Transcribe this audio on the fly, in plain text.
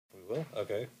Well,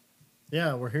 okay.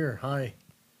 Yeah, we're here. Hi.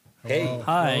 Hey. Hello.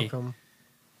 Hi. Welcome.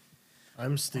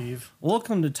 I'm Steve.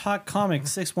 Welcome to Talk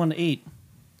Comics 618.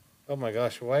 Oh my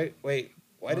gosh. Why? Wait.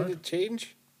 Why did What? it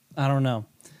change? I don't know.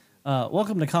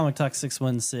 Welcome to Comic Talk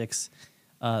 616,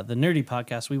 the nerdy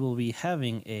podcast. We will be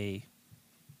having a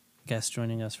guest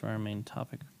joining us for our main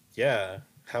topic, Yeah.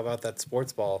 How about that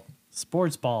sports ball?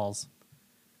 sports balls.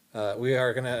 We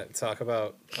are gonna talk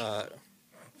about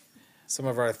some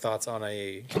of our thoughts on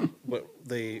a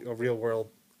real world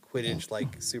Quidditch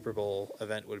like Super Bowl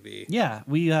event would be, Yeah,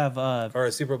 we have or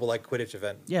a Super Bowl like Quidditch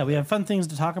event. we have fun things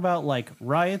to talk about like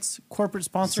riots, corporate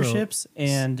sponsorships,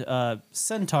 and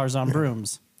centaurs on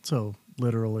brooms. So,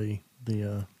 literally,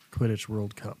 the Quidditch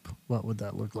World Cup. What would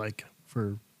that look like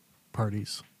for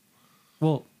parties?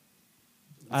 Well,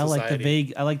 I like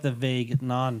Society. the vague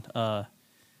non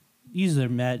use their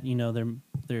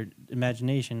their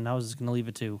imagination. And I was just gonna leave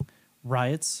it to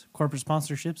riots, corporate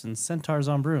sponsorships, and centaurs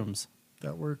on brooms.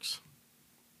 That works.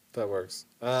 That works.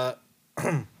 Hi,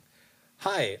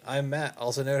 I'm Matt,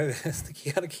 also known as the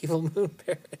Chaotic Evil Moon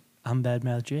Parrot. I'm Bad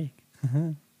Mouth Jake.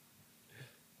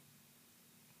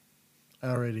 I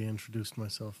already introduced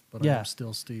myself, but Yeah. I'm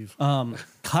still Steve.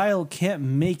 Kyle can't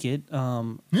make it.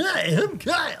 Hi, I'm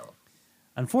Kyle.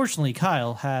 Unfortunately,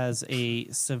 Kyle has a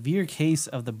severe case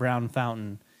of the brown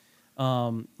fountain.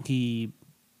 He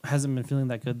hasn't been feeling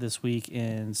that good this week,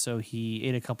 and so he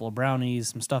ate a couple of brownies.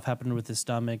 Some stuff happened with his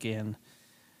stomach, and,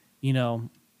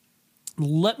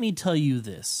 let me tell you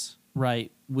this,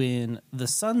 right? When the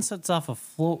sun sets off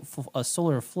a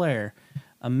solar flare,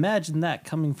 imagine that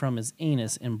coming from his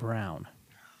anus in brown.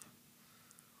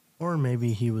 Or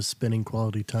maybe he was spending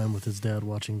quality time with his dad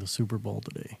watching the Super Bowl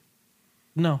today.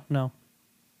 No.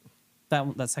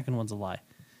 That second one's a lie.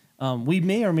 We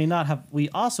may or may not have. We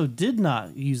also did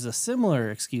not use a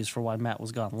similar excuse for why Matt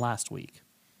was gone last week.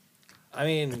 I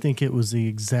mean, I think it was the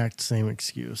exact same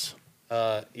excuse.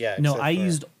 yeah. No, except I for-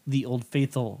 used the Old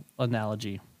Faithful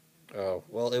analogy. Oh,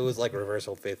 well, it was like reverse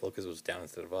Old Faithful because it was down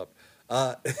instead of up.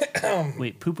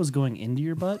 Wait, poop was going into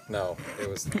your butt? No, it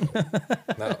was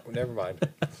no. Never mind.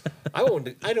 I won't.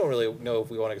 I don't really know if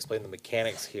we want to explain the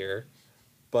mechanics here,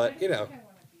 but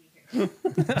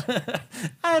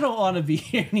I don't want to be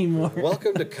here anymore.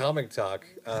 welcome to Comic Talk.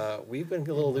 We've been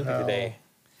a little loopy today,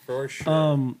 for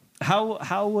sure.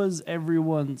 How was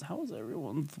everyone's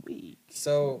week?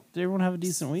 So Did everyone have a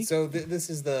decent week? So this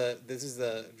is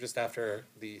the just after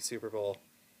the Super Bowl,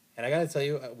 and I got to tell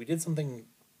you, we did something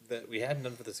that we hadn't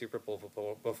done for the Super Bowl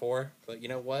before. But you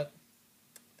know what?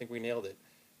 I think we nailed it.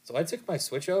 So I took my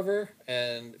Switch over,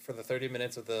 and for the 30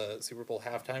 minutes of the Super Bowl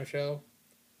halftime show,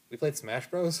 we played Smash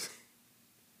Bros.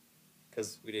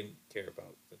 Because we didn't care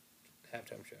about the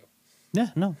halftime show. Yeah,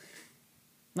 no.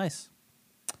 Nice.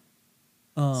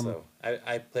 So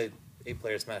I played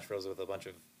 8-player Smash Bros. With a bunch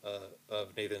of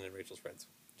Nathan and Rachel's friends.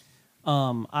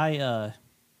 I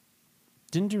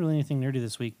didn't do really anything nerdy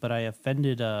this week, but I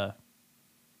offended I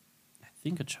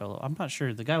think a cholo. I'm not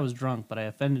sure. The guy was drunk, but I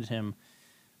offended him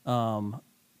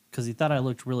because he thought I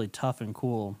looked really tough and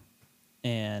cool.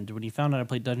 And when he found out I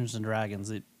played Dungeons and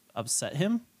Dragons, it upset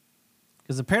him.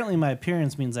 Because apparently my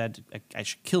appearance means I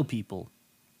should kill people.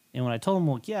 And when I told him,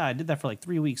 well, yeah, I did that for like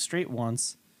 3 weeks straight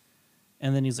once.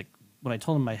 And then he's like, when I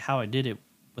told him how I did it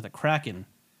with a Kraken,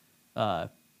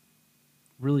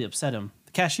 really upset him.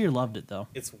 The cashier loved it, though.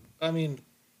 It's, I mean,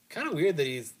 kind of weird that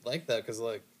he's like that because,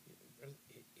 like,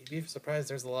 you'd be surprised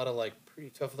there's a lot of, like, pretty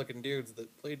tough-looking dudes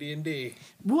that play D&D.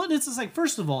 Well, it's just like,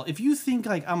 first of all, if you think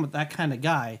like I'm that kind of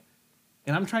guy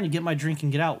and I'm trying to get my drink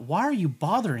and get out, why are you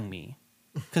bothering me?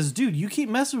 Because, dude, you keep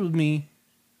messing with me,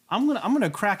 I'm gonna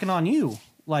crack it on you.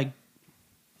 Like,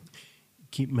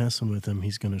 Keep messing with him,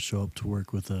 he's going to show up to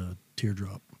work with a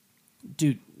teardrop.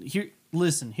 dude,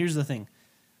 here's the thing.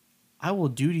 I will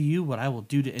do to you what I will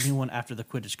do to anyone after the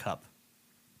Quidditch Cup.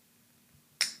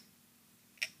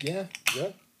 Yeah.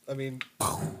 I mean,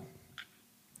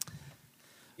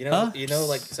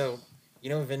 like, so,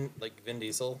 Vin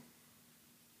Diesel?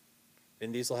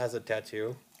 Vin Diesel has a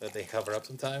tattoo that they cover up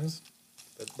sometimes.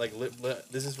 But, like,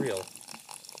 this is real.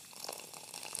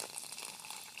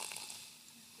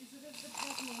 Is it of the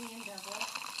Tasmanian devil?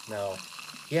 No.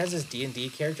 He has his D&D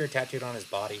character tattooed on his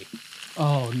body.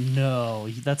 Oh no,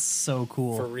 that's so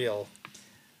cool. For real.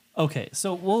 Okay,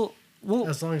 so we'll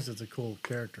As long as it's a cool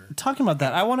character. talking about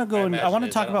that. I want to go I and I imagine want it to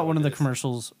is. talk I don't about know one of what the it is.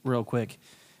 commercials real quick.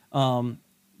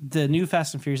 The new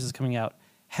Fast and Furious is coming out.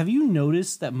 Have you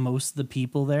noticed that most of the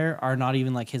people there are not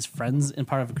even like his friends and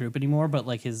part of a group anymore, but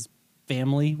like his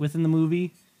family within the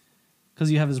movie?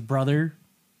 Because you have his brother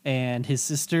and his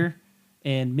sister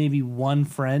and maybe one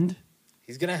friend.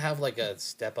 He's gonna have like a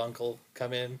step uncle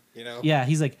come in, you know? Yeah,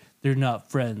 he's like, they're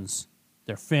not friends,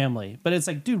 they're family. But it's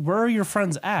like, dude, where are your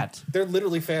friends at? They're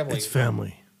literally family. It's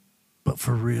family, but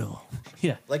for real.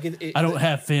 Yeah, Like I don't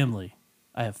have family.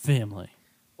 I have family.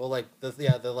 Well, like the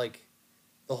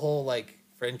whole like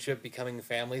friendship becoming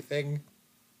family thing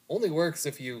only works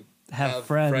if you Have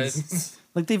friends.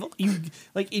 Like and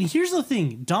here's the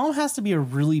thing: Dom has to be a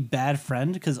really bad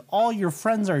friend because all your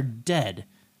friends are dead,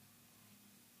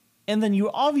 and then you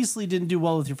obviously didn't do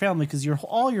well with your family because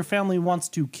all your family wants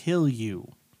to kill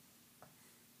you.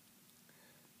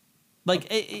 Like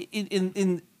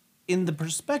in the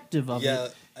perspective of Yeah,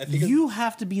 it, I think you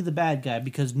have to be the bad guy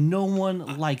because no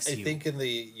one likes I you. think in the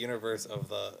universe of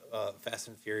the Fast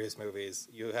and Furious movies,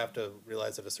 you have to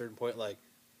realize at a certain point, like,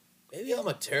 maybe I'm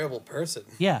a terrible person.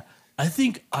 Yeah, I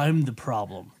think I'm the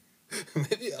problem.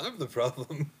 Maybe I'm the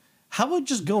problem. How about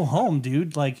just go home,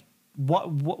 dude? Like,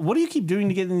 what do you keep doing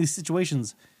to get in these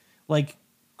situations? Like,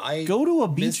 I go to a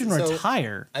beach and so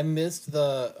retire. I missed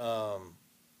the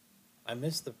I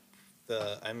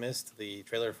missed the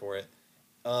trailer for it.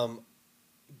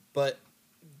 But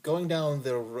going down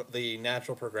the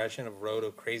natural progression of road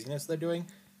of craziness they're doing,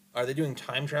 are they doing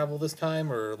time travel this time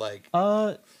or like?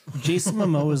 Jason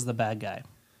Momoa is the bad guy.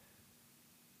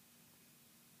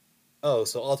 Oh,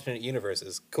 so alternate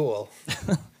universes, cool.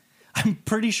 I'm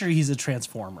pretty sure he's a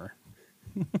transformer.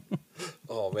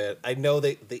 Oh man, I know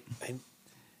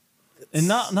And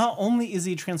not only is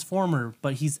he a transformer,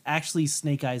 but he's actually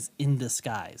Snake Eyes in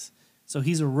disguise. So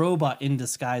he's a robot in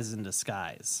disguise in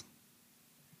disguise.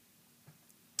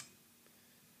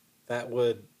 that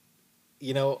would,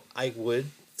 I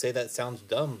would say that sounds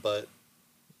dumb, but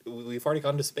we've already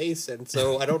gone to space, and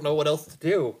so I don't know what else to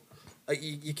do.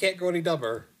 You can't go any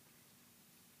dumber.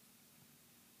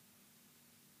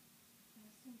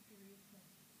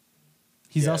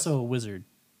 He's Yes. also a wizard.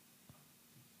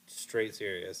 Straight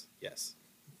serious, yes.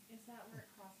 Is that where it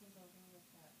crosses over with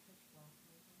that Pitch Black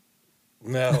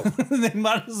movie? No, They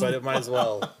might as but it might as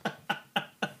well.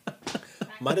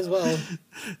 Might as well.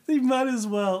 They might as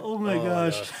well. Oh my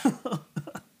gosh.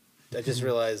 I just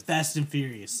realized Fast and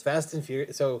Furious. Fast and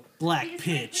Furious. So, Black He just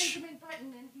plays Pitch. Benjamin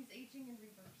Button and he's aging in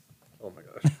reverse. oh my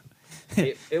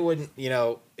gosh, it wouldn't.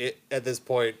 At this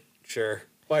point, sure,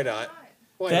 why not?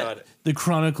 Why not? The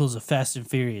Chronicles of Fast and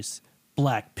Furious.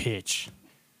 Black Pitch.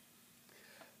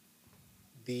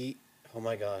 Oh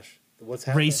my gosh, what's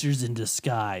happening? Racers in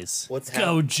disguise. What's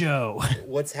Go Joe.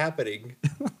 What's happening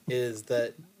is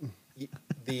that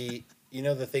the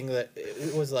thing that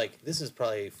it was like, this is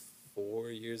probably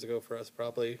 4 years ago for us,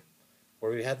 probably,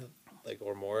 where we had like,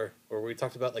 or more, where we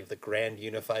talked about like the grand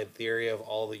unified theory of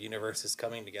all the universes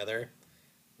coming together.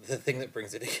 The thing that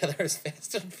brings it together is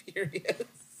Fast and Furious.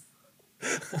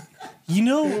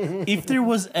 If there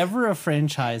was ever a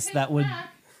franchise that would,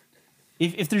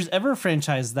 if there's ever a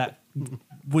franchise that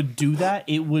would do that,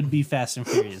 it would be Fast and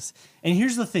Furious. And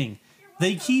here's the thing,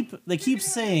 they keep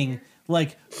saying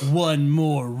like, one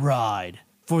more ride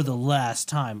for the last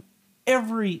time.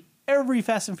 Every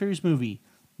Fast and Furious movie,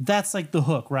 that's like the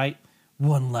hook, right?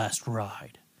 One last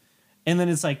ride, and then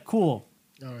it's like cool,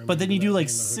 but then you do like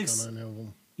six.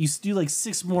 You do like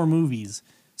 6 more movies.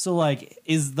 So like,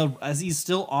 is he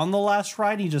still on the last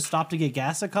ride? He just stopped to get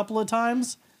gas a couple of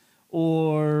times,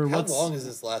 or How long is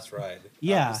this last ride?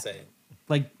 Yeah. I'm just saying.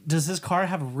 Like, does his car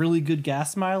have really good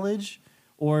gas mileage?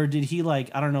 Or did he,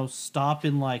 like, I don't know, stop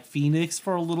in, like, Phoenix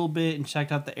for a little bit and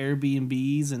checked out the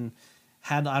Airbnbs and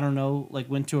had, I don't know, like,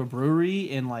 went to a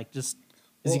brewery and, like, just...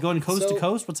 Is he Well, going coast to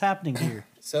coast? What's happening here?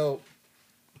 So,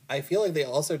 I feel like they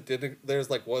also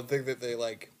there's, like, one thing that they,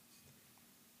 like,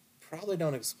 probably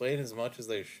don't explain as much as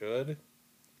they should.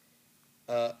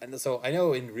 And so, I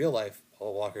know in real life,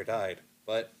 Paul Walker died,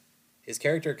 but his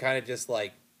character kind of just,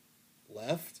 like,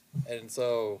 left. And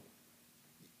so...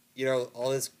 all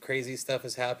this crazy stuff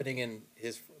is happening, and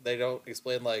they don't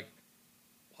explain, like,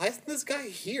 why isn't this guy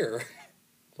here?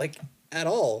 Like, at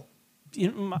all.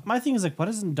 My thing is, like, why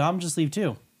doesn't Dom just leave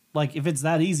too? Like, if it's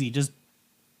that easy, just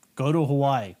go to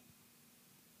Hawaii.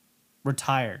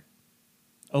 Retire.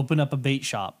 Open up a bait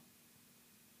shop.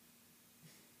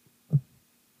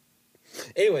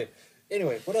 Anyway,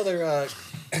 what other,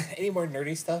 any more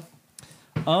nerdy stuff?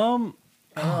 Oh,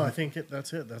 I think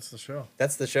that's it. That's the show.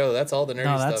 That's the show. That's all the nerdy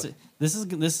No, stuff. that's it.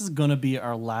 This is gonna be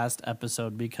our last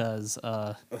episode because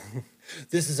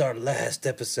This is our last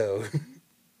episode.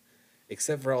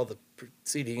 Except for all the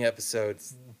preceding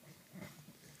episodes.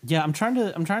 yeah, I'm trying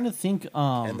to think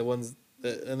And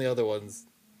the other ones.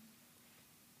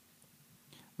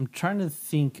 I'm trying to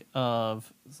think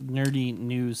of nerdy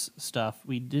news stuff.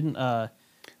 We didn't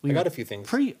I got a few things.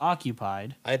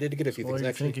 Preoccupied. I did get a few While things you're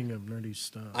actually. thinking of nerdy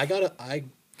stuff, I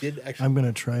did actually. I'm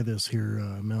gonna try this here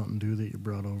Mountain Dew that you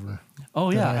brought over.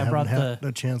 Oh that yeah, I I haven't brought had the.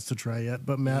 a chance to try yet,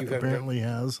 but Matt You haven't apparently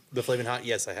has. The Flaming Hot,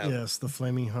 yes, I have. Yes, the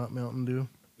flaming hot Mountain Dew.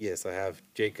 Yes, I have.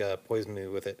 Jake poisoned me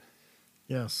with it.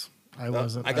 Yes, I No,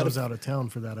 wasn't. I I, got a was f- out of town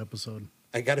for that episode.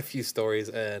 I got a few stories,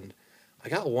 and I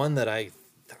got one that I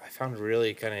found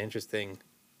really kind of interesting.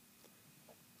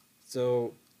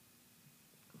 So,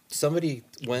 somebody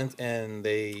went and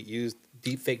they used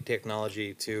deepfake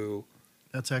technology to.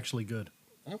 That's actually good.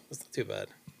 Oh, that's not too bad.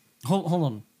 Hold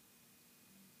on.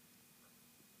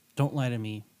 Don't lie to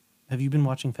me. Have you been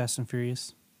watching Fast and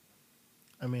Furious?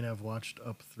 I mean, I've watched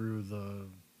up through the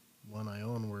one I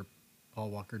own where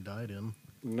Paul Walker died in.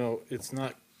 No, it's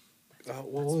not.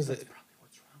 What was it?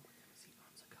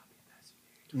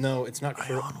 No, it's not.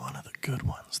 I own one of the good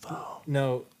ones though.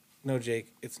 No,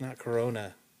 Jake, it's not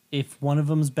Corona. If one of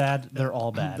them's bad, they're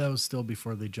all bad. That was still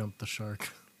before they jumped the shark.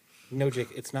 No, Jake,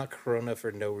 it's not Corona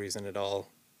for no reason at all.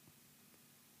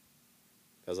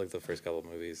 That was like the first couple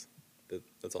movies.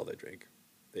 That's all they drank.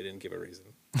 They didn't give a reason.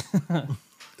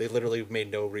 They literally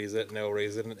made no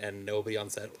reason, and nobody on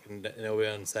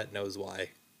set knows why.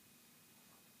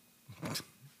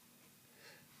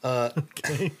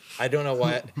 Okay. I don't know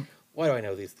why. Why do I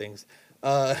know these things?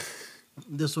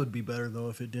 This would be better though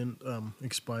if it didn't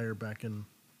expire back in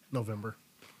November.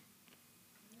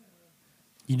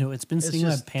 You know, it's been It's sitting in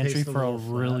my just pantry tastes a for a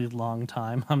little really flat. long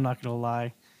time. I'm not gonna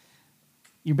lie.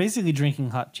 You're basically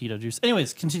drinking hot Cheeto juice.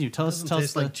 Anyways, continue. Tell us. Doesn't Tell us.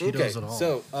 taste like The, Cheetos at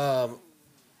all.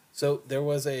 So there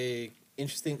was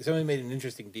somebody made an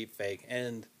interesting deep fake,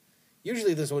 and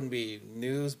usually this wouldn't be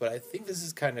news, but I think this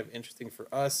is kind of interesting for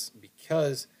us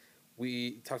because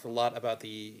we talked a lot about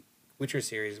the Witcher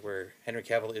series where Henry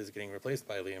Cavill is getting replaced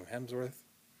by Liam Hemsworth,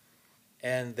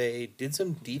 and they did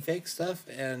some deepfake stuff,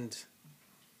 and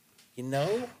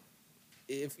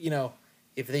if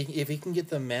he can get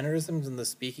the mannerisms and the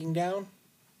speaking down,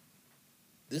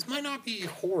 this might not be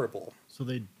horrible. So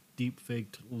they deep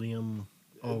faked Liam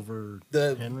over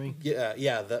The Henry.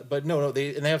 yeah. But no,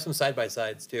 they have some side by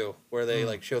sides too, where they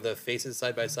like show the faces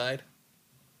side by side,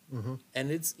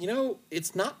 and it's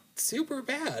not super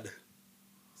bad,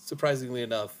 surprisingly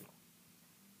enough.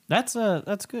 that's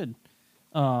good.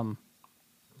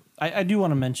 I do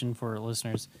want to mention for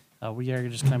listeners, we are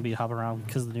just going to be hopping around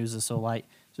because the news is so light.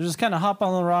 So just kind of hop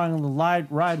on the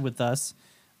ride with us.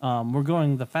 We're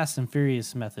going the Fast and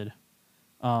Furious method.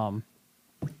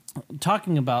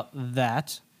 Talking about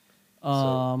that.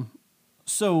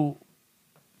 So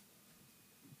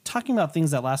talking about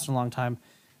things that last a long time.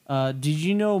 Did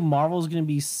you know Marvel's going to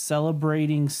be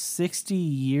celebrating 60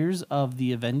 years of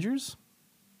the Avengers?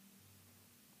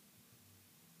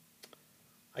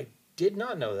 I did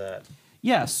not know that.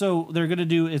 Yeah, so they're going to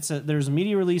do there's a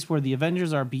media release where the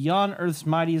Avengers are beyond Earth's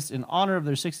mightiest in honor of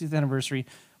their 60th anniversary.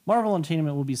 Marvel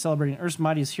Entertainment will be celebrating Earth's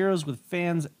mightiest heroes with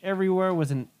fans everywhere with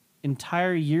an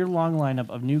entire year-long lineup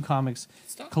of new comics,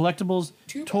 collectibles,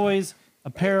 toys,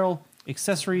 apparel,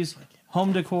 accessories,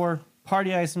 home decor,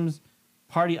 party items,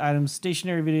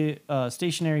 stationary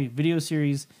video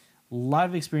series,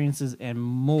 live experiences, and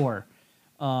more.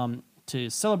 To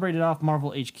celebrate it off,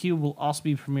 Marvel HQ will also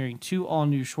be premiering 2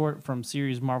 all-new short from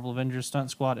series Marvel Avengers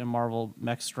Stunt Squad and Marvel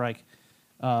Mech Strike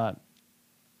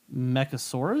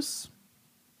Mechasaurus.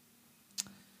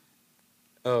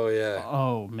 Oh yeah.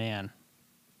 Oh, man.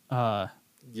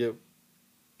 Yep.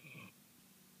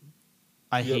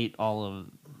 I hate all of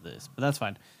this, but that's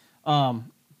fine.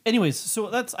 Anyways,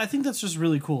 so I think that's just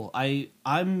really cool.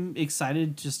 I'm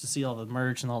excited just to see all the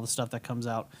merch and all the stuff that comes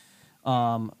out.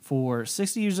 For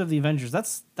 60 years of the Avengers,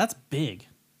 that's big,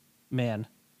 man.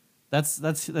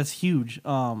 That's huge.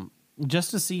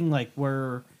 Just to seeing like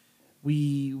where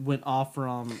we went off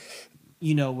from,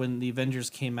 when the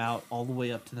Avengers came out all the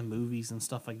way up to the movies and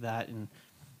stuff like that, and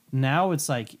now it's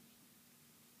like,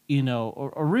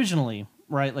 originally,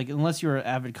 right? Like unless you're an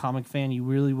avid comic fan, you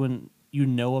really wouldn't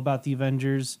about the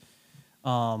Avengers.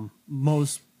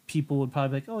 Most people would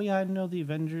probably be like, oh yeah, I know the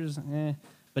Avengers.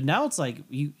 But now it's like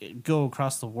you go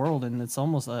across the world and it's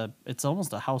almost a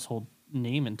household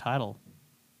name and title.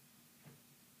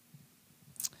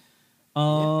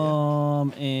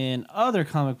 And other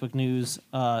comic book news,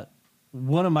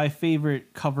 one of my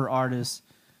favorite cover artists,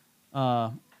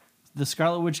 the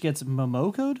Scarlet Witch gets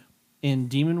Momoko'd in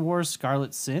Demon Wars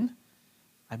Scarlet Sin.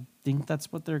 I think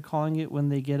that's what they're calling it when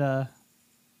they get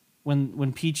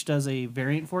when Peach does a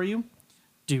variant for you.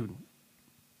 Dude.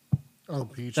 Oh,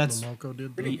 Peach That's Momoko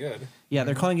did. Pretty good. Yeah,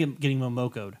 they're calling it getting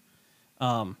Momoko'd.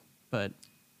 But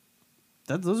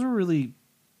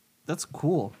that's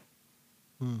cool.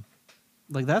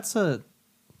 Like that's a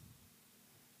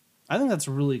I think that's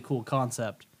a really cool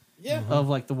concept Yeah. of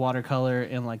like the watercolor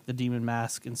and like the demon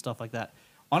mask and stuff like that.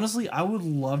 Honestly, I would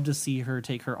love to see her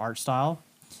take her art style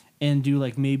and do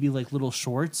like maybe like little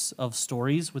shorts of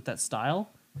stories with that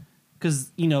style,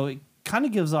 because you know it kind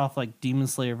of gives off like Demon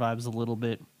Slayer vibes a little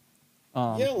bit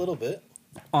Yeah, a little bit.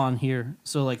 on here.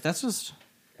 So like that's just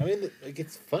I mean, like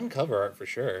it's fun cover art for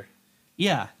sure.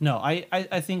 yeah. No,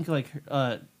 I think like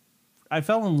I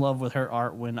fell in love with her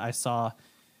art when I saw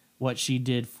what she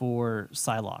did for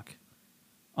Psylocke.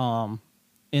 And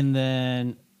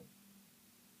then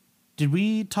did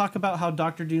we talk about how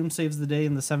Doctor Doom saves the day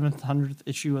in the 700th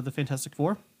issue of the Fantastic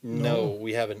Four? No,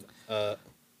 we haven't.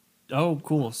 Oh,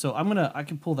 cool. So I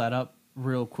can pull that up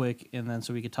real quick and then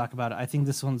so we could talk about it. I think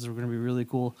this one's going to be really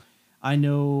cool. I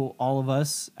know all of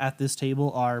us at this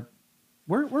table are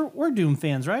we're Doom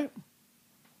fans, right?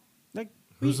 Like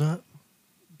Who's that?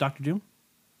 Doctor Doom?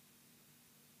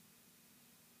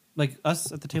 Like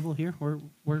us at the table here,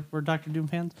 we're Doctor Doom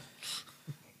fans.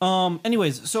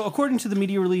 Anyways, so according to the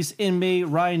media release in May,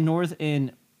 Ryan North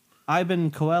and Ivan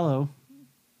Coelho,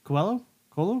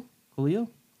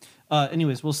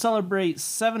 anyways, will celebrate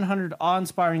 700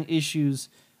 awe-inspiring issues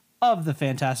of the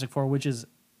Fantastic Four, which is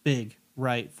big,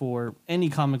 right, for any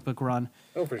comic book run.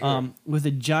 Oh, for sure. With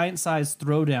a giant-sized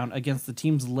throwdown against the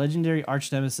team's legendary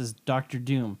arch-nemesis, Doctor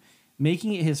Doom.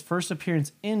 Making it his first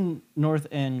appearance in North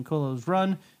and Coelho's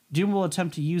run, Doom will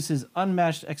attempt to use his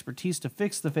unmatched expertise to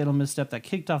fix the fatal misstep that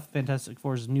kicked off the Fantastic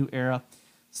Four's new era,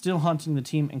 still haunting the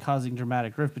team and causing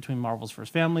dramatic rift between Marvel's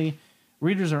first family.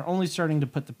 Readers are only starting to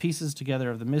put the pieces together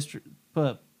of the mystery,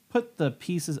 put the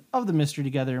pieces of the mystery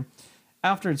together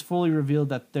after it's fully revealed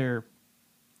that they're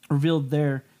revealed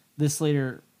there this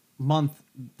month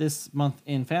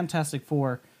in Fantastic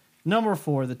Four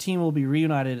 #4. The team will be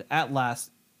reunited at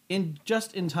last, in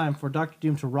time for Doctor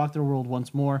Doom to rock their world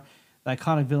once more. The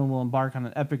iconic villain will embark on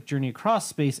an epic journey across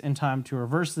space and time to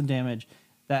reverse the damage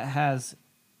that has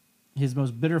his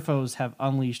most bitter foes have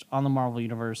unleashed on the Marvel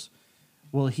Universe.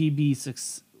 Will he be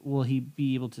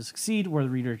able to succeed where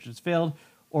the reader has failed,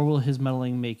 or will his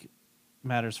meddling make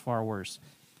matters far worse?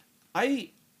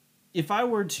 If I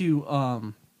were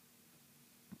to,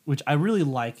 which I really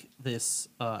like this,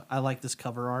 I like this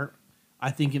cover art.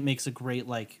 I think it makes a great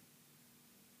like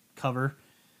cover.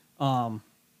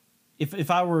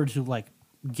 If I were to like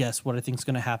guess what I think is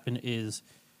going to happen is,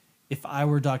 if I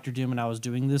were Doctor Doom and I was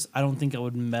doing this, I don't think I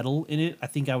would meddle in it. I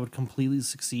think I would completely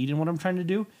succeed in what I'm trying to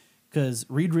do, because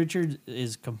Reed Richards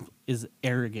is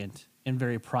arrogant and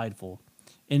very prideful,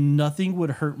 and nothing would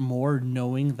hurt more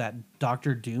knowing that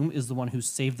Doctor Doom is the one who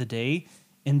saved the day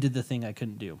and did the thing I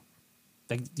couldn't do.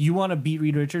 Like, you want to beat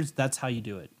Reed Richards, that's how you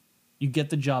do it. You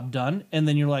get the job done, and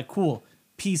then you're like, cool,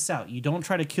 peace out. You don't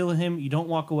try to kill him. You don't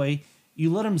walk away.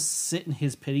 You let him sit in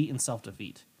his pity and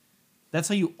self-defeat. That's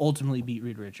how you ultimately beat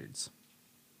Reed Richards.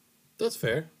 That's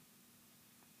fair.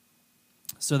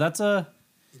 So that's a...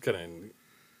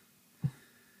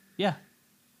 Yeah.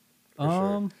 For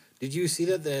sure. Did you see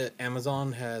that the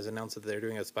Amazon has announced that they're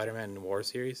doing a Spider-Man Noir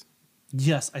series?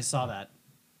 Yes, I saw that.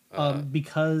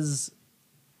 Because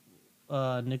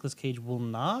Nicolas Cage will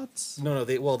not? No.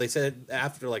 They said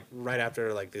right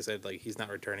after they said he's not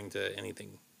returning to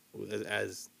anything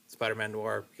as Spider-Man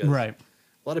Noir, because right.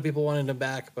 a lot of people wanted him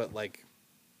back, but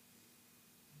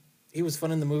he was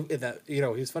fun in the movie. He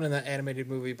was fun in that animated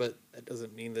movie, but that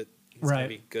doesn't mean that he's gonna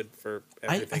be good for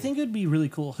everything. I think it'd be really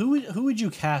cool. Who would you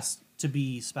cast to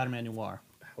be Spider-Man Noir?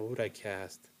 How would I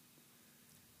cast?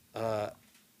 The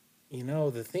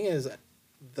thing is,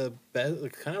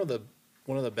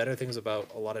 one of the better things about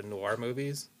a lot of noir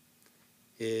movies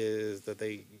is that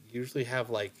they usually have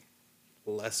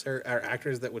lesser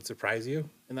actors that would surprise you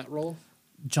in that role.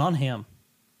 John Hamm.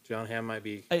 John Hamm might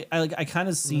be. I kind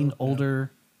of seen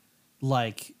older,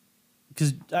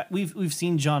 because we've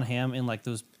seen John Hamm in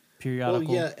those periodical.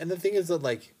 Well, yeah, and the thing is that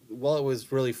while it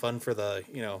was really fun for the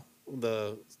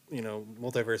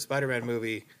multiverse Spider-Man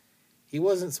movie, he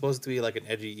wasn't supposed to be an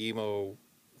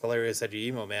hilarious edgy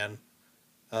emo man.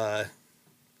 That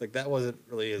wasn't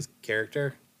really his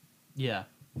character. Yeah,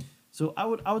 so I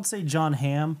would say John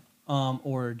Hamm,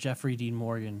 or Jeffrey Dean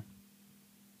Morgan.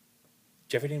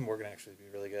 Jeffrey Dean Morgan actually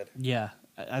would be really good. Yeah,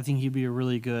 I think he'd be a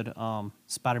really good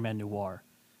Spider-Man Noir,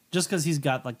 just because he's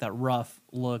got that rough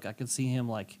look. I could see him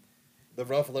the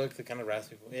rough look, the kind of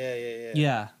raspy. Yeah.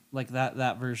 Yeah,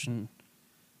 that version.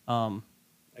 I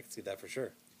could see that for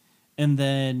sure. And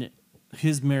then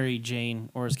his Mary Jane,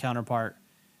 or his counterpart,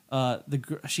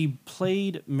 she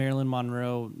played Marilyn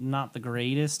Monroe, not the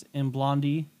greatest in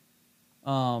Blondie,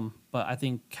 but I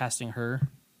think casting her,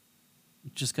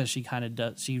 just because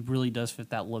she really does fit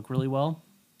that look really well.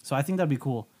 So I think that'd be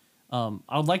cool.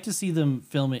 I would like to see them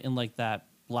film it in like that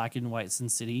black and white Sin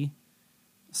City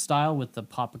style with the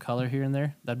pop of color here and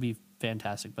there. That'd be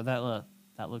fantastic. But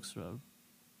that looks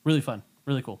really fun,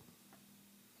 really cool.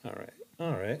 All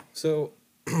right. So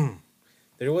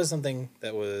there was something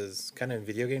that was kind of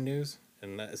video game news,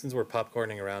 and since we're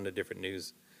popcorning around to different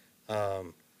news,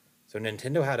 so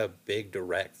Nintendo had a big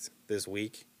direct this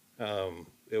week.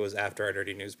 It was after our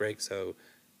dirty news break, so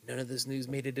none of this news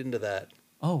made it into that.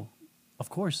 Oh, of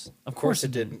course, Of course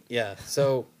it didn't. Yeah.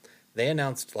 So they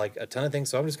announced like a ton of things.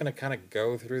 So I'm just gonna kind of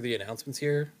go through the announcements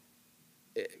here,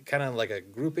 kind of like a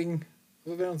grouping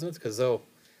of announcements, because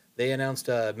they announced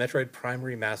Metroid Prime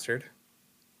Remastered.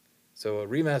 So a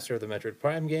remaster of the Metroid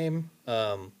Prime game.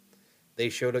 They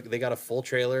got a full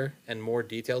trailer and more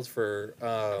details for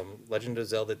Legend of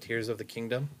Zelda: Tears of the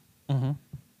Kingdom.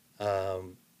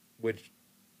 Which,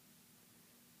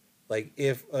 like,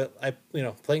 if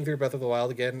playing through Breath of the Wild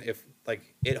again, if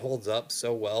like it holds up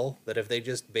so well that if they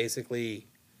just basically,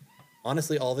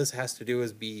 honestly, all this has to do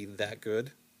is be that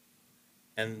good,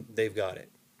 and they've got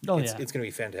it. Oh, it's, yeah. it's gonna be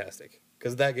fantastic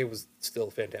because that game was still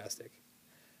fantastic.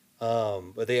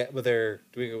 But they're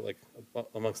doing it like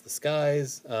Amongst the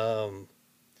Skies.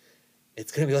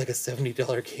 It's gonna be like a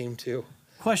 $70 game too.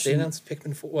 They Question: announced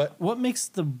Pikmin 4. What? What makes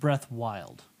the breath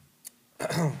wild?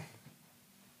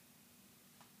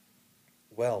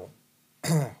 Well,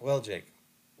 Jake,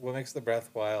 what makes the breath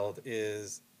wild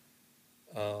is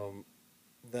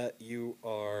that you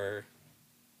are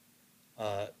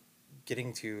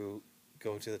getting to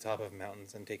go to the top of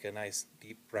mountains and take a nice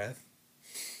deep breath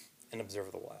and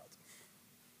observe the wild.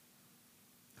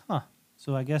 Huh.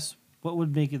 So I guess what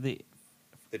would make it the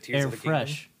The Tears air of the Kingdom.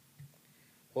 fresh?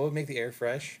 What would make the air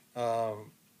fresh? So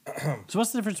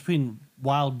what's the difference between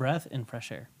wild breath and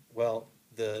fresh air? Well,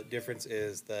 the difference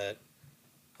is that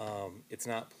it's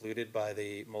not polluted by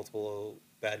the multiple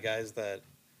bad guys that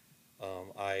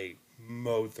I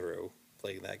mowed through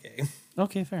playing that game.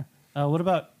 Okay, fair. What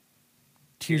about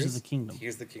Tears of the Kingdom?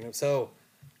 Tears of the Kingdom. So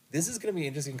this is going to be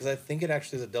interesting because I think it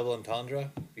actually is a double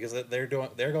entendre because they're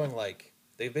going like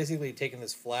they've basically taken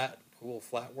this cool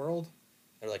flat world.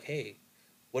 They're like, hey,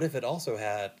 what if it also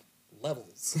had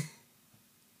levels?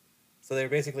 So they're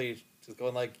basically just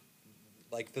going like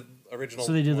the original.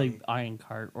 So they did one. like Iron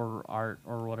Cart or Art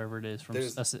or whatever it is from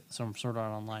some Sword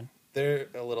Art Online. They're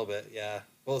a little bit, yeah.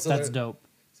 Well, so That's they're- dope.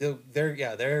 So they're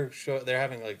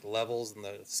having like levels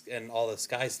and all the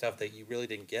sky stuff that you really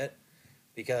didn't get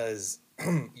because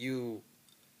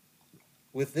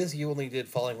with this you only did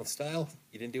falling with style.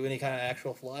 You didn't do any kind of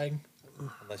actual flying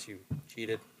unless you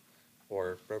cheated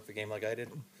or broke the game like I did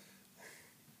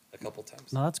a couple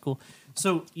times. No, that's cool.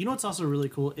 So you know what's also really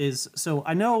cool is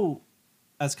I know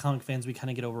as comic fans we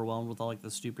kind of get overwhelmed with all like the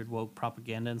stupid woke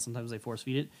propaganda and sometimes they force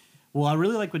feed it. Well, I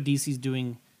really like what DC's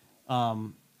doing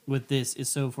with this is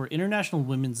so for International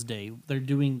Women's Day they're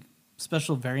doing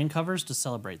special variant covers to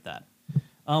celebrate that,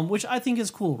 which I think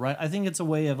is cool, right? I think it's a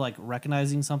way of like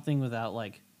recognizing something without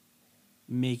like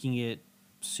making it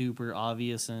super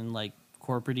obvious and like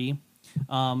corporate-y,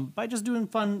 by just doing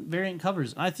fun variant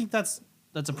covers. And I think that's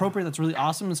appropriate. That's really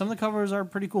awesome. And some of the covers are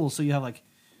pretty cool. So you have like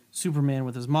Superman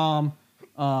with his mom,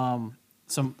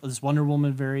 this Wonder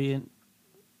Woman variant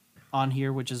on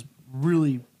here, which is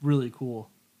really, really cool.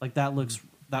 Like that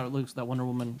Wonder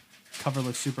Woman cover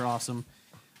looks super awesome.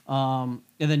 And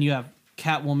then you have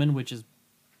Catwoman, which is,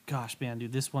 gosh, man,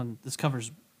 dude, this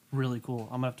cover's really cool.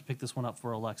 I'm gonna have to pick this one up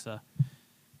for Alexa,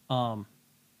 for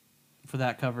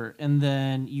that cover. And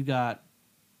then you got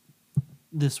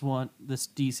this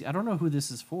DC. I don't know who this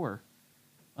is for.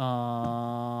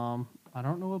 I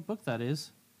don't know what book that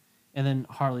is. And then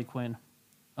Harley Quinn,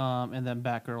 and then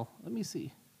Batgirl. Let me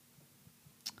see.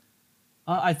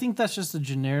 I think that's just a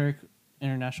generic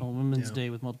International Women's Day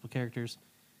with multiple characters,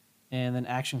 and then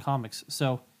Action Comics.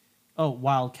 So,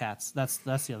 Wildcats. That's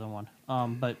the other one.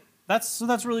 But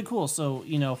that's really cool. So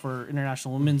for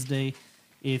International Women's Day,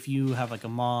 if you have like a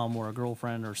mom or a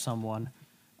girlfriend or someone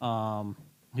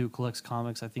who collects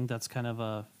comics, I think that's kind of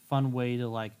a fun way to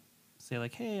like say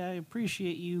like, hey, I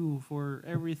appreciate you for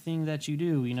everything that you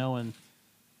do, and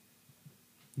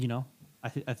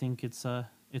I think it's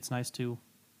nice to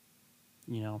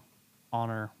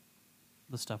honor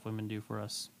the stuff women do for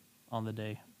us on the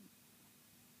day.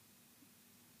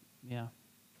 Yeah.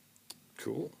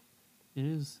 Cool. It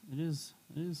is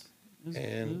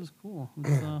cool.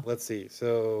 Let's see.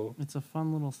 So, It's a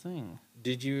fun little thing.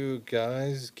 did you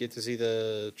guys get to see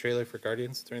the trailer for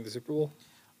Guardians during the Super Bowl?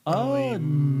 Oh, we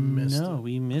missed no, it.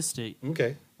 we missed it.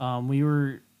 Okay. We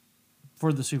were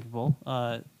for the Super Bowl.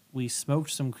 We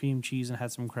smoked some cream cheese and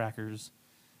had some crackers.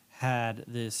 Had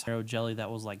this hero jelly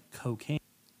that was like cocaine.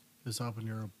 This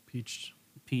habanero peach.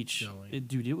 peach. Jelly.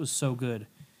 Dude, it was so good.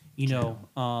 You know,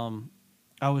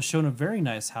 I was shown a very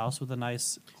nice house with a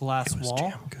nice glass It was wall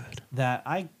damn good. that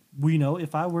you know,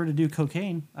 if I were to do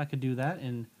cocaine, I could do that.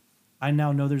 And I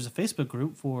now know there's a Facebook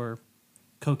group for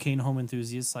cocaine home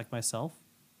enthusiasts like myself,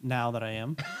 now that I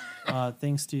am,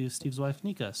 thanks to Steve's wife,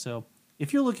 Nika. So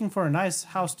if you're looking for a nice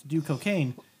house to do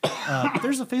cocaine,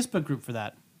 there's a Facebook group for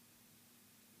that.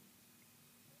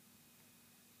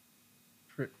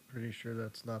 Pretty sure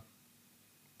that's not.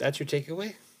 That's your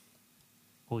takeaway?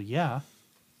 Well, yeah.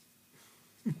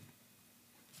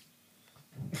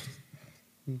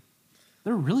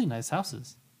 They're really nice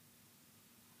houses.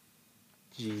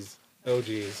 Jeez. Oh,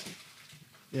 jeez.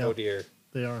 Yeah, Oh, dear.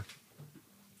 they are.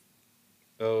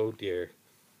 Oh, dear.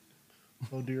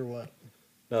 Oh dear, what?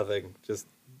 Nothing. Just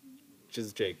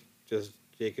Jake. Just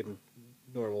Jake and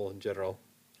normal in general.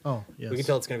 Oh, yes. We can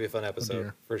tell it's going to be a fun episode,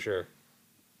 dear. for sure.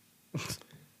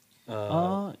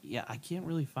 Yeah, I can't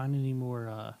really find any more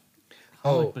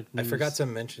Oh, comic book I news. forgot to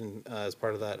mention as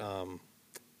part of that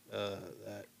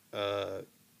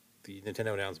the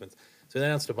Nintendo announcements. So they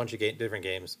announced a bunch of different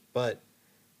games, but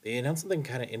they announced something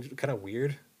kind of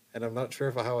weird, and I'm not sure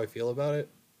how I feel about it.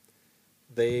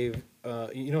 They've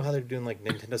you know how they're doing like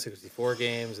Nintendo 64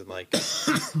 games and like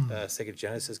Sega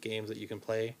Genesis games that you can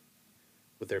play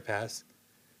with their pass.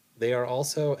 They are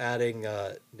also adding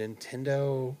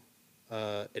Nintendo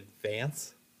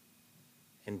Advance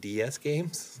and DS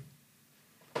games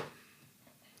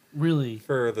Really,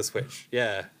 for the Switch.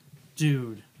 Yeah.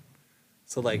 dude.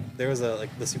 So like there was the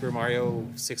Super Mario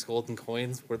 6 Golden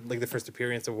Coins, where like the first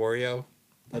appearance of Wario,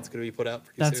 that's gonna be put out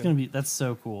pretty soon. That's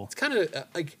so cool. It's kind of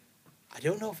like I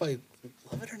don't know if I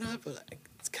love it or not, but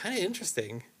it's kind of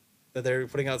interesting that they're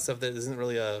putting out stuff that isn't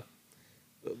really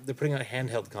they're putting out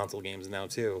handheld console games now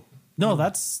too. No,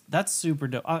 that's super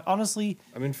dope. Honestly,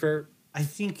 I mean I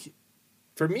think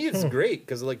for me it's great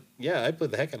because like yeah, I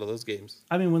played the heck out of those games.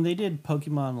 when they did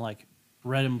Pokemon like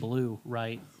Red and Blue,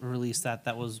 right? Released that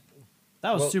was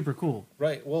Well- super cool.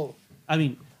 Right. Well. I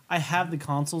mean, I have the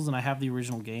consoles and I have the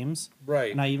original games,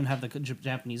 Right. and I even have the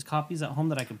Japanese copies at home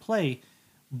that I can play.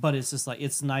 But it's just like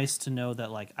it's nice to know that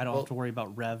like I don't Well, have to worry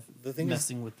about Rev the thing is-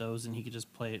 messing with those, and he could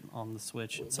just play it on the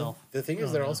Switch itself. The thing is,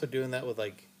 Oh, they're yeah. also doing that with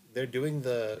like they're doing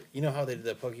you know how they did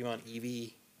the Pokemon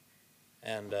Eevee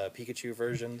and Pikachu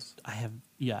versions. I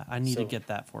need to So- get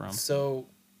that for him. So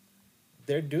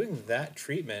they're doing that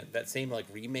treatment, that same like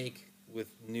remake with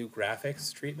new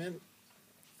graphics treatment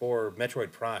for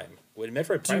Metroid Prime. When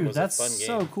Metroid Prime Dude, was that's a fun game,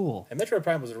 so cool. and Metroid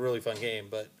Prime was a really fun game,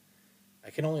 but I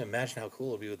can only imagine how cool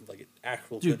it'd be with like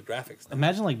actual Dude, good graphics. now.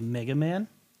 Imagine like Mega Man.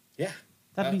 Yeah,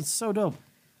 That'd Uh, be so dope.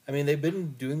 I mean, they've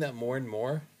been doing that more and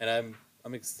more, and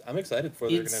I'm excited for what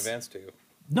they're going to It's- advance to.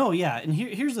 No, yeah, and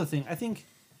here's the thing. I think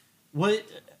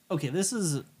this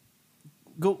is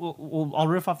I'll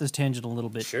riff off this tangent a little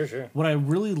bit. Sure. What I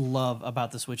really love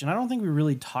about the Switch, and I don't think we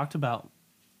really talked about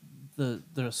the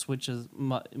Switch as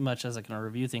much as like in a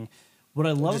review thing. What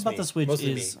I love Just about me. the Switch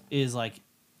Mostly is like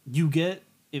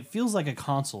it feels like a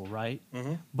console, right?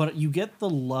 Mm-hmm. But you get the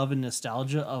love and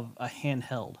nostalgia of a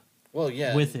handheld Well,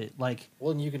 yeah. with it. Like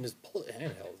Well, and you can just pull it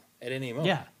handheld at any moment.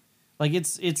 yeah, like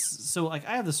it's so like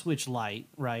I have the Switch Lite,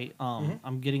 right?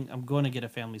 I'm going to get a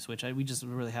family Switch. We just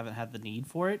really haven't had the need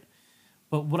for it.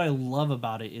 But what I love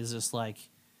about it is just like,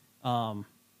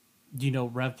 you know,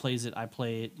 Rev plays it, I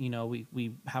play it. You know,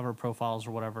 we have our profiles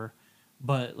or whatever.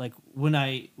 But like when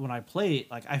I play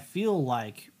it, like I feel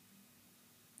like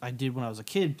I did when I was a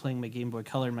kid playing my Game Boy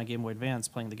Color and my Game Boy Advance,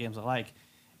 playing the games I like.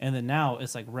 And then now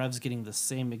it's like Rev's getting the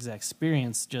same exact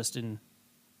experience just in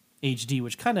HD,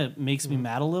 which kind of makes me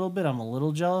mad a little bit. I'm a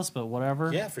little jealous, but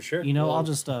whatever. Yeah, for sure. You know, Well- I'll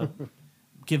just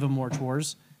give him more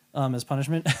chores as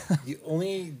punishment. The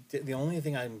only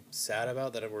thing I'm sad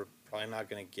about that we're probably not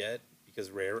going to get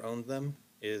because Rare owns them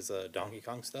is Donkey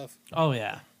Kong stuff, Oh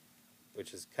yeah.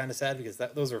 which is kind of sad because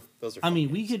those are. I fun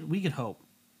mean, games. we could hope.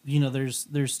 You know, there's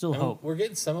still I mean, hope. we're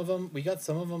getting some of them. We got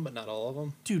some of them, but not all of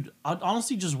them. Dude, I'd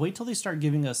honestly just wait till they start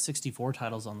giving us 64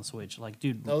 titles on the Switch. Like,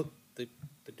 dude, No, they're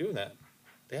doing that.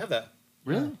 They have that.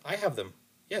 really? I have them.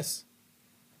 Yes.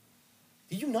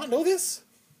 Do you not know this?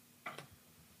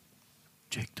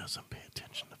 Jake doesn't pay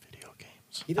attention to video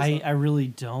games. He does I not. really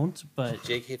don't, but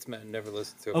Jake hates Matt and never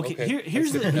listens to him. okay,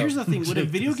 here's the thing. When a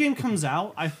video game comes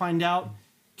out, I find out,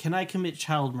 can I commit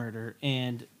child murder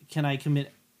and can I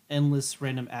commit endless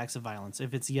random acts of violence?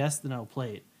 If it's yes, then I'll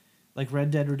play it. Like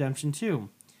Red Dead Redemption 2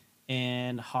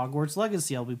 and Hogwarts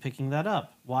Legacy, I'll be picking that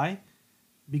up. Why?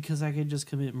 Because I could just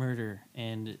commit murder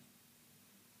and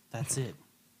that's it.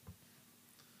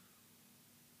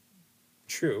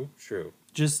 True.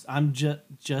 I'm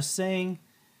just saying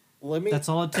let me. That's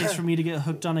all it takes for me to get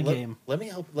hooked on a game. Let me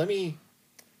help. Let me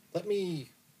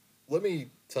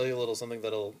tell you a little something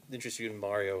that'll interest you in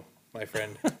Mario, my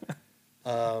friend.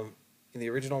 In the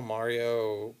original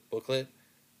Mario booklet,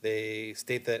 they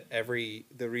state that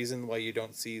the reason why you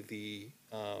don't see the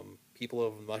people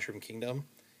of Mushroom Kingdom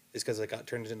is because it got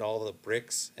turned into all the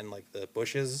bricks and like the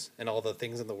bushes and all the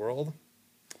things in the world.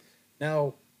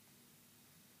 Now,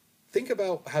 think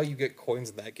about how you get coins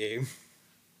in that game.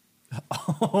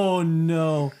 Oh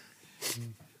no.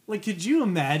 Like, could you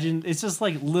imagine? It's just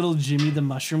like little Jimmy the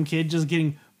Mushroom Kid just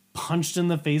getting punched in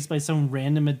the face by some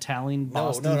random Italian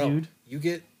Boston dude. You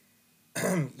get,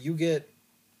 you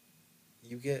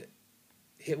get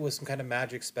hit with some kind of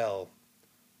magic spell,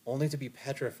 only to be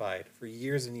petrified for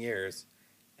years and years,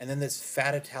 and then this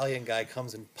fat Italian guy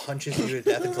comes and punches you to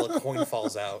death until a coin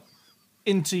falls out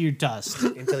Into your dust.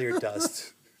 until you're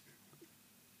dust.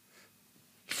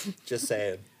 Just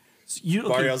saying. You, okay,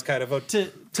 Mario's kind of a to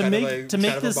make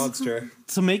monster.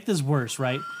 to make this worse,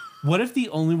 right? What if the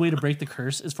only way to break the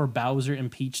curse is for Bowser and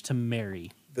Peach to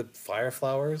marry? The fire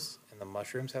flowers and the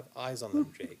mushrooms have eyes on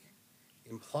them, Jake,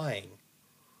 implying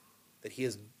that he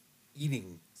is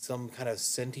eating some kind of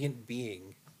sentient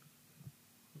being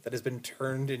that has been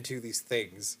turned into these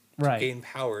things to Right. gain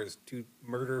powers to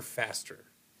murder faster.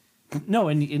 No,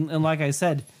 and like I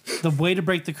said, the way to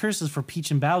break the curse is for Peach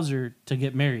and Bowser to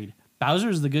get married.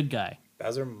 Bowser's the good guy.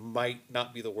 Bowser might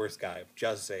not be the worst guy. I'm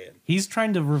just saying. He's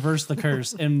trying to reverse the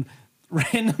curse, and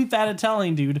random fat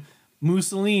Italian dude,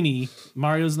 Mussolini,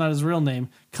 Mario's not his real name,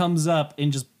 comes up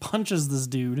and just punches this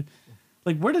dude.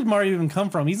 Like, where did Mario even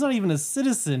come from? He's not even a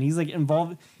citizen. He's like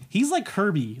involved. He's like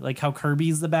Kirby, like how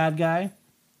Kirby's the bad guy.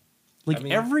 Like, I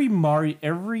mean- every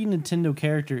Nintendo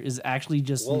character is actually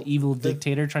just an evil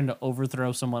dictator trying to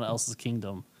overthrow someone else's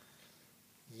kingdom.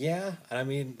 Yeah, and I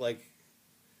mean, like,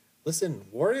 listen,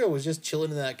 Wario was just chilling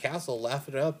in that castle,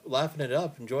 laughing it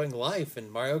up, enjoying life,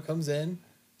 and Mario comes in,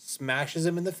 smashes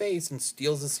him in the face, and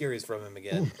steals the series from him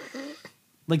again.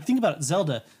 Like, think about it,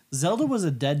 Zelda. Zelda was a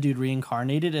dead dude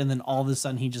reincarnated, and then all of a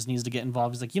sudden he just needs to get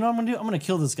involved. He's like, you know what I'm gonna do? I'm gonna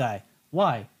kill this guy.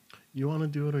 Why? You want to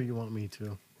do it or you want me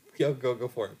to? Go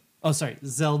for it. Oh, sorry.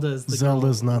 Zelda's the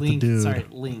Zelda's girl. not the Link, dude. Sorry,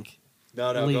 Link.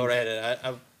 No, Link. go right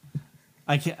ahead.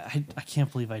 I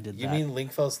can't believe I did You that. mean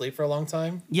Link fell asleep for a long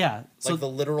time? Yeah. So Like the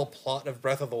literal plot of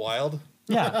Breath of the Wild?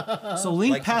 yeah. So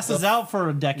Link Like passes the- out for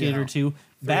a decade or two.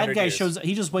 Bad 300 guy years. shows.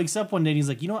 He just wakes up one day and he's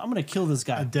like, you know what? I'm gonna kill this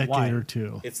guy. A decade Why? or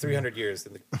two. It's 300 years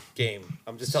in the game.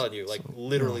 I'm just telling you, like,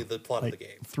 literally the plot Like of the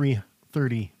game.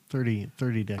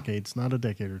 30 decades, not a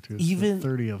decade or two. It's Even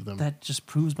 30 of them. That just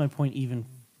proves my point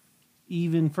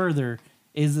even further.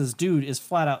 Is this dude is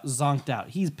flat out zonked out.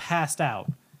 He's passed out.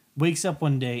 Wakes up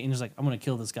one day and is like, I'm gonna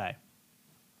kill this guy.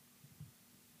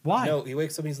 Why? No, he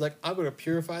wakes up and he's like, I'm going to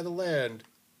purify the land.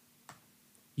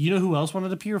 You know who else wanted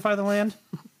to purify the land?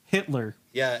 Hitler.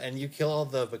 Yeah, and you kill all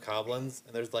the Bokoblins,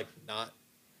 and there's, like, not...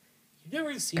 You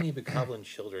never see any Bokoblin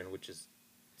children, which is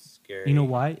scary. You know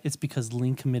why? It's because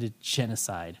Link committed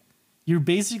genocide. You're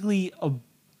basically a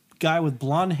guy with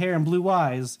blonde hair and blue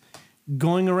eyes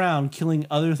going around killing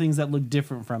other things that look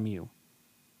different from you.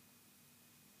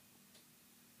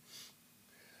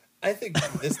 I think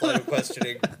this line of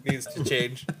questioning needs to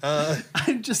change.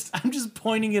 I'm just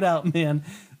pointing it out, man.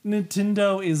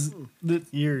 Nintendo is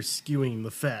You're skewing the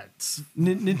facts.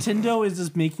 Nintendo is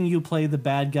just making you play the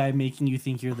bad guy, making you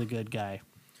think you're the good guy.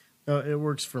 No, it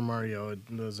works for Mario.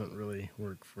 It doesn't really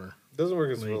work for. Doesn't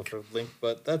work as well Link. for Link,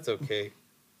 but that's okay.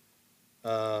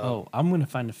 Oh, I'm gonna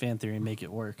find a fan theory and make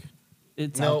it work.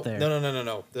 It's No, out there.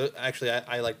 no. Actually,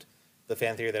 I liked the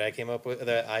fan theory that I came up with,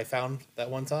 that I found that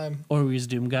one time. Or he's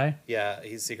Doom guy. Yeah,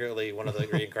 he's secretly one of the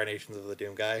reincarnations of the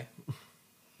Doom guy.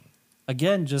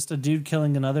 Again, just a dude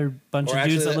killing another bunch of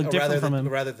dudes that look different from him.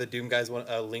 Rather, the Doom guy's one,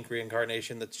 a Link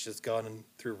reincarnation that's just gone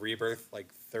through rebirth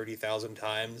like 30,000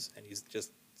 times, and he's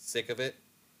just sick of it.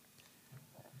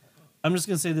 I'm just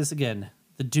gonna say this again.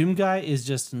 The Doom guy is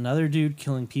just another dude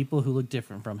killing people who look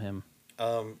different from him.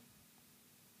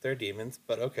 They're demons,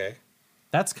 but okay.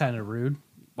 That's kind of rude.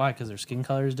 Why? Because their skin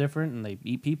color is different and they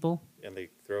eat people? And they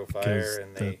throw Because fire,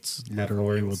 and they that's have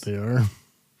literally horns. what they are.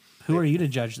 Who are you to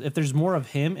judge? If there's more of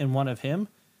him and one of him,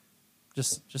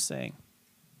 just saying.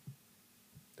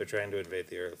 They're trying to invade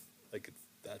the Earth. Like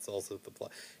that's also the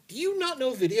plot. Do you not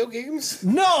know video games?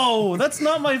 No, that's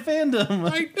not my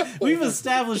fandom. I know. We've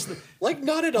established that. Like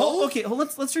not at all. Oh, okay, well,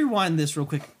 let's rewind this real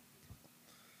quick.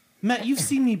 Matt, you've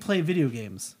seen me play video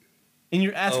games, and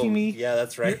you're asking me. Yeah,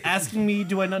 that's right. You're asking me,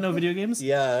 do I not know video games?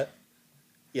 Yeah.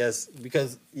 Yes,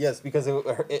 because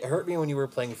it hurt me when you were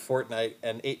playing Fortnite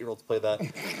and 8-year-olds play that.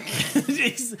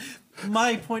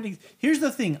 My point is, here's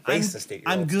the thing. I'm Racist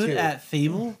 8-year-olds, good too. at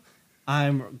Fable,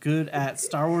 I'm good at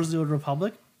Star Wars: The Old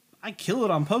Republic. I kill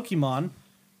it on Pokemon.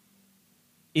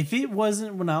 If it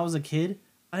wasn't when I was a kid,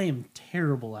 I am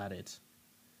terrible at it.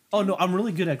 Oh no, I'm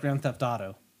really good at Grand Theft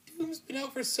Auto. Doom's been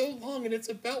out for so long, and it's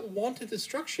about wanton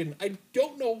destruction. I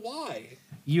don't know why.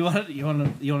 You want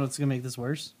what's gonna make this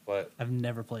worse? What? I've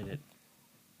never played it.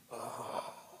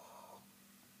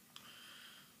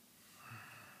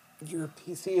 You're a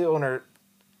PC owner.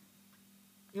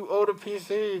 You own a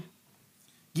PC.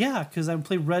 Yeah, because I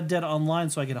play Red Dead Online,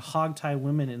 so I can hogtie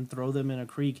women and throw them in a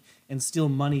creek and steal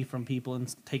money from people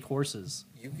and take horses.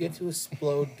 You get to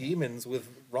explode demons with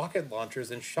rocket launchers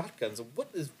and shotguns. What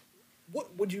is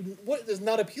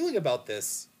not appealing about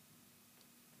this?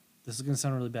 This is gonna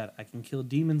sound really bad. I can kill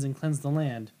demons and cleanse the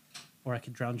land, or I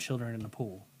could drown children in a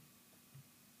pool.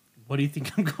 What do you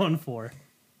think I'm going for?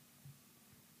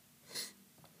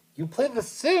 You play The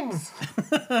Sims.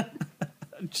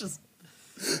 Just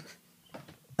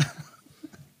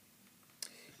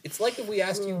It's like if we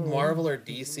asked you Marvel or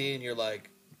DC, and you're like,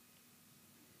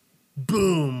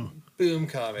 Boom. Boom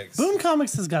Comics. Boom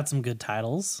Comics has got some good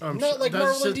titles. Not like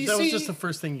Marvel and That was DC. just the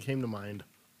first thing that came to mind.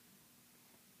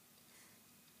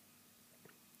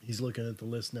 He's looking at the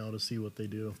list now to see what they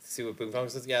do. See what Boom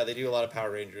Comics is? Yeah, they do a lot of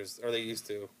Power Rangers, or they used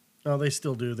to. Oh, they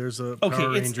still do. There's a Okay,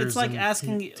 Power it's Rangers like and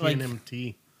asking, like-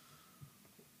 TNMT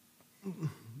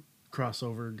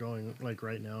crossover going like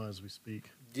right now as we speak.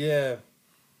 Yeah.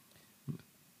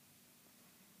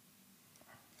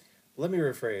 Let me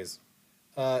rephrase.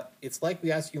 It's like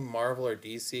we ask you Marvel or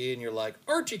DC, and you're like,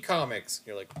 Archie Comics. And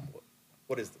you're like,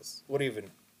 what is this? What even?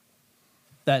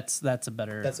 That's a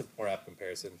better. That's a more apt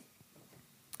comparison.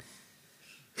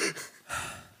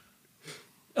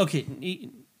 Okay,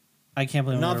 I can't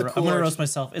believe Not I'm the gonna, cool I'm gonna Archie- roast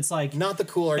myself. It's like Not the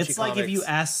cool Archie it's Comics. like if you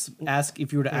ask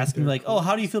if you were to ask me like, oh,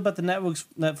 how do you feel about the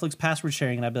Netflix password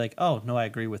sharing? And I'd be like, oh no, I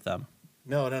agree with them.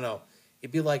 No.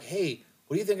 It'd be like, hey,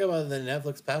 what do you think about the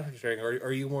Netflix password sharing? Or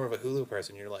are you more of a Hulu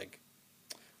person? You're like,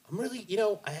 I'm really,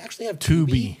 I actually have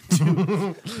Tubi.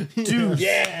 Dude,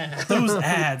 Yeah. those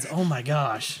ads. Oh my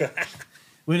gosh.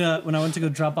 When I went to go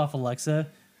drop off Alexa,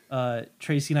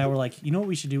 Tracy and I were like, you know what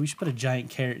we should do? We should put a giant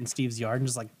carrot in Steve's yard and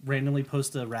just like randomly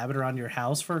post a rabbit around your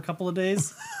house for a couple of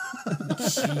days.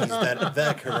 Jeez,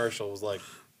 that commercial was like,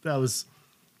 That was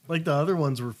like the other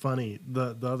ones were funny.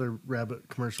 The other rabbit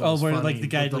commercial Oh, was where, funny. like, the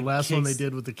guy, but the like, last one they kicks-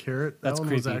 did with the carrot, That's that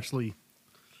one was creepy. actually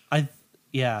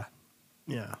Yeah,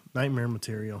 nightmare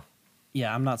material.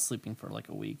 I'm not sleeping for like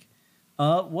a week.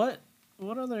 What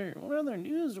other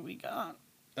news do we got?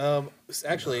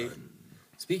 actually,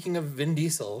 speaking of Vin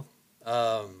Diesel,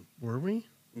 Were we?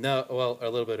 no, well, a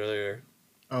little bit earlier.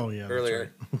 Oh yeah, that's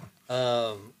Earlier.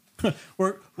 right.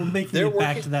 We're making They're it back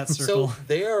working- to that circle. So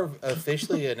they are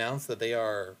officially announced that they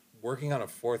are working on a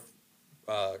fourth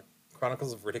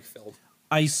Chronicles of Riddick film.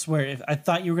 I swear, I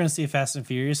thought you were gonna say Fast and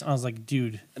Furious, and I was like,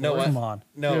 dude, No, come what? on.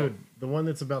 No, Dude, the one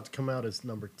that's about to come out is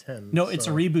number 10. No, it's a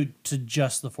so- reboot to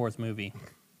just the fourth movie.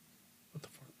 What the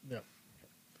fuck? Yeah.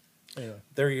 Anyway,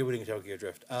 they're rebooting Tokyo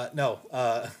Drift. No,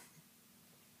 I'm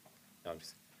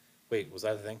just. Wait, was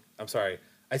that the thing? I'm sorry.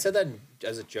 I said that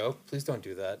as a joke. Please don't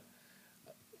do that.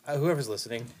 Whoever's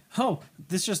listening, Oh,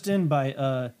 this just in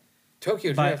by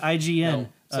Tokyo by Drift. IGN. No,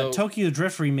 so Tokyo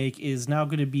Drift remake is now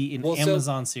going to be an Well, so-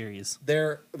 Amazon series.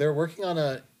 they're working on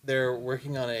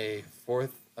a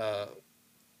fourth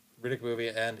Riddick movie,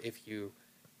 and if you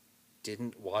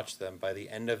didn't watch them by the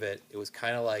end of it, it was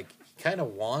kind of like he kind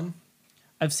of won.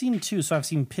 I've seen two, so I've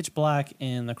seen Pitch Black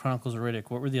and The Chronicles of Riddick.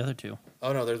 What were the other two?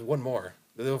 Oh no, there's one more.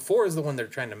 The 4 is the one they're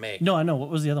trying to make. No, I know. What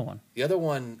was the other one? The other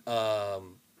one,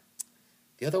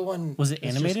 Was it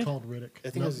it's animated? just called Riddick. I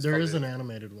think No, it was just there called is an Riddick.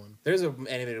 animated one. There's an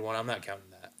animated one. I'm not counting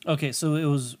that. Okay, so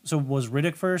was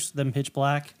Riddick first, then Pitch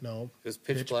Black. No, It was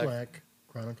Pitch Black,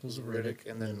 Chronicles of Riddick,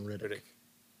 and then Riddick.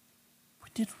 When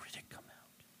did Riddick come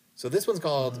out? So this one's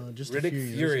called Just a Riddick few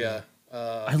years Furia.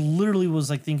 ago. I literally was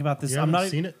like thinking about this. You I'm haven't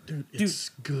not seen it, dude. It's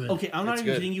good. Okay, I'm not It's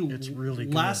even good. kidding you. It's really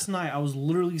good. Last night I was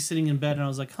literally sitting in bed and I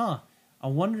was like, "Huh, I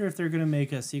wonder if they're gonna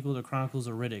make a sequel to Chronicles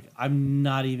of Riddick." I'm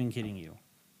not even kidding you.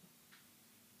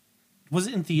 Was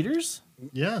it in theaters?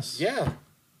 Yes. Yeah,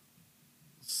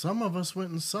 Some of us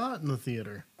went and saw it in the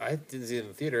theater. I didn't see it in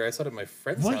the theater. I saw it at my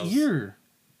friend's What house. year?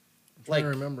 I Like,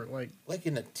 remember, like like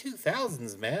in the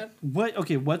 2000s, man. What?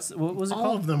 Okay, what was it all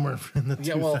called? of them were in the 2000s.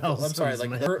 Yeah, well, I'm sorry, like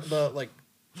man. the like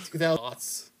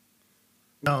 2000s.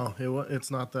 No,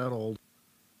 it's not that old.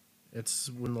 It's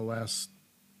in the last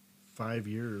 5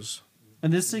 years.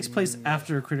 And this takes place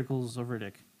after Chronicles of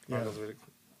Riddick. Yeah. Chronicles of Riddick.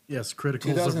 Yes,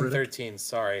 Criticals of Riddick. 2013.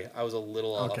 Sorry, I was a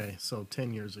little off. Okay, so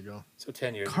 10 years ago. So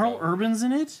 10 years Carl ago. Urban's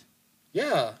in it.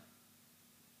 Yeah.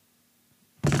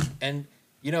 And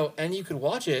You know, and you could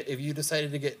watch it if you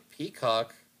decided to get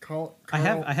Peacock. I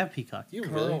have Peacock. You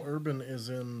Carl really? Urban is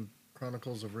in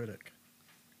Chronicles of Riddick.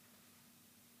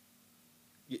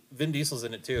 Vin Diesel's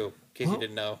in it too, in case you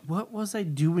didn't know. What was I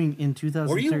doing in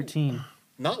 2013?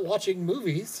 Not watching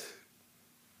movies.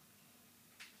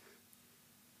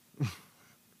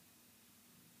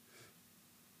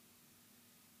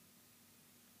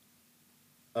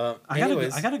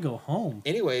 Anyways, I gotta go home.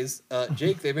 anyways,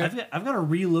 Jake, they made, I've got to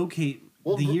relocate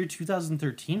Well, the gr- year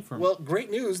 2013 for me. well,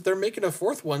 great news. They're making a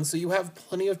fourth one, so you have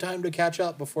plenty of time to catch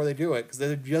up before they do it because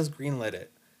they just greenlit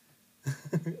it.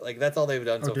 Like that's all they've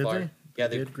done Oh, so did far. they? Yeah,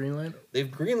 they they've did Greenlight. they've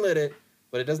greenlit it,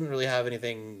 but it doesn't really have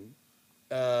anything.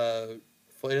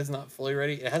 It is not fully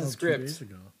ready. It has a 2 script. days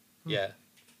ago. Yeah,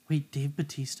 Wait, Dave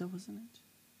Bautista was in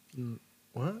it?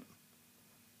 What?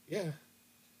 yeah,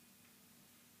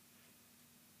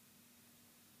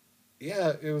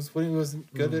 yeah. It was when he was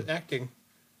good at acting.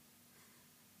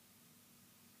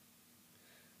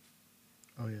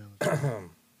 Oh yeah.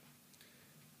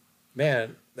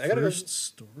 Man, I gotta. First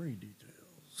story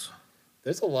details.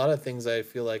 There's a lot of things I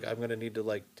feel like I'm gonna need to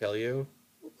like tell you,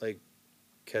 like,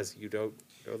 because you don't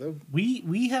know them.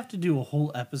 We have to do a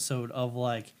whole episode of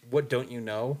like, What don't you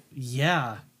know?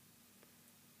 yeah,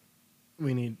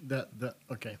 We need that.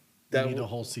 Okay. That we need w- a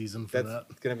whole season for That's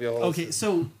that. gonna be a whole. okay.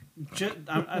 So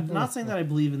I'm not saying that I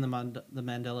believe in the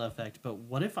Mandela effect, but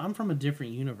what if I'm from a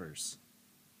different universe?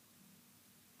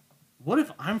 What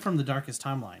if I'm from the darkest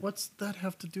timeline? What's that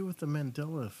have to do with the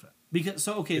Mandela effect? Because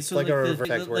It's so like a the, reverse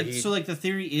effect where he- so like the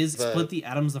theory is the- split the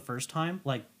atoms the first time,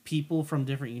 like people from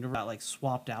different universes got, like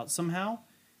swapped out somehow,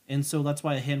 and so that's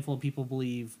why a handful of people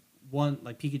believe one,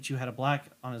 like Pikachu had a black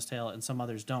on his tail and some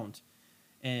others don't,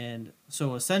 and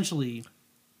so essentially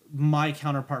my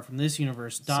counterpart from this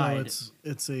universe died. So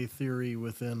it's a theory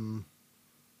within.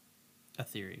 A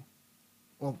theory.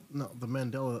 Well, no, the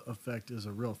Mandela effect is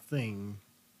a real thing.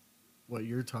 What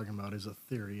you're talking about is a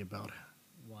theory about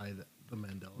why the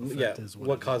Mandela effect Yeah, is what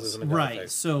it causes is. the Mandela Right.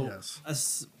 effect. So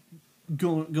Yes.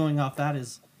 going off that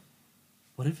is,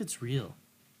 what if it's real?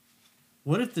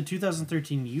 What if the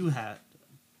 2013 you had,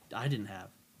 I didn't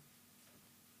have?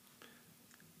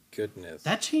 Goodness,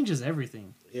 That changes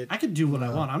everything. I could do what I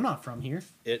want. I'm not from here.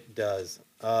 it does.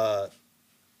 I'll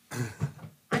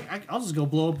just go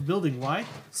blow up a building. Why?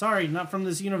 Sorry, not from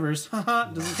this universe.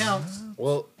 Haha, doesn't count.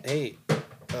 Well, hey,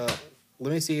 let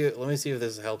me see. Let me see if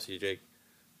this helps you, Jake.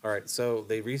 All right, so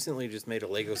they recently just made a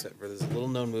Lego set for this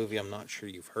little-known movie I'm not sure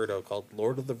you've heard of called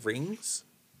Lord of the Rings.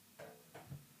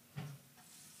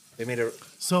 They made a.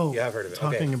 So, Yeah, I've heard of it.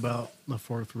 talking Okay. about the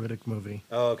fourth Riddick movie,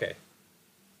 Oh, okay.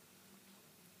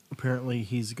 apparently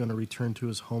he's going to return to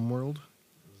his homeworld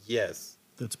Yes.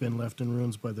 that's been left in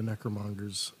ruins by the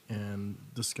Necromongers and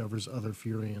discovers other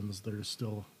Furians that are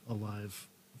still alive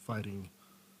fighting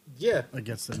Yeah,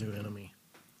 against the new enemy.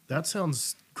 That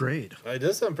sounds great. it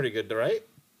does sound pretty good, right?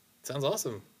 Sounds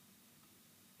awesome.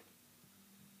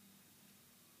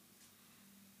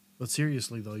 But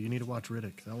seriously, though, you need to watch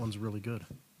Riddick. That one's really good.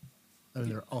 I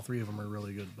mean, all three of them are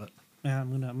really good, but Yeah, I'm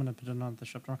gonna put it on the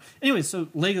shop tomorrow. Anyway, so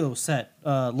Lego set,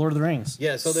 Lord of the Rings.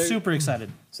 Yeah, so they're- super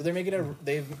excited. So they're making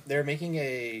they're making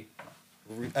a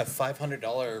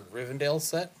 $500 Rivendell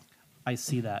set. I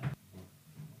see that.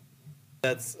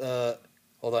 That's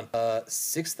hold on,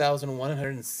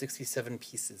 6,167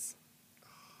 pieces.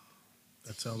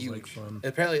 that sounds like Huge. fun.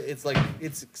 Apparently, it's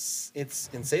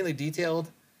insanely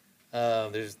detailed.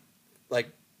 There's like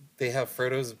they have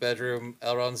Frodo's bedroom,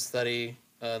 Elrond's study,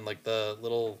 and like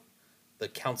the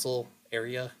council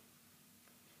area.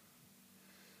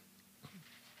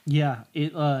 Yeah,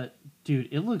 dude,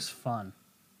 it looks fun.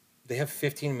 They have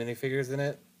 15 minifigures in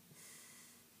it.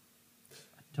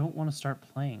 I don't want to start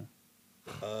playing.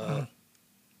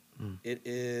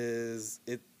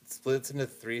 It splits into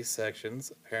 3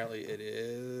 sections. Apparently, it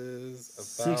is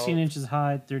about 16 inches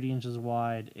high, 30 inches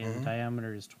wide, and Mhm.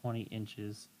 diameter is 20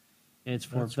 inches. It's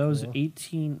for That's those cool.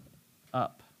 18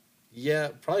 up. Yeah,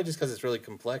 probably just because it's really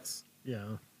complex.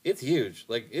 Yeah. It's huge.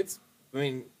 Like it's. I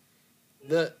mean,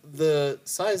 the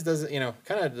size doesn't.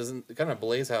 Kind of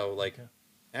belays how like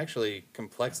actually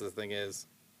complex this thing is.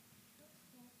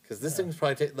 Because this thing's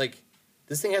probably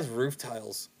this thing has roof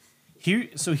tiles.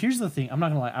 Here's the thing. I'm not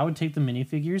gonna lie. I would take the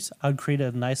minifigures. I would create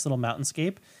a nice little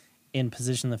mountainscape, and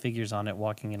position the figures on it,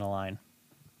 walking in a line.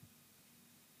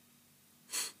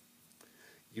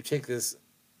 You take this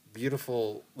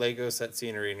beautiful Lego set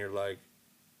scenery and you're like,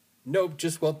 nope,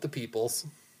 just want the peoples.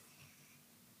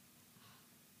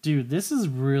 Dude, this is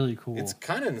really cool. It's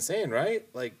kind of insane, right?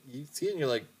 Like you see it and you're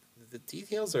like, the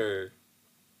details are.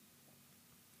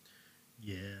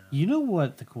 Yeah. You know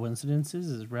what the coincidence is?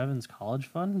 Is Revan's college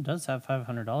fund does have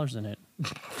 $500 in it.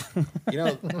 You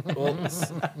know, well,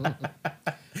 so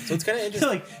it's kind of interesting.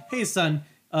 Like, hey son,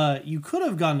 you could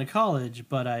have gone to college,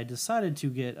 but I decided to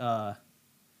get Lord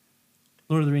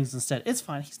of the Rings instead. It's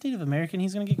fine. He's Native American.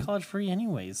 He's gonna get college free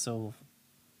anyways. So,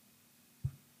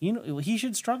 you know, he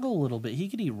should struggle a little bit. He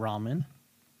could eat ramen.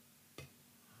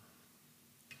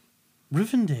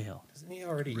 Rivendell. Doesn't he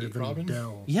already eat Robin?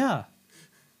 Rivendell. Yeah.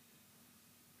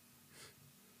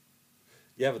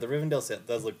 Yeah, but the Rivendell set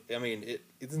does look. I mean,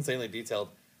 it's insanely detailed.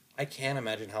 I can't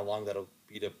imagine how long that'll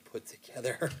be to put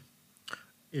together.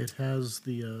 It has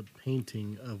the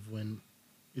painting of when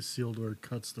Isildur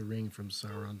cuts the ring from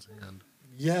Sauron's hand.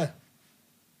 Yeah.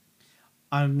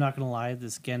 I'm not gonna lie.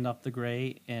 This Gandalf the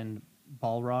Grey and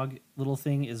Balrog little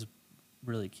thing is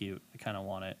really cute. I kind of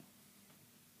want it.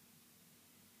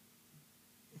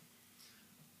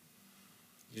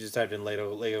 You just typed in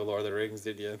Lego Lord of the Rings,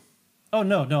 did you? Oh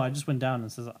no, I just went down and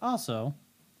it says also.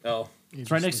 Oh. You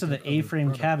It's right just next to look the at other A-frame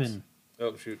products. cabin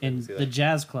Oh, shoot. I in didn't see the that.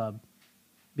 jazz club,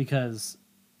 because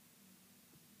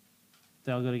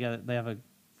they all go together. They have a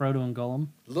Frodo and Gollum,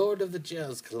 Lord of the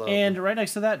Jazz Club. and right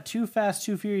next to that, Too Fast,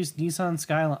 Too Furious Nissan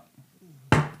Skyline.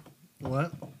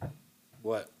 What?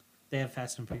 What? They have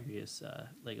Fast and Furious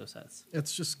Lego sets.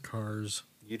 It's just cars.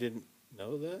 You didn't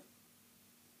know that?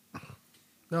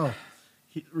 No.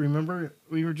 Remember,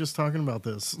 we were just talking about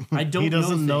this. I don't He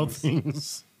doesn't know know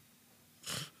things.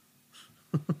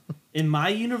 In my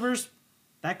universe,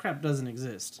 that crap doesn't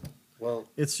exist. Well,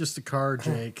 It's just a car,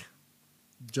 Jake.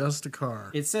 Just a car.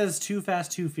 It says Too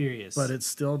Fast, Too Furious, But it's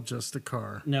still just a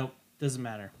car. nope, doesn't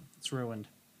matter. It's ruined.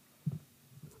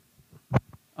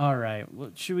 All right,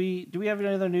 well, should we? Do we have any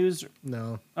other news?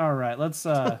 No. All right, let's.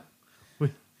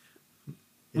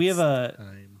 We It's have a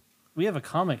time. we have a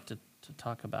comic to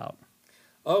talk about.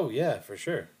 oh, yeah, for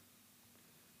sure.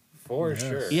 For Yes.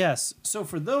 sure. Yes. So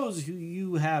for those who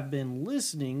you have been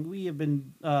listening, we have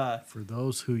been For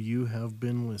those who you have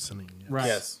been listening. Yes. Right.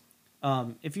 Yes.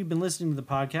 if you've been listening to the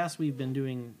podcast, we've been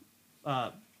doing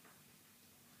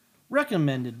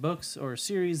recommended books or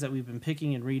series that we've been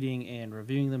picking and reading and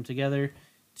reviewing them together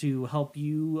to help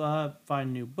you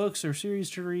find new books or series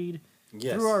to read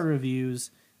Yes. through our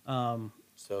reviews.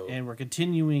 So, And we're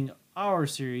continuing our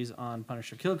series on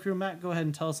Punisher Kill Crew. Matt, go ahead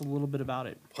and tell us a little bit about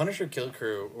it. Punisher Kill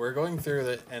Crew, we're going through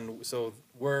it, and so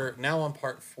we're now on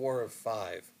part 4 of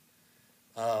 5.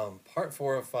 Part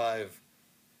 4 of 5.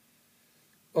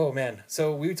 Oh, man.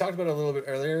 So we talked about it a little bit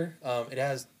earlier. It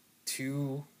has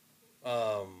two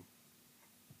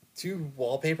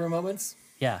wallpaper moments,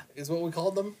 Yeah. is what we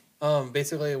called them.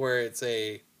 Basically, where it's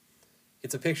a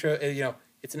picture,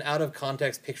 it's an out of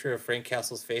context picture of Frank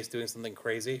Castle's face doing something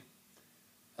crazy.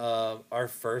 Our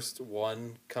first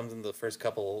one comes in the first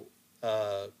couple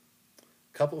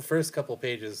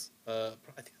pages. I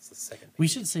think it's the second page. We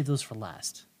should save those for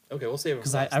last Okay, we'll save it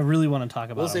because for I last. really want to talk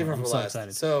about We'll them. save it I'm for so last.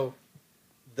 excited. So,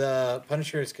 the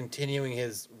Punisher is continuing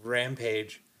his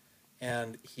rampage,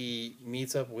 and he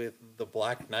meets up with the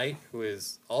Black Knight, who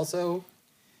is also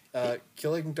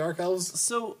killing dark elves.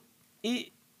 So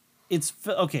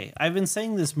okay. I've been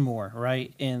saying this more,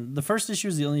 right? And the first issue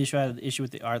is the only issue I had the issue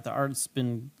with the art. The art's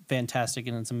been fantastic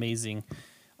and it's amazing.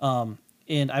 And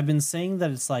I've been saying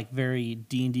that it's like very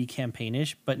D&D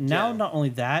campaignish, but now Yeah. not only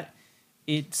that,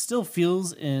 it still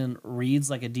feels and reads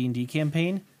like a D&D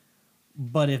campaign,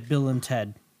 but if Bill and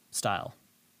Ted style.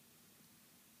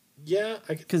 Yeah,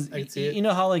 I Because can see it. you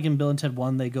know how like in Bill and Ted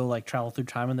 1 they go like travel through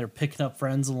time and they're picking up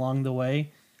friends along the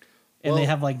way, and they Well-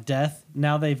 have like death.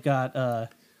 Now they've got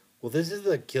Well, this is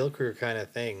the Kill Crew kind of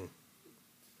thing,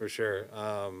 for sure.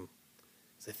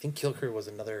 'Cause I think Kill Crew was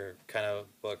another kind of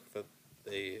book that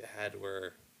they had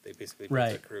where they basically built a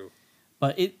Right. crew.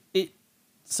 But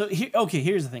so here, okay,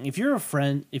 here's the thing. If you're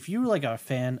like a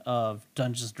fan of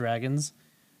Dungeons and Dragons,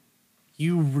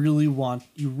 you really,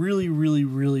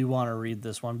 really want to read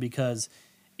this one because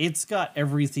it's got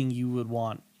everything you would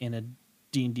want in a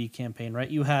D&D campaign, right?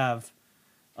 You have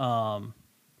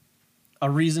a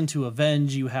reason to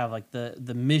avenge, you have like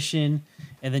the mission,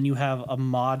 and then you have a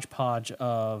Mod Podge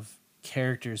of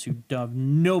characters who have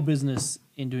no business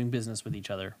in doing business with each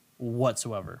other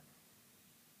whatsoever.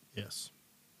 Yes.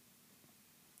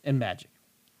 And magic.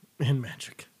 And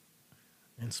magic.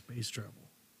 And space travel.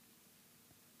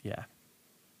 Yeah.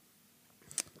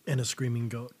 And a screaming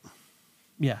goat.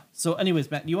 Yeah. So, anyways,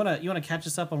 Matt, you wanna catch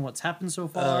us up on what's happened so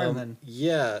far, and then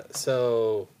Yeah,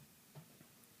 so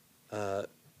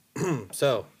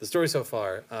so the story so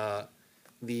far,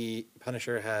 the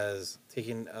Punisher has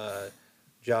taken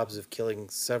jobs of killing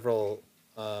several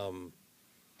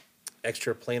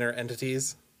extraplanar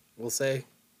entities, we'll say.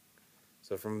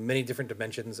 So from many different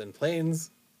dimensions and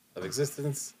planes of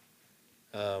existence,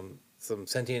 some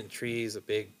sentient trees, a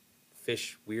big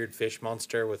weird fish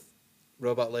monster with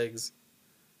robot legs,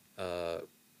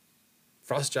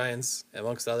 frost giants,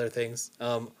 amongst other things.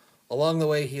 Along the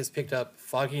way, he has picked up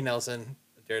Foggy Nelson,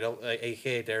 Daredevil,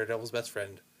 aka Daredevil's best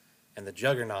friend, and the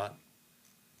Juggernaut,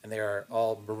 and they are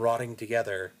all marauding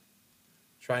together,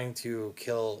 trying to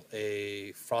kill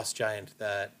a frost giant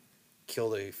that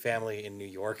killed a family in New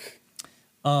York.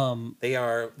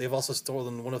 They've also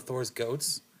stolen one of Thor's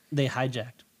goats. They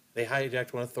hijacked. They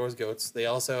hijacked one of Thor's goats. They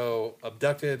also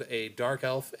abducted a dark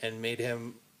elf and made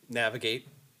him navigate.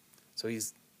 So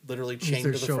he's literally He's chained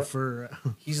their to the front. chauffeur.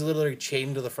 He's literally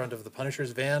chained to the front of the Punisher's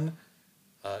van,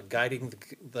 guiding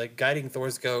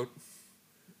Thor's goat,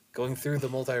 going through the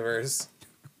multiverse,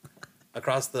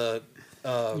 across the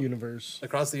Universe.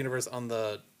 on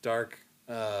the dark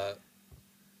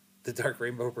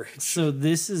Rainbow Bridge. So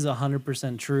this is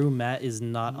 100% true. Matt is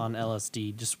not on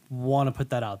LSD. Just want to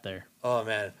put that out there. Oh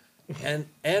man,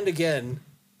 and again,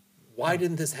 why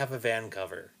didn't this have a van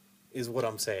cover? Is what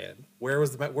I'm saying.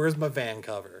 Where's my van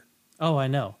cover? Oh, I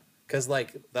know. Because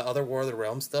like the other War of the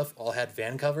Realms stuff all had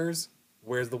van covers.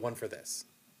 Where's the one for this?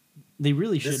 They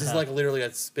really should This is have. like literally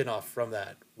a spin-off from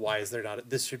that. Why is there not?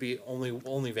 This should be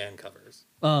only van covers.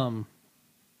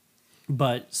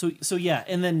 But so yeah,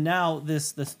 and then now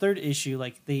this third issue,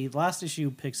 like the last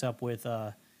issue picks up with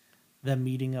them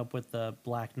meeting up with the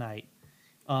Black Knight.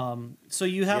 So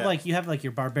you have like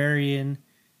your Barbarian,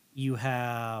 you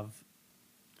have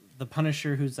the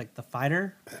Punisher who's like the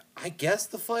fighter, I guess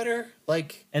the fighter,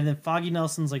 like and then Foggy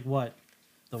Nelson's like what?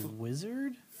 The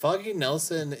wizard? Foggy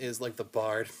Nelson is like the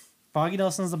bard. Foggy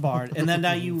Nelson's the bard. And then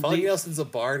now Foggy Nelson's a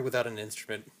bard without an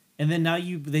instrument. and then now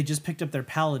they just picked up their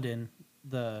paladin,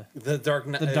 The Dark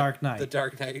Knight. The Dark Knight. The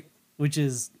Dark Knight. which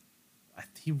is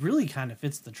he really kind of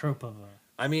fits the trope of a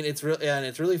I mean, it's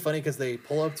really funny because they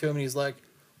pull up to him and he's like,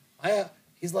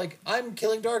 I'm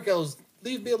killing dark elves.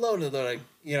 Leave me alone. And they're like,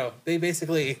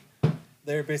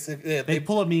 they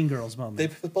pull a Mean Girls moment. They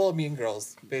pull up Mean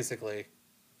Girls, basically.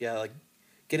 Yeah, like,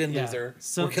 get in, Yeah, loser.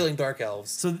 so- We're killing dark elves.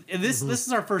 So this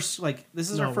is our first We're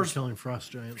killing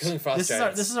frost giants. Killing frost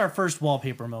giants. this is our first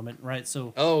wallpaper moment, right?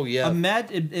 So Oh yeah.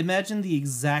 imagine the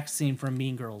exact scene from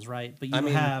Mean Girls, right? But you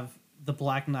have the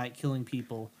Black Knight killing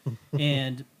people,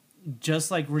 and just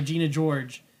like Regina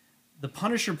George, the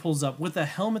Punisher pulls up with a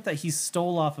helmet that he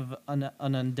stole off of an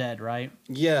undead, right?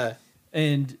 Yeah.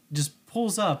 And just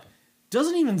pulls up,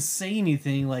 doesn't even say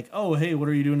anything like, "Oh, hey, what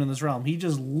are you doing in this realm?" He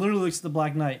just literally looks at the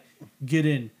Black Knight, "Get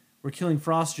in. We're killing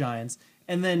frost giants."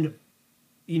 And then,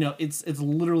 it's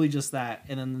literally just that.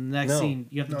 And then the next scene,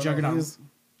 you have the Juggernaut.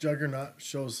 Juggernaut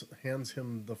hands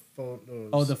him the photos.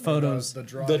 Oh, the photos. The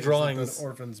drawings. that the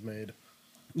orphans made.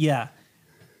 Yeah,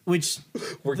 which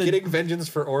We're getting vengeance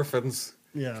for orphans.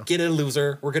 Yeah. Get in,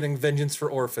 loser. We're getting vengeance for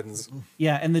orphans.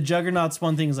 yeah, and the Juggernaut's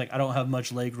one thing is like, I don't have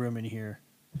much leg room in here,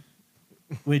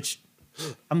 which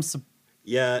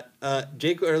Yeah,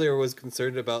 Jake earlier was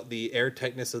concerned about the air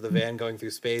tightness of the van going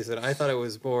through space, and I thought it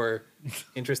was more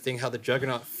interesting how the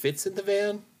Juggernaut fits in the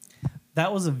van.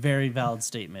 that was a very valid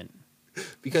statement.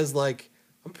 Because, like,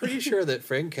 I'm pretty sure that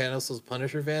Frank Canistle's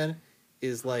Punisher van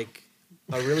is, like,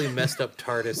 a really messed up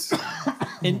TARDIS.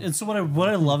 And so what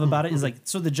I love about it is like,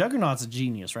 so the Juggernaut's a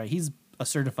genius, right? He's a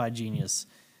certified genius.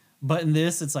 But in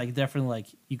this, it's like definitely like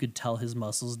you could tell his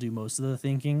muscles do most of the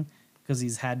thinking because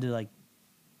he's had to like,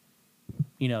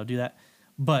 do that.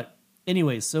 But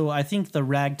anyways, so I think the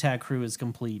ragtag crew is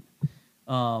complete.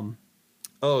 Oh,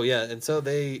 yeah, and so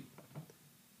they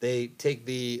take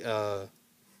the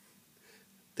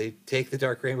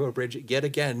Dark Rainbow Bridge yet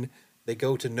again. They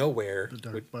go to nowhere. The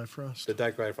Dark Bifrost. The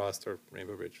Dark Bifrost or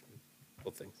Rainbow Bridge,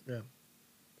 both things. Yeah.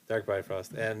 Dark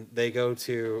Bifrost, and they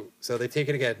take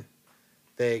it again.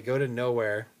 They go to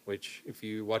nowhere, which if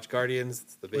you watch Guardians,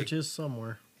 it's the big. Which is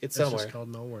somewhere. It's somewhere. Just called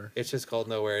nowhere. It's just called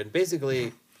nowhere, and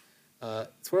basically,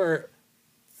 it's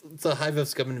a hive of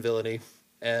scum and villainy,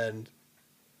 and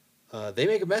they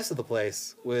make a mess of the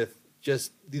place with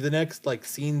just the next like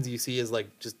scenes you see is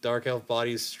like just dark elf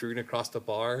bodies strewn across the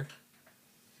bar,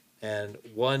 and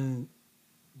one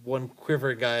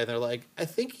quivering guy, and they're like, I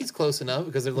think he's close enough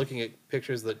because they're looking at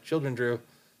pictures that children drew.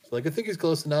 So like, I think he's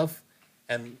close enough,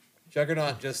 and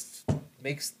Juggernaut just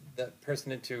makes that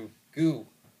person into goo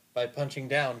by punching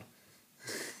down.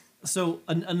 So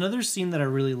another scene that I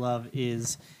really love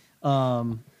is,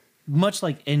 much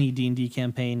like any D&D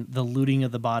campaign, the looting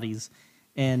of the bodies.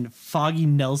 And Foggy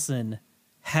Nelson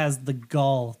has the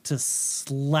gall to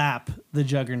slap the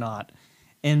Juggernaut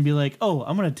and be like, "Oh,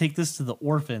 I'm going to take this to the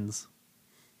orphans."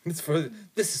 This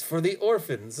is for the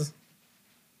orphans.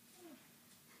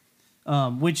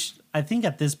 Which I think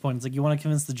at this point, it's like you want to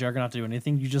convince the Juggernaut to do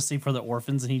anything, you just say for the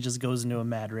orphans, and he just goes into a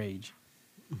mad rage.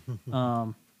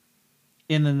 And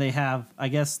then they have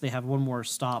one more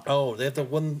stop. Oh, they have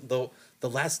the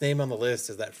last name on the list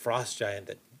is that frost giant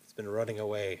that's been running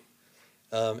away,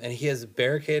 and he has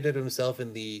barricaded himself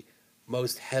in the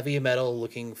most heavy metal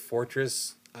looking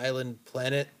fortress island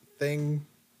planet thing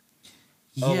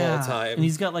of all time. And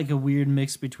he's got like a weird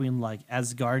mix between like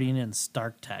Asgardian and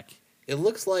Stark Tech. It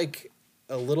looks like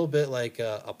a little bit like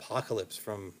Apocalypse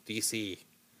from DC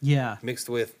Yeah. mixed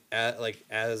with like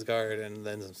Asgard and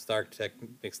then some Stark Tech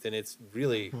mixed in. It's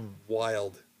really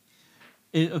wild.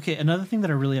 Okay, another thing that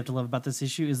I really have to love about this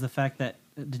issue is the fact that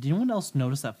did anyone else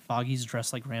notice that Foggy's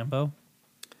dressed like Rambo?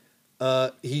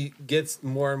 He gets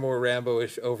more and more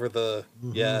Rambo-ish over the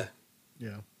Yeah.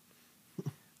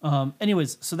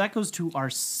 Anyways, so that goes to our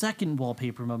second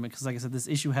wallpaper moment because, like I said, this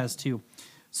issue has two.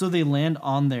 So they land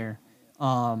on there,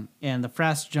 and the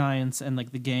Frost Giants and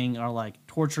like the gang are like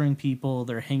torturing people.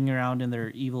 They're hanging around in their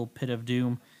evil pit of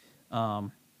doom.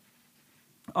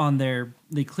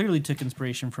 They clearly took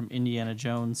inspiration from Indiana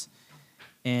Jones,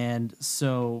 and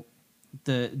so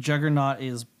the Juggernaut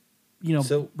is,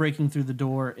 breaking through the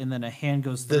door, and then a hand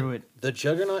goes through it. The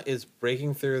Juggernaut is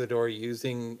breaking through the door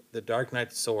using the Dark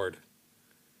Knight's sword.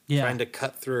 Yeah, Trying to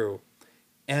cut through.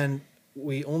 And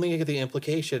we only get the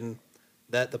implication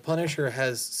that the Punisher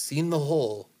has seen the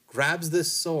hole, grabs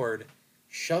this sword,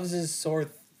 shoves his sword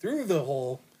through the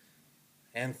hole,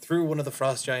 and through one of the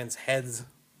Frost Giant's heads.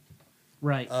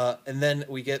 right. And then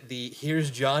we get the "Here's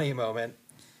Johnny" moment,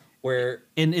 where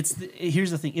And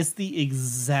here's the thing: it's the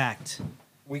exact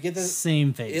we get this.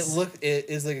 same face. It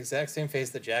is the exact same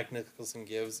face that Jack Nicholson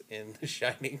gives in The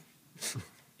Shining.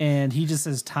 And he just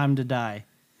says, "Time to die."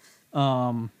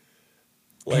 And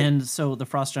so the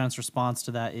Frost Giant's response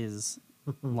to that is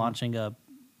launching a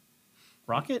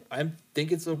rocket. I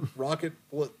think it's a rocket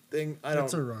thing. I don't.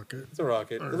 It's a rocket. It's a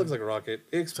rocket. It looks like a rocket.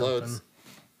 It explodes. Something.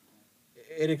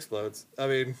 It explodes. I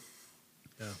mean,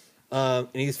 Yeah. and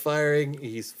he's firing.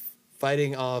 He's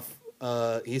fighting off.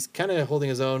 He's kind of holding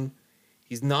his own.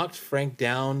 He's knocked Frank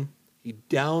down. He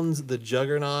downs the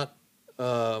Juggernaut.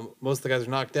 Most of the guys are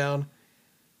knocked down.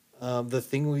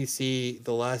 The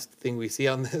last thing we see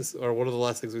on this, or one of the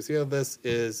last things we see on this,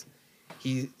 is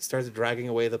he starts dragging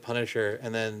away the Punisher,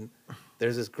 and then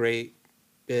there's this great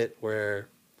bit where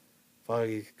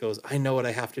Foggy goes, "I know what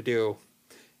I have to do,"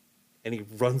 and he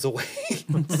runs away,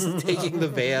 taking the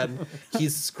van.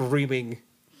 He's screaming,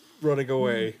 running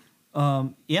away.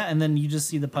 Yeah, and then you just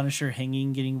see the Punisher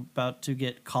hanging, about to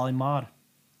get Kali Maud.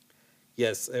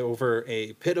 Yes, over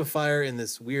a pit of fire in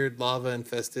this weird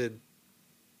lava-infested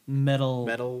Metal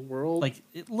world. Like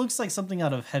it looks like something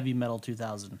out of Heavy Metal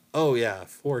 2000. Oh yeah,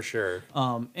 for sure.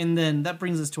 And then that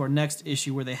brings us to our next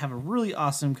issue where they have a really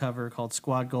awesome cover called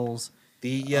Squad Goals.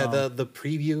 The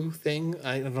preview thing.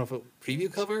 I don't know if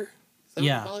preview cover. Is that what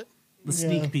you call it? The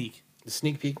sneak peek. The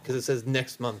sneak peek, because it says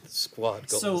next month squad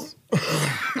goals. So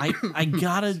I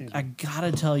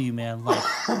gotta tell you, man, like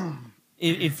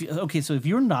if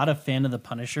you're not a fan of the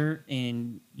Punisher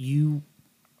and you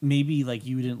maybe like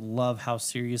you didn't love how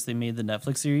serious they made the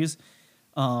Netflix series,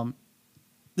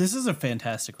 this is a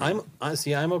fantastic run.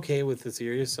 I'm okay with the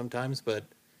series sometimes, but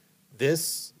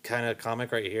this kind of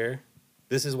comic right here,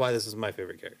 this is why this is my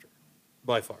favorite character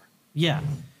by far. Yeah,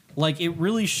 like it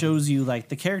really shows you like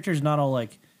the character's not all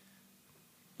like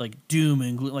doom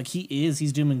and gloom. Like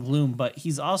he's doom and gloom, but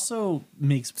he's also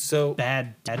makes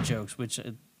bad dad jokes, which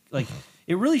like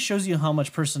it really shows you how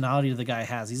much personality the guy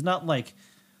has. He's not like,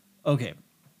 okay,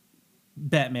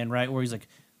 Batman, right? Where he's like,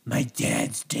 my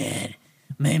dad's dead,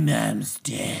 my mom's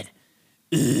dead.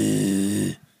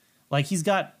 Like he's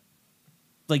got,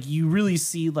 like you really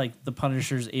see like the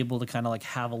Punisher's able to kind of like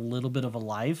have a little bit of a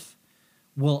life,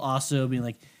 while also being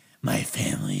like, my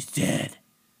family's dead.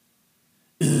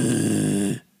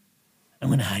 I'm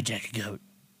gonna hijack a goat.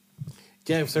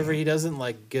 Yeah, except for he doesn't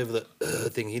like give the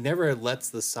thing. He never lets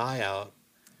the sigh out.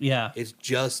 Yeah, It's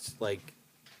just like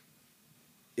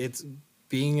it's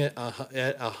being at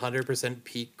 100%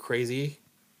 peak crazy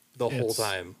the whole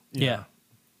time. yeah.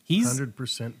 He's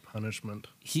 100% punishment.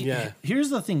 Yeah. Here's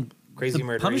the thing. Crazy the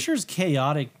murder. Punisher's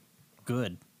chaotic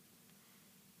good.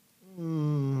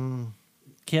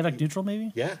 Chaotic neutral,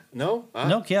 maybe? Yeah. No.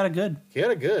 No, chaotic good. He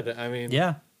had a good. I mean. Yeah.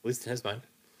 At least in his mind.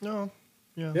 No.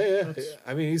 Yeah. Yeah. that's-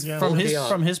 I mean, he's Yeah. full From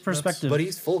chaos. his perspective. But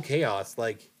he's full chaos.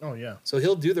 Like, Oh, yeah. so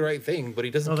he'll do the right thing, but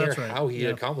he doesn't Oh, care that's right. how he Yeah.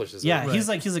 accomplishes yeah, it. he's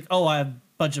like, oh, I have a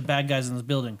bunch of bad guys in this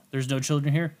building. There's no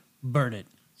children here. Burn it.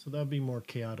 So that would be more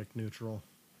chaotic neutral.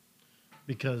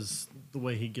 Because the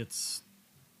way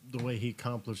he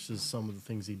accomplishes some of the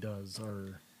things he does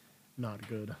are not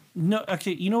good. No,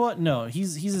 okay, you know what? No,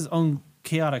 he's his own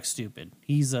chaotic stupid.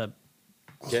 He's a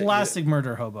classic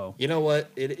murder hobo. You know what?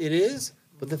 It is,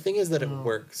 but the thing is that it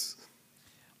works.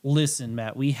 Listen,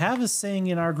 Matt, we have a saying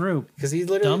in our group. Because he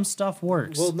literally... Dumb stuff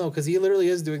works. Well, no, because he literally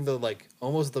is doing the, like,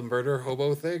 almost the murder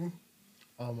hobo thing.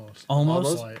 Almost?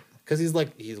 Because he's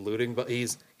looting, but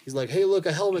he's like, hey, look,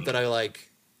 a helmet that I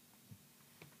like.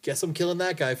 Guess I'm killing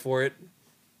that guy for it.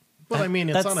 But I mean,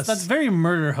 it's that's very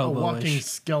murder a hobo. walking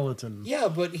skeleton. Yeah,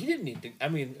 but he didn't need to. I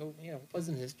mean, it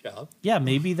wasn't his job. Yeah,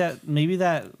 maybe that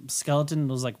skeleton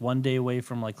was like one day away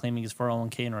from like claiming his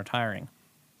 401k and retiring.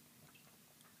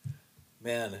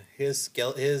 Man, his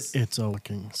It's a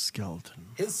walking skeleton.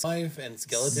 wife and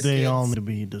skeleton They kids, all need to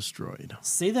be destroyed.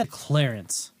 Say that,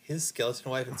 Clarence. his skeleton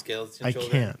wife and skeleton I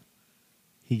children. can't.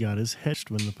 He got his head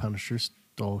when the Punisher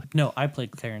stole. No, I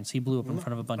played Clarence. He blew up in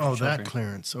front of a bunch Oh, of that children.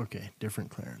 Clarence. Okay, different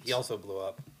Clarence. He also blew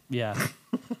up. Yeah.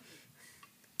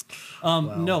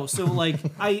 No, so like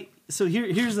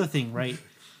here's the thing, right?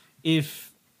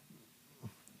 If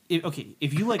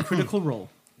you like Critical Role,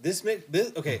 This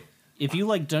okay. if you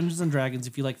like Dungeons and Dragons,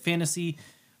 if you like fantasy,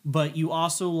 but you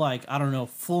also like, I don't know,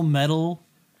 Full Metal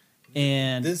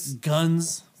and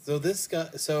guns. So this guy.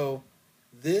 So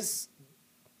this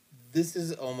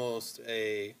is almost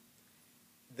a.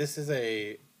 This is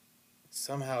a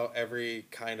somehow every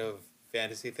kind of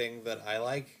fantasy thing that I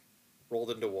like rolled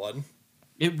into one.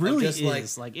 It really Just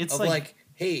is. It's like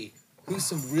hey,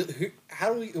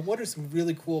 what are some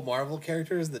really cool Marvel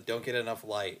characters that don't get enough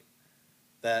light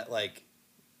that like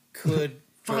could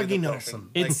Foggy join the Nelson.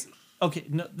 Punisher? it's okay.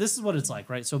 No, this is what it's like,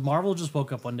 right? So Marvel just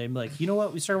woke up one day and be like, you know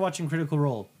what? We started watching Critical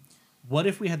Role. What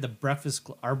if we had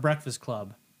our Breakfast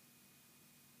Club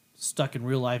stuck in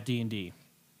real life D&D?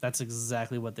 That's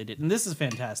exactly what they did, and this is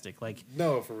fantastic. Like,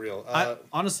 No, for real.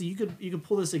 honestly, you could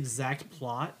pull this exact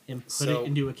plot and put So- it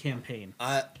into a campaign.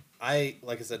 I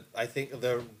like I said, I think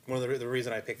the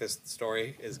reason I picked this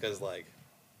story is because like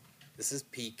this is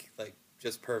peak, like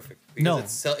just perfect. Because No.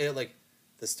 it's like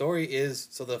the story is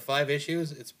so the 5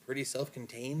 issues. It's pretty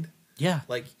self-contained. Yeah.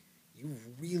 Like you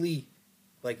really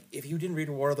like if you didn't read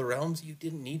War of the Realms, you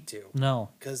didn't need to No.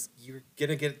 because you're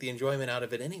gonna get the enjoyment out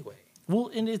of it anyway.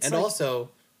 Well, and it's And like, also,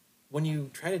 when you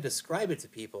try to describe it to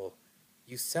people,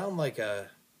 you sound like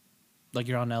a like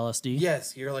you're on LSD.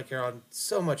 yes. You're on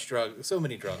so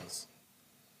many drugs.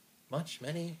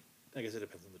 Many. I guess it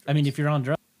depends on the drugs. I mean, if you're on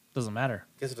drugs, doesn't matter.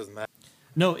 I guess it doesn't matter.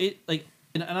 No, it like,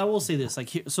 and I will say this, like,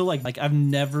 so like I've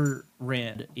never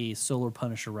ran a Solar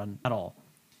Punisher run at all,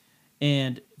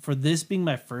 and for this being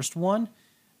my first one,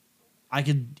 I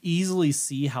could easily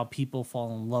see how people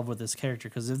fall in love with this character,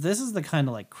 because if this is the kind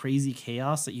of like crazy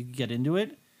chaos that you could get into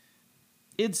it,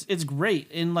 it's great.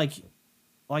 And like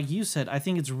you said, I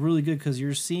think it's really good because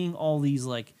you're seeing all these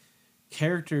like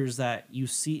characters that you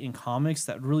see in comics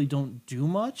that really don't do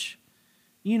much,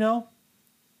 you know,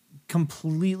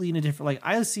 completely in a different, like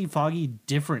I see Foggy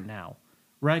different now,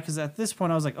 right? Because at this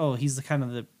point I was like, oh, he's the kind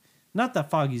of not that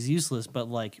Foggy's useless, but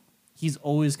like he's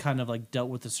always kind of like dealt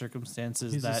with the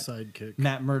circumstances He's that a sidekick.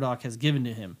 Matt Murdock has given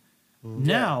to him.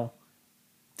 Now,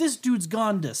 this dude's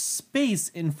gone to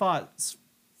space and fought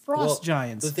frost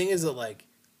giants. The thing is that like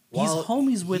He's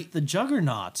homies with the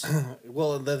Juggernaut.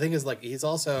 Well, the thing is like he's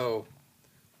also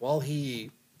while he's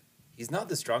not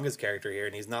the strongest character here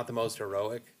and he's not the most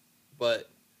heroic, but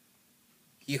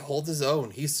he holds his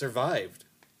own. He's survived,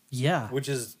 Yeah. which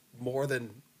is more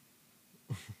than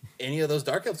any of those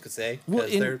Dark Elves could say Well,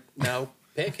 because they're now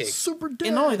pancakes. Super dead.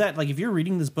 And not only that, like if you're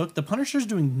reading this book, the Punisher's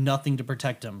doing nothing to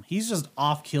protect him. He's just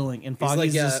off killing, and He's Foggy's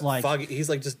like, yeah, just like, Foggy, he's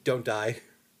like, just don't die.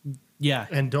 yeah,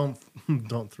 And don't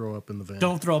throw up in the van.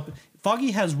 don't throw up.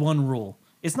 Foggy has one rule.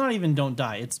 It's not even don't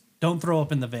die. It's don't throw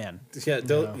up in the van.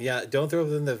 Don't throw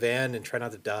it in the van and try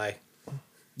not to die.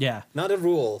 Yeah, Not a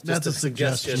rule. Just That's a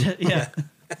suggestion. yeah.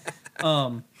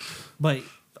 But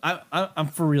I'm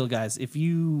for real, guys. If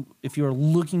you are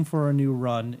looking for a new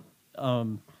run,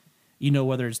 you know,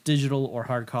 whether it's digital or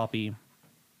hard copy,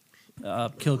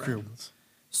 Kill Crew.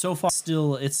 So far,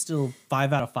 it's still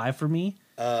 5 out of 5 for me.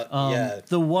 Yeah.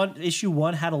 The issue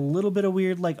 1 had a little bit of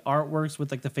weird like artworks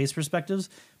with like the face perspectives,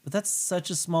 but that's such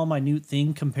a small, minute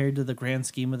thing compared to the grand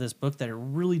scheme of this book that it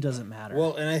really doesn't matter.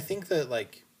 Well, and I think that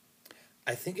like,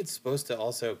 I think it's supposed to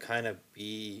also kind of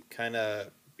be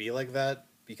like that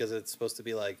because it's supposed to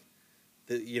be like,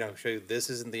 show you this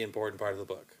isn't the important part of the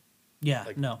book. yeah,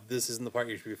 Like, no. this isn't the part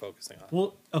you should be focusing on.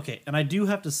 Well, okay, and I do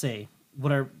have to say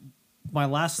my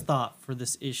last thought for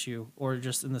this issue, or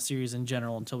just in the series in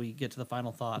general, until we get to the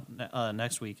final thought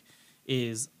next week,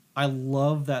 is I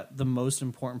love that the most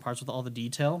important parts with all the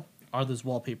detail are those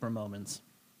wallpaper moments,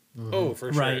 Oh,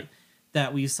 for sure. right?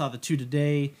 That we saw the 2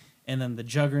 today, and then the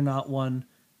Juggernaut one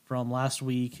from last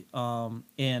week.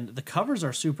 And the covers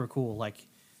are super cool. Like,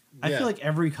 I Yeah. feel like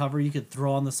every cover you could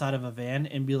throw on the side of a van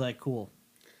and be like, cool.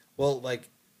 Well, like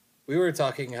we were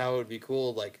talking how it would be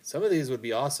cool. Like some of these would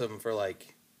be awesome for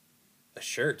like a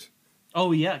shirt.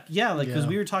 Oh yeah, yeah. Like because Yeah.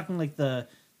 we were talking like the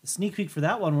sneak peek for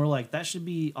that one. We're like that should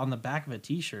be on the back of a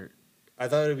T-shirt. I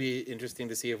thought it'd be interesting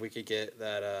to see if we could get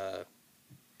that.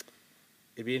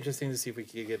 It'd be interesting to see if we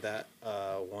could get that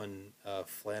one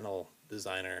flannel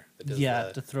designer that does Yeah,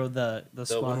 the, to throw the the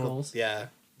squad one with- rolls. Yeah,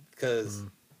 because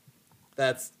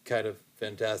that's kind of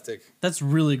fantastic. That's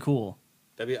really cool.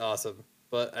 That'd be awesome,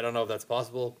 but I don't know if that's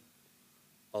possible.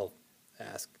 I'll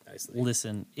ask nicely.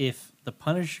 Listen, if the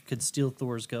Punisher could steal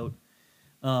Thor's goat,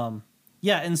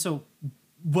 yeah. And so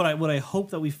what I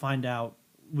hope that we find out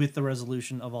with the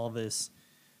resolution of all this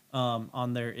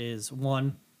on there is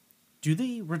one, do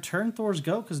they return Thor's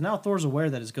goat? Because now Thor's aware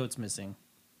that his goat's missing.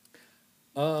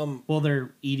 Well,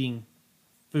 they're eating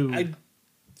food.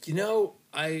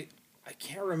 I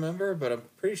can't remember, but I'm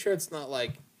pretty sure it's not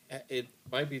like it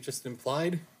might be just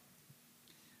implied.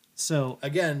 So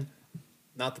Again,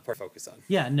 not the part to focus on.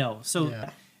 yeah, no. So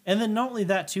Yeah. and then not only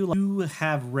that too, like, you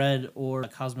have Red or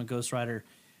Cosmic Ghost Rider.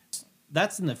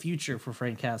 That's in the future for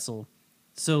Frank Castle.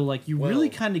 So like you really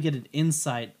Well- kind of get an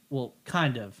insight. Well,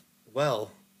 kind of.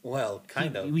 Well,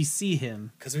 kind of. We see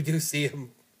him. Because we do see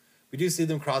him. We do see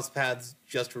them cross paths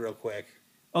just real quick.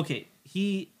 Okay,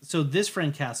 so this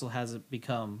Frank Castle hasn't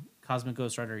become Cosmic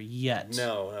Ghost Rider yet.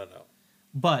 No.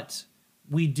 But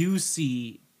we do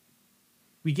see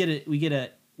we get a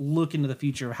look into the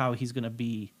future of how he's going to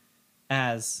be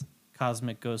as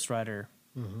Cosmic Ghost Rider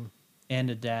and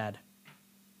a dad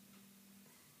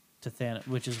to Thanos,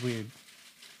 which is weird.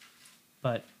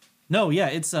 But no, yeah,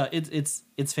 it's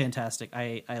fantastic.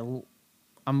 I'm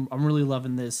really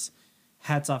loving this.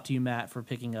 Hats off to you, Matt, for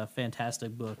picking a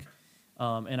fantastic book.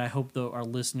 And I hope our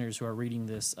listeners who are reading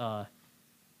this,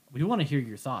 we want to hear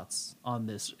your thoughts on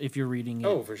this if you're reading it.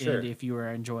 Oh, for sure. And if you are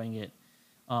enjoying it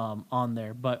on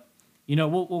there. But,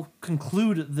 we'll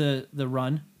conclude the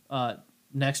run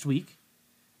next week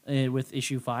with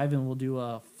issue 5, and we'll do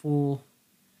a full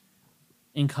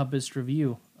encompassed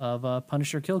review of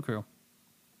Punisher Kill Crew.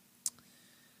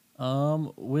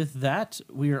 With that,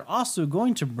 we are also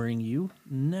going to bring you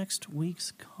next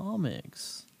week's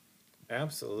comics.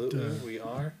 Absolutely, we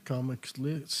are. Comics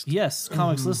list. Yes,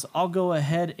 comics list. I'll go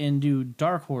ahead and do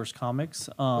Dark Horse Comics.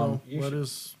 you what should-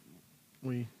 is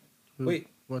we? Who, Wait.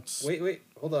 What's Wait,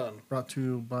 hold on. brought to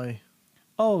you by?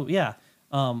 Oh yeah.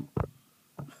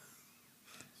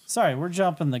 Sorry, we're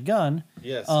jumping the gun.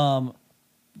 Yes.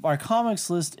 Our comics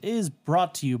list is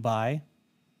brought to you by.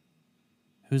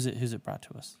 Who's it brought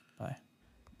to us by?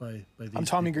 By these I'm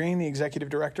Tommy people. Green, the executive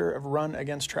director of Run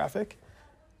Against Traffic.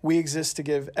 We exist to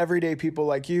give everyday people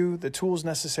like you the tools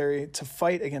necessary to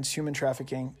fight against human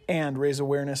trafficking and raise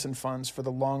awareness and funds for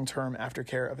the long-term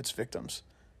aftercare of its victims.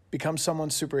 Become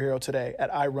someone's superhero today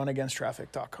at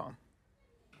irunagainsttraffic.com.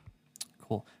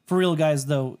 Cool. For real, guys,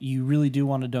 though, you really do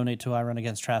want to donate to I Run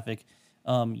Against Traffic.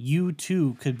 You,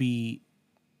 too, could be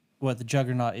what the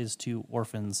Juggernaut is to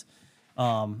orphans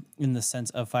in the sense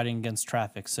of fighting against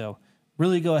traffic. So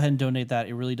really go ahead and donate that.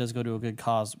 It really does go to a good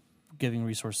cause, giving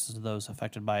resources to those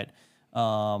affected by it.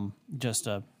 To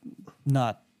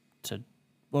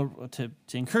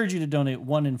encourage you to donate,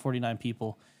 1 in 49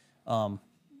 people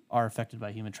are affected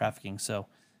by human trafficking. So,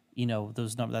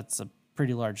 that's a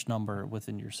pretty large number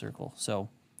within your circle. So,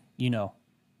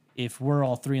 if we're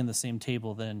all 3 on the same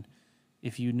table, then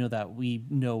if you know that, we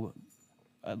know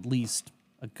at least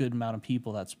a good amount of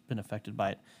people that's been affected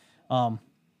by it.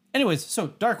 Anyways, so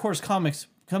Dark Horse Comics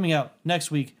coming out next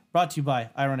week, brought to you by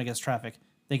I Run Against Traffic.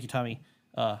 Thank you, Tommy,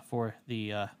 for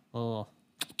the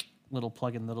little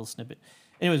plug-in, little snippet.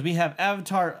 Anyways, we have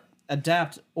Avatar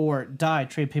Adapt or Die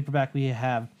trade paperback. We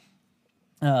have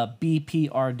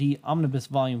BPRD Omnibus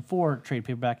Volume 4 trade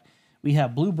paperback. We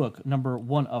have Blue Book number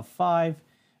 1 of 5.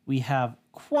 We have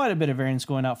quite a bit of variants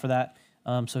going out for that.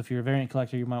 So if you're a variant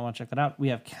collector, you might want to check that out. We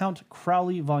have Count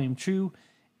Crowley Volume 2,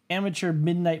 Amateur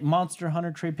Midnight Monster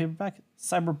Hunter trade paperback,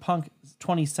 Cyberpunk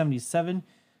 2077,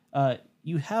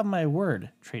 You Have My Word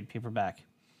trade paperback,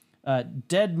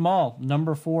 Dead Mall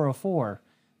number 4 of 4.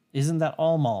 Isn't that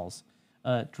all malls?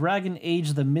 Dragon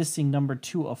Age the Missing number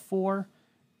 2 of 4.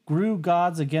 Gru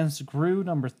Gods Against Gru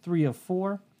number 3 of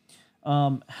 4.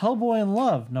 Hellboy in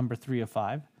Love number 3 of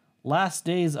 5. Last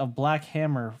Days of Black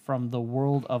Hammer from the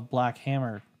World of Black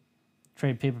Hammer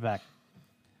trade paperback.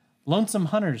 Lonesome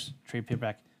Hunters trade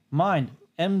paperback. Mind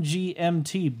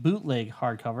MGMT bootleg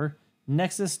hardcover.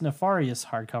 Nexus Nefarious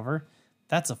hardcover.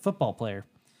 That's a football player.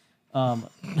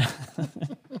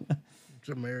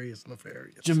 Jamarius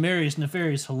Nefarious. Jamarius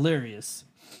Nefarious, hilarious.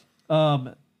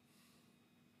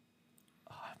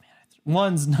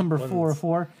 One's number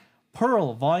 404.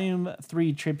 Pearl, Volume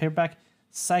 3 trade paperback.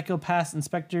 Psychopath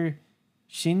Inspector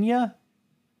Shinya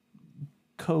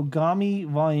Kogami,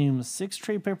 Volume 6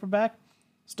 trade paperback.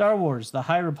 Star Wars, The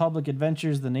High Republic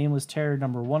Adventures, The Nameless Terror,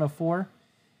 number 104.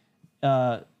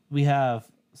 We have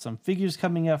some figures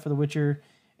coming out for The Witcher.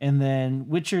 And then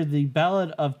Witcher, The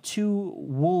Ballad of Two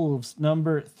Wolves,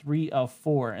 number 3 of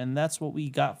 4. And that's what we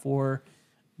got for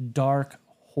Dark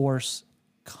Horse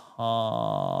Comics.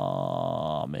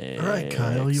 All right,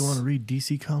 Kyle, you want to read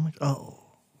DC Comics? Oh,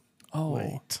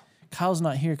 wait. Kyle's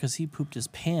not here because he pooped his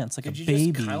pants like Did a you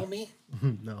baby. just Kyle me?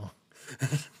 No.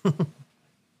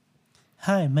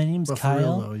 Hi, my name's But for Kyle.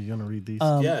 real, though, you going to read these?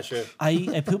 Yeah, sure.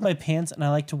 I poop my pants and I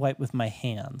like to wipe with my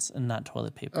hands and not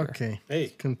toilet paper. Okay.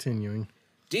 Hey. Continuing.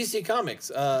 DC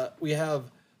Comics. We have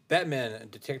Batman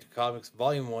Detective Comics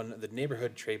Volume 1, the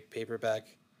Neighborhood trade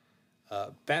paperback.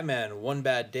 Batman One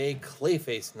Bad Day,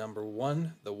 Clayface number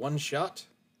 1, the one shot.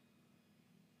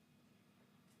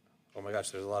 Oh my gosh,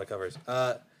 there's a lot of covers.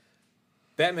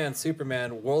 Batman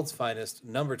Superman World's Finest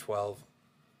number 12.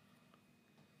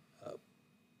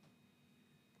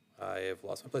 I have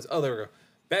lost my place. Oh, there we go.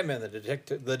 Batman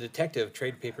the Detective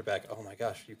trade paperback. Oh my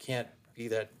gosh, you can't be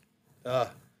that.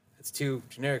 It's too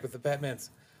generic with the Batmans.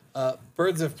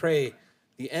 Birds of Prey,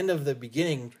 The End of the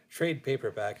Beginning trade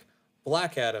paperback.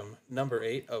 Black Adam, number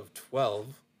 8 of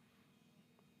 12.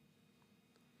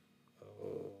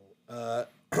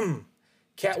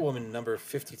 Catwoman, number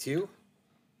 52.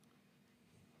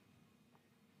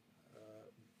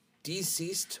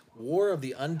 Deceased, War of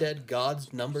the Undead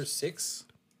Gods, number 6.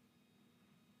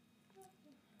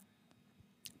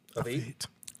 Of 8. You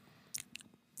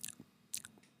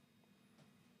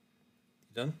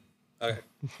done? Okay.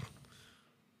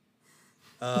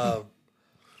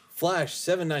 Flash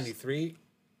 793.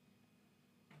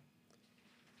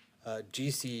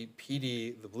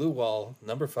 GCPD The Blue Wall,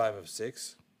 number 5 of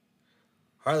 6.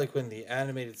 Harley Quinn the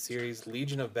Animated Series,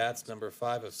 Legion of Bats, number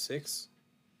 5 of 6.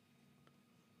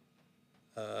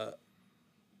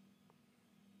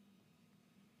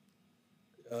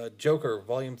 Joker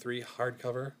Volume 3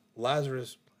 hardcover,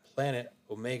 Lazarus Planet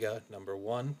Omega, number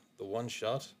 1, the one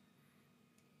shot.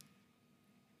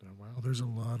 Wow, there's a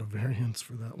lot of variants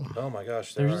for that one. Oh my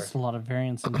gosh, There's just a lot of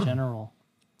variants in general.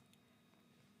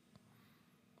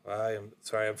 I am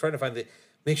sorry. I'm trying to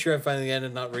make sure I'm finding the end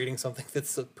and not reading something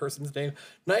that's the person's name.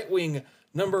 Nightwing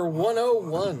number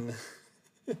 101.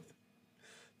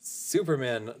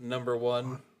 Superman number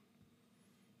 1.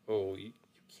 Oh, you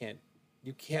can't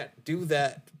do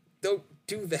that. Don't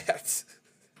do that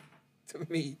to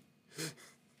me.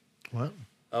 What?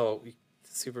 Oh,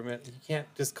 Superman. You can't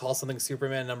just call something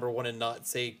Superman number 1 and not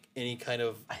say any kind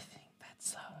of. I think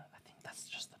that's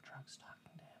just the drugs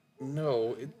talking to him.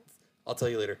 No, I'll tell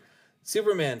you later.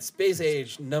 Superman, Space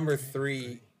Age, number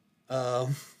 3.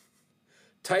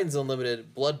 Titans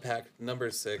Unlimited, Blood Pact,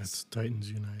 number 6. That's Titans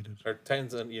United. Or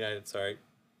Titans United, sorry.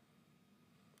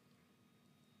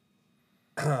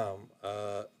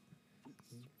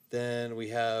 Then we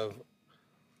have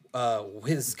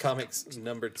Wiz Comics,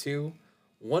 number 2.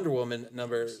 Wonder Woman,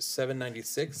 number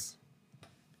 796.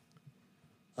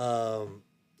 And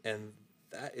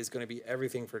that is going to be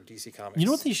everything for DC Comics. You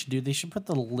know what they should do? They should put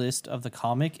the list of the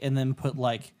comic and then put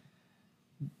like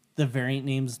the variant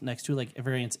names next to it, like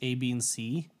variants A, B, and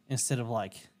C, instead of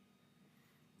like,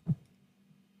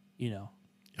 Yeah,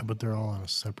 but they're all on a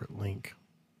separate link.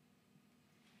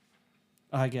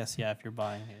 I guess, yeah, if you're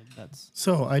buying it, that's.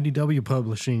 So, IDW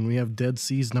Publishing, we have Dead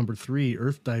Seas number 3,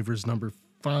 Earth Divers number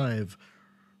 5,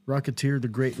 Rocketeer the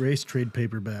Great Race trade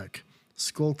paperback,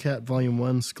 Skullcat Volume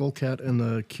 1, Skullcat and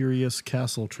the Curious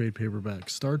Castle trade paperback,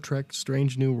 Star Trek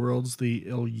Strange New Worlds, the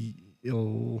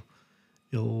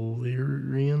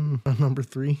Illyrian number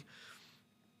 3,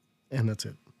 and that's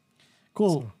it.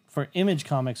 Cool. For Image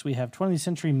Comics, we have 20th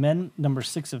Century Men, number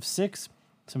 6 of 6.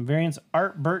 Some variants.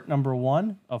 Art Burt, number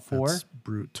 1 of 4. That's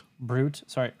Brute. Brute.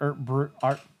 Sorry, Art Burt.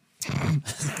 Art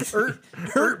Burt.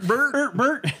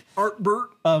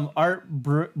 Art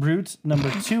Brute,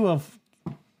 number 2 of.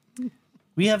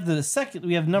 We have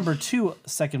number 2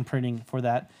 second printing for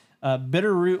that.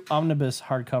 Bitterroot Omnibus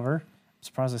hardcover. I'm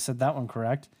surprised I said that one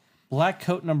correct. Black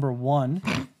Coat number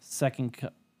 1, second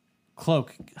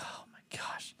cloak. Oh my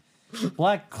gosh.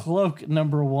 Black Cloak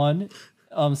number 1,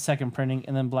 second printing,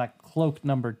 and then Black Cloak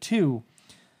number 2.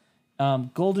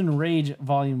 Golden Rage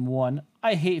volume 1.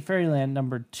 I Hate Fairyland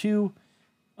number 2.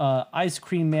 Ice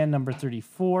Cream Man number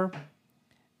 34.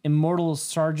 Immortal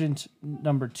Sergeant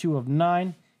number 2 of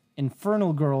 9.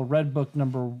 Infernal Girl Red Book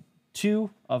number 2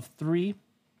 of 3.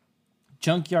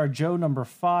 Junkyard Joe, number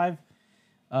 5.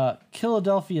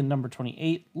 Philadelphia, number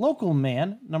 28. Local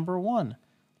Man, number 1.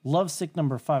 Lovesick,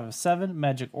 number 5 of 7.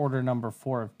 Magic Order, number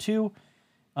 4 of 2.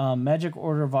 Magic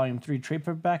Order, Volume 3, trade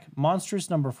paperback. Monsters,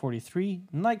 number 43.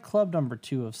 Nightclub, number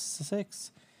 2 of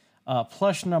 6.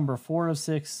 Plush, number 4 of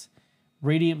 6.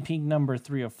 Radiant Pink, number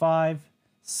 3 of 5.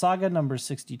 Saga, number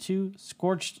 62.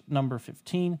 Scorched, number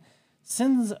 15.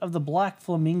 Sins of the Black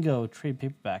Flamingo, trade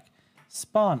paperback.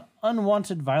 Spawn,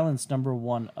 Unwanted Violence, number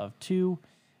 1 of 2.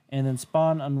 And then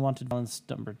Spawn, Unwanted Violence,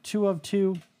 number 2 of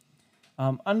 2.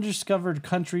 Undiscovered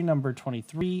Country, number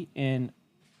 23. In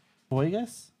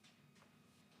Voyagus?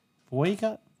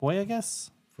 Voyagus?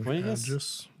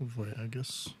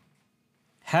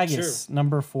 Haggis, Sure.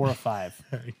 number 4 of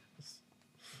 5.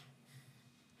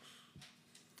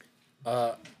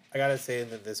 I gotta say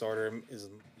that this order is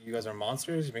you guys are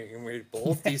monsters. You're making me read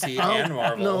both DC and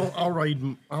Marvel. No, I'll read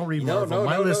No, Marvel. no,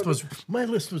 my no, list no. was my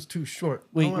list was too short. I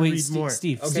Wait, wanna read more.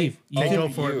 Steve, Okay. Steve, you, Okay, could, go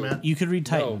for it, you. Matt. you could read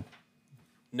Titan.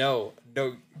 No,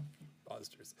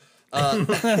 monsters.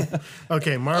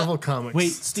 Okay, Marvel Comics. Wait,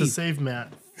 to Steve. save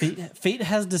Matt. Fate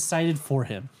has decided for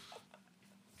him.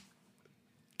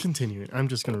 Continuing. I'm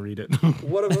just gonna read it.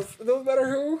 What of us? No matter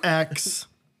who. Axe,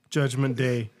 Judgment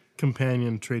Day,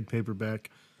 Companion, trade paperback.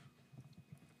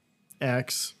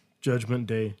 Axe, Judgment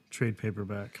Day, trade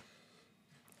paperback.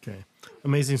 Okay.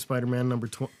 Amazing Spider-Man number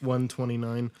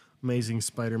 129. Amazing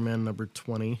Spider-Man number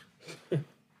 20.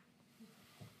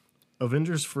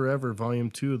 Avengers Forever,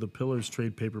 Volume 2 of the Pillars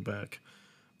trade paperback.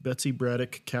 Betsy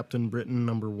Braddock, Captain Britain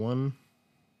number 1.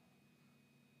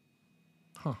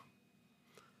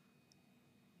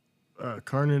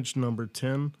 Carnage number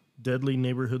 10. Deadly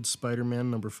Neighborhood Spider-Man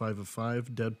number 5 of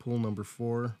 5. Deadpool number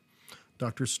 4.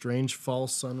 Doctor Strange Fall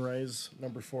Sunrise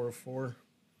number 4 of 4.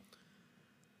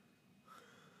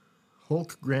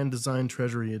 Hulk Grand Design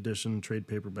Treasury Edition trade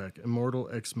paperback. Immortal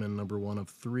X-Men number 1 of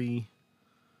 3.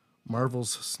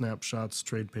 Marvel's Snapshots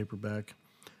trade paperback.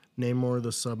 Namor the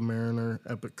Submariner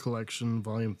Epic Collection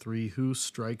Volume 3. Who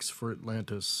Strikes for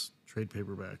Atlantis trade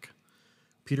paperback.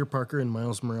 Peter Parker and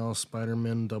Miles Morales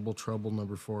Spider-Man Double Trouble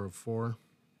number 4 of 4.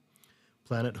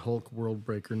 Planet Hulk World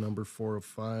Breaker number 4 of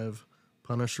 5.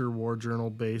 Punisher War Journal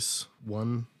Base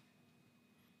 1.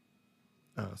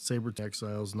 Saber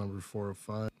Exiles number 4 of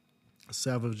 5.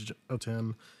 Savage of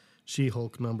 10.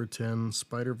 She-Hulk number 10.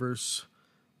 Spider-Verse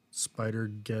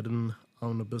Spider-Geddon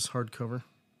Omnibus hardcover.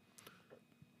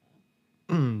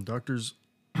 Doctors.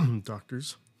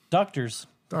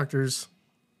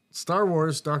 Star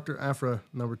Wars Dr. Aphra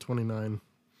number 29.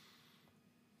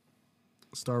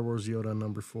 Star Wars Yoda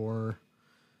number 4.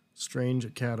 Strange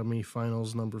Academy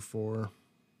Finals number 4.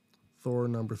 Thor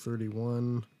number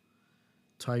 31.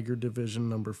 Tiger Division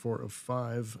number 4 of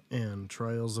 5. And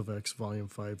Trials of X Volume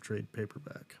 5 trade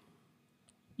paperback.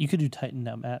 You could do Titan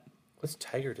now, Matt. What's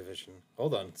Tiger Division?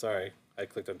 Hold on, sorry. I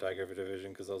clicked on Tiger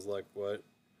Division because I was like, what?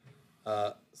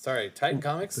 Sorry, Titan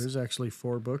Comics? There's actually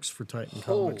 4 books for Titan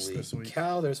Comics Holy this week.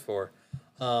 cow, there's 4.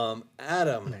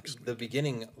 Adam, The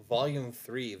Beginning, Volume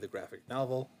 3, the graphic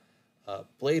novel.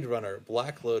 Blade Runner,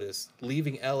 Black Lotus,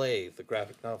 Leaving L.A., the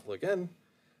graphic novel again.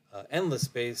 Endless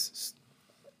Space,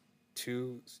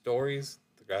 2 stories,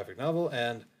 the graphic novel.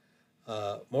 And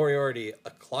Moriarty,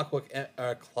 A Clockwork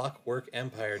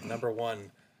Empire, number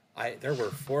 1. There were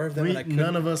 4 of them, and I couldn't.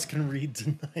 None of us can read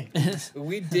tonight.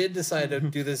 We did decide to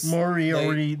do this.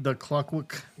 Moriarty, the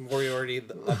Clockwork. Moriarty,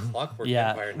 A Clockwork Yeah,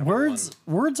 Empire, number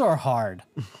words are hard.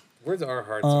 1. Words are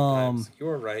hard sometimes.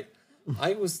 You're right.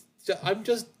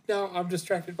 I'm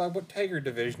distracted by what Tiger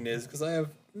Division is because I have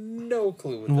no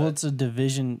clue. Well, it's a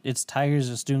division. It's Tigers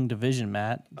just doing division,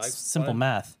 Matt. It's simple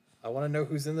math. I want to know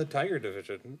who's in the Tiger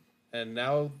Division, and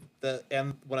now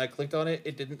when I clicked on it,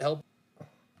 it didn't help.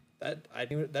 That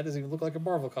doesn't even look like a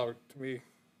Marvel comic to me.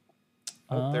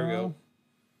 Oh, there we go.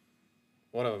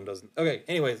 One of them doesn't. Okay.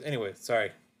 Anyways,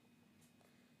 sorry.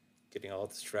 Getting all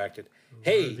distracted.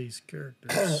 Hey, These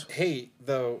characters.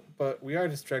 but we are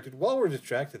distracted. While we're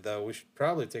distracted, though, we should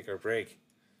probably take our break.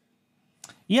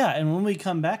 Yeah, and when we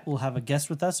come back, we'll have a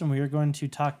guest with us, and we are going to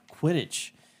talk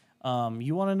Quidditch.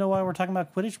 You want to know why we're talking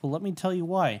about Quidditch? Well, let me tell you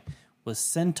why. With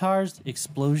centaurs,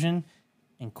 explosion,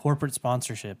 and corporate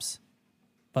sponsorships.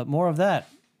 But more of that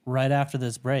right after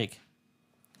this break.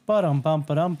 Ba-dum-bum.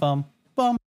 Feelings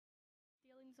of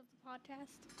the podcast.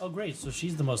 Oh, great. So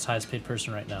she's the most highest paid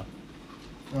person right now.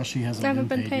 Well, she hasn't I haven't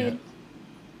been paid. yet.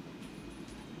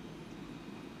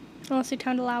 Unless you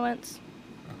count allowance.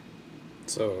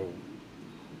 So,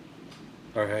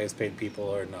 our highest paid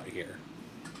people are not here.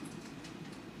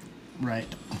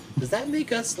 Right. Does that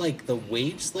make us like the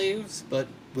wage slaves, but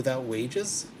without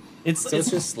wages? So it's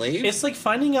just slaves? It's like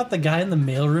finding out the guy in the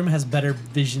mailroom has better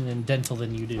vision and dental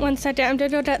than you do. 1 second, I'm gonna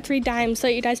do that 3 dimes so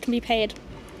you guys can be paid.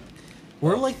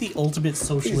 We're like the ultimate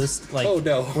socialist. Like, Oh,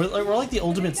 no. we're like the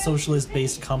ultimate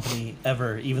socialist-based company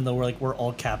ever. Even though we're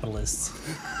all capitalists.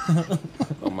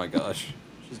 Oh my gosh.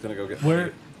 She's gonna go get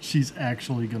We're She's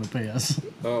actually gonna pay us.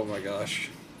 Oh my gosh.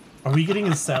 Are we getting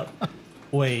this out?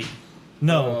 Wait,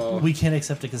 no, Oh. we can't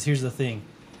accept it because here's the thing.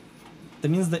 That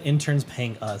means the intern's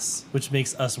paying us, which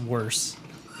makes us worse.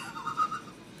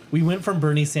 We went from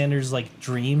Bernie Sanders' like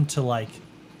dream to like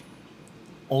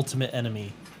ultimate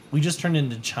enemy. We just turned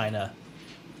into China.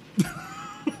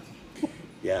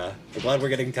 Yeah. I'm glad we're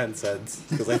getting 10 cents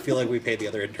because I feel like we pay the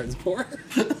other interns more.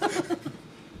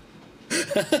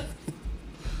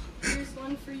 Here's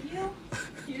one for you.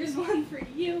 Here's one for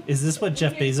you. Is this what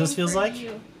Jeff Here's Bezos one feels for like?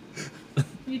 You.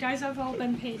 You guys have all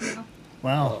been paid now.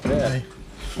 Wow. Oh, yeah.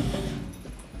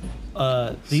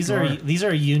 Okay. These Score.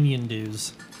 are union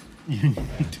dues.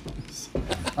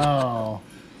 Oh.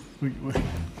 We,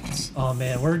 Oh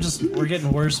man, we're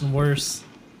getting worse and worse.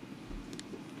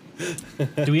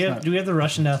 Do we have the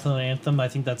Russian national anthem? I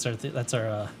think that's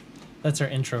our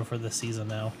intro for the season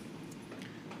now.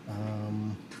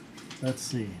 let's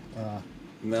see.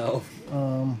 No.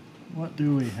 What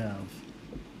do we have?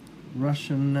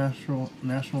 Russian national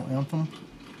anthem.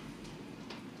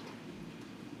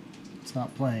 It's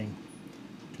not playing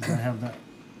because I have that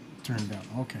turned down.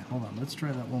 Okay, hold on. Let's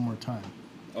try that one more time.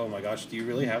 Oh my gosh, do you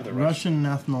really have the Russian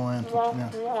national anthem.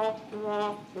 Yeah.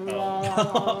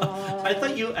 I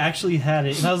thought you actually had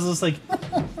it, and I was just like,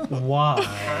 why?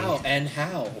 How? And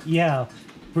how? Yeah,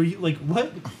 were you like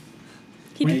what?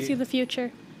 He Wait. didn't see the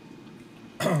future.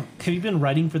 Have you been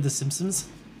writing for The Simpsons?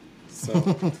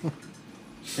 So,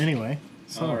 Anyway,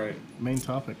 so all right. main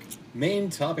topic. Main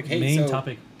topic. Hey, Main so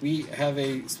topic. we have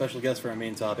a special guest for our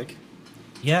main topic.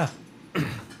 Yeah.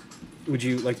 Would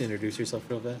you like to introduce yourself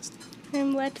real fast?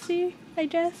 I'm Lexi, I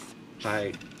guess.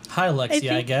 Hi. Hi, Lexi. I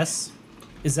think- guess.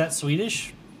 Is that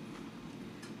Swedish?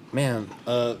 Man,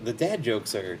 the dad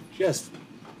jokes are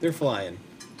they're flying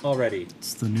already.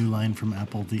 It's the new line from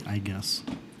Apple, the I guess.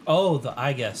 Oh, the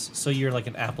I guess. So you're like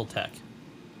an Apple tech.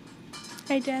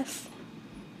 I guess.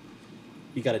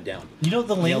 You got it down. You know,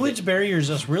 the Nailed language it. barrier is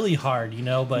just really hard, you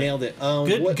know, but Nailed it.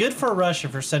 good good for Russia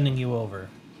for sending you over.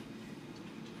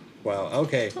 Wow.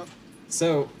 Okay.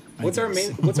 So, what's our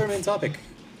guess. main topic?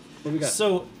 What do we got?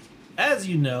 So, as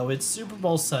you know, it's Super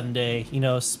Bowl Sunday, you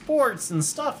know, sports and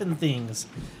stuff and things.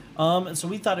 So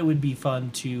we thought it would be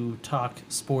fun to talk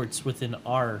sports within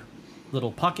our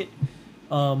little pocket.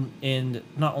 And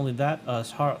not only that,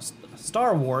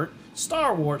 Star Wars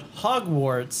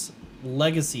Hogwarts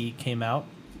Legacy came out.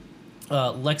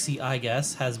 Lexi, I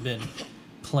guess, has been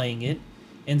playing it.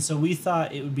 And so we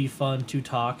thought it would be fun to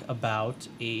talk about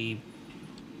a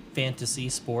fantasy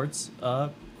sports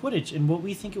Quidditch and what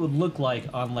we think it would look like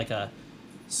on like a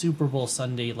Super Bowl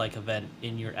Sunday like event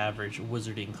in your average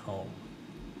wizarding home,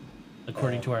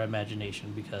 according to our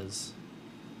imagination, because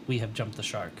we have jumped the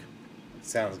shark.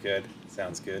 Sounds good.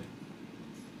 Sounds good.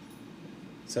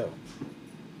 So,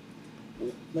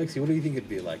 Lexi, what do you think it'd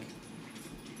be like?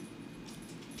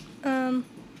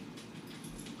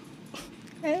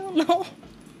 I don't know.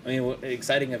 I mean,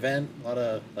 exciting event. A lot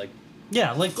of like.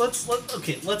 Yeah, like let's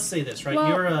say this, right?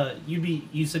 Well-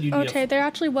 You said you'd Okay, be there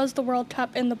actually was the World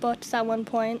Cup in the books at one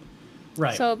point.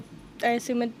 right. So I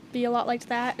assume it'd be a lot like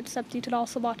that, except you could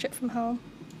also watch it from home.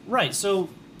 right. So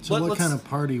So what let's- kind of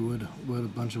party would a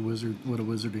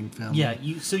wizarding family? Yeah,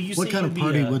 you What say kind you'd of be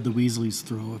party a- would the Weasleys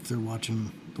throw if they're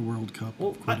watching the World Cup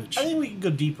Well, of I Quidditch? think we can go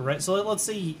deeper, right? So let's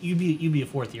say you'd be a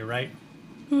fourth year, right?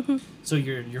 Mm-hmm. So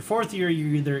your fourth year,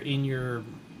 you're either in your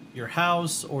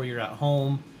house or you're at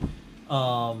home,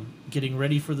 getting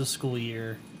ready for the school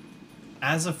year.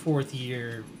 As a fourth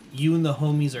year, you and the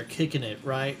homies are kicking it,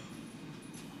 right?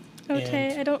 Okay,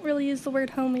 And- I don't really use the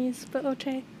word homies, but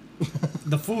okay.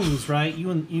 The fools, right? You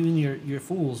and your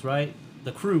fools, right?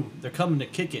 The crew, they're coming to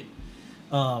kick it.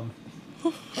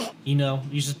 You know,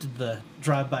 you just did the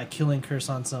drive-by killing curse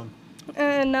on some.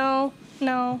 No.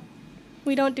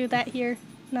 We don't do that here.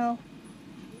 No.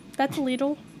 That's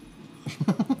illegal.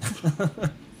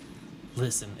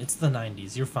 Listen, it's the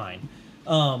 90s. You're fine.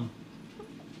 Then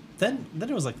it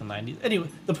was like the 90s. Anyway,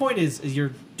 the point is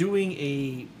you're doing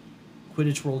a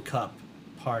Quidditch World Cup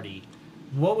party.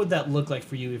 What would that look like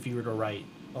for you if you were to write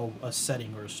a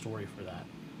setting or a story for that?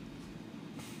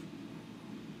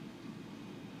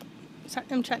 Sorry,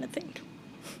 I'm trying to think.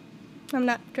 I'm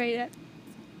not great at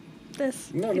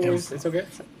this. No worries. It's okay.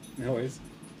 No worries.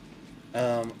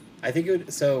 I think it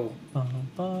would. So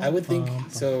I would think.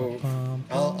 So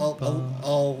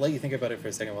I'll let you think about it for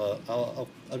a second. Well, I'll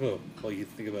go while you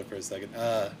think about it for a second.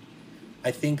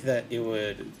 I think that it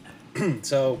would.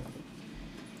 so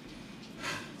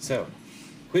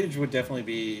Quidditch would definitely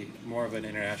be more of an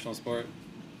international sport,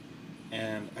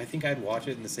 and I think I'd watch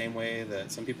it in the same way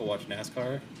that some people watch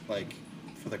NASCAR, like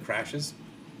for the crashes,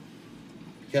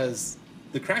 because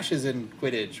the crashes in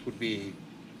Quidditch would be.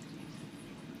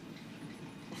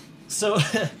 So,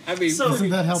 I mean, so- Isn't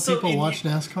that how so people in- watch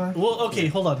NASCAR? Well, okay,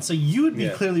 hold on. So you would be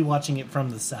Yeah. clearly watching it from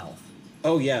the south,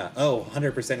 Oh yeah. Oh,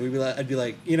 100%. We'd be like, I'd be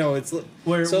like, you know, it's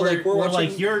where so where, like we're where watching.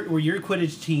 like your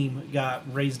Quidditch team got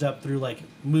raised up through like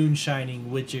moonshining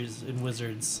witches and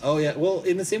wizards. Oh yeah. Well,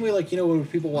 in the same way, like, you know, when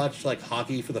people watch like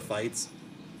hockey for the fights,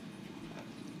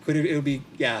 it would be,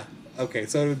 yeah. Okay,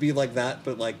 so it would be like that,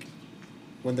 but like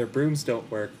when their brooms don't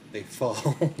work, they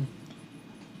fall.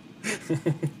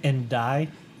 And die.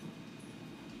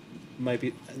 Might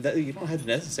be that you don't have to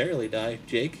necessarily die,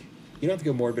 Jake. You don't have to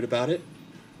go morbid about it.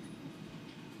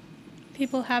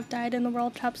 People have died in the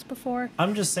World Cups before.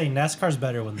 I'm just saying NASCAR's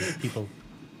better when the people.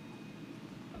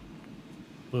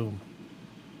 Boom.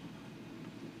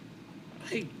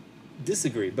 I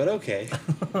disagree, but okay.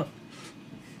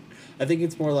 I think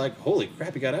it's more like, holy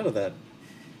crap, you got out of that.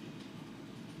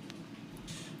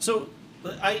 So,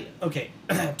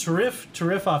 to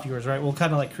riff off yours, right? We'll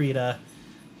kind of like create a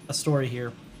story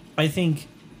here. I think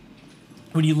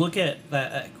when you look at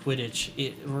that at Quidditch,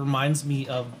 it reminds me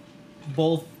of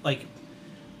both like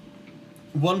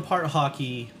one part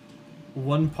hockey,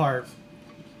 one part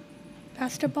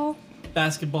Basketball?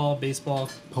 basketball, baseball,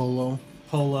 Polo.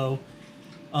 polo,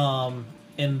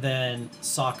 and then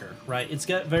soccer, right? It's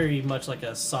got very much like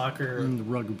a soccer And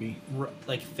rugby.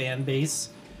 like fan base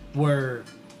where,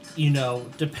 you know,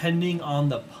 depending on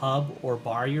the pub or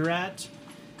bar you're at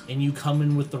and you come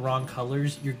in with the wrong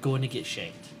colors, you're going to get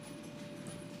shanked.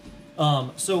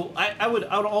 So I would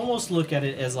almost look at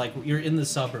it as like you're in the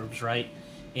suburbs, right?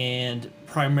 And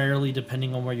primarily,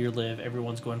 depending on where you live,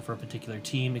 everyone's going for a particular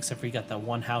team, except for you got that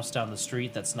one house down the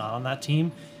street that's not on that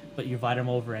team, but you invite them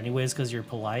over anyways because you're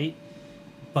polite.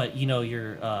 But you know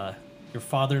your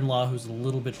father-in-law, who's a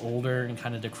little bit older and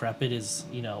kind of decrepit, is,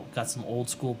 you know, got some old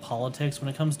school politics when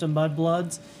it comes to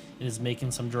mudbloods and is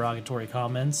making some derogatory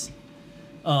comments.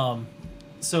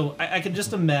 So I can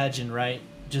just imagine, right?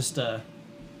 Just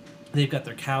they've got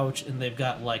their couch and they've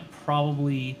got like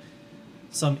probably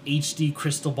some HD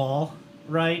crystal ball,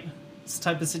 right? This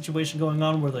type of situation going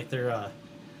on where like they're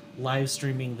live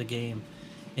streaming the game,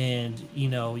 and you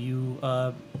know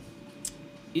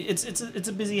it's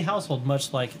a busy household,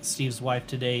 much like Steve's wife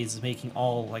today is making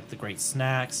all like the great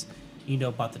snacks. You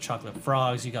know, bought the chocolate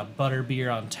frogs. You got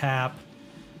butterbeer on tap.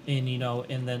 And, you know,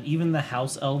 and then even the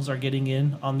house elves are getting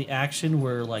in on the action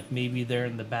where, like, maybe they're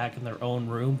in the back in their own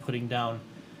room putting down,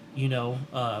 you know,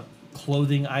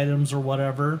 clothing items or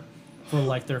whatever for,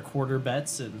 like, their quarter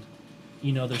bets and,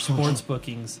 you know, their sports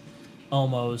bookings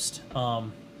almost.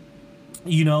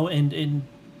 You know, and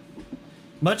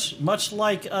much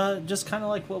like, just kind of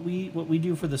like what we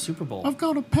do for the Super Bowl. I've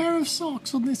got a pair of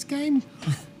socks on this game.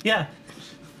 Yeah.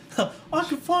 I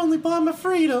could finally buy my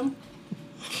freedom.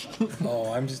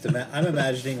 Oh, I'm just I'm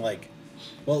imagining like,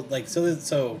 well, like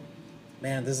so,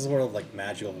 man, this is where like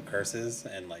magical curses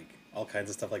and like all kinds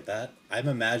of stuff like that. I'm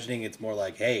imagining it's more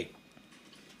like, hey,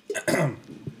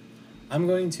 I'm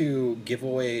going to give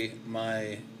away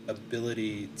my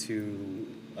ability to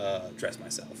dress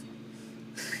myself,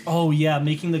 Oh yeah,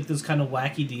 making like those kind of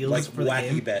wacky deals like for the wacky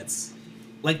game. bets.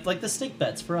 Like the stick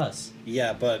bets for us.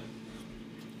 Yeah, but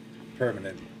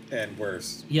permanent and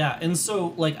worse. Yeah, and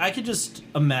so like I could just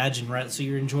imagine, right? So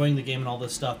you're enjoying the game and all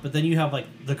this stuff, but then you have like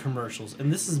the commercials,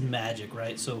 and this is magic,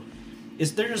 right? So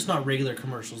they're just not regular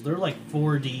commercials. They're like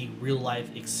 4D real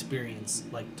life experience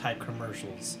like type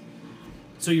commercials.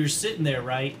 So you're sitting there,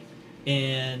 right?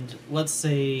 And let's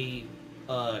say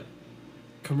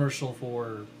commercial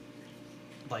for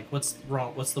like what's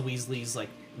the Weasley's like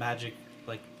magic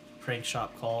like prank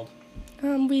shop called?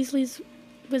 Weasley's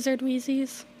Wizard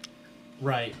Wheezies.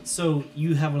 Right. So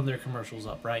you have one of their commercials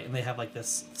up, right? And they have like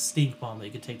this stink bomb that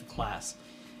you could take to class.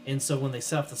 And so when they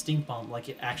set off the stink bomb, like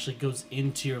it actually goes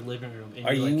into your living room and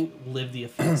Are you you- like live the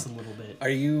effects a little bit. Are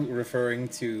you referring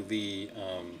to the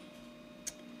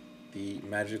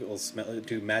magical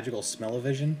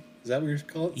smell-o-vision? Is that what you're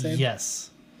calling it?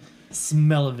 Yes.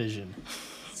 Smell-o-vision.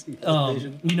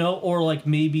 Smell-o-vision? You know, or like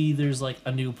maybe there's like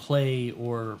a new play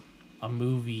or a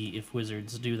movie if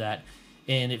wizards do that,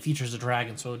 and it features a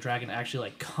dragon, so the dragon actually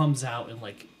like comes out and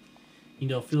like, you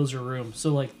know, fills your room.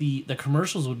 So like the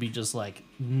commercials would be just like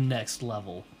next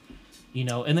level. you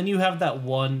know. And then you have that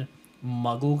one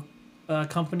Muggle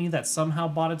company that somehow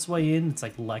bought its way in. It's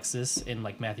like Lexus and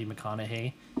like Matthew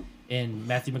McConaughey. And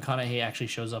Matthew McConaughey actually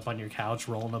shows up on your couch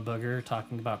rolling a booger,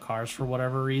 talking about cars for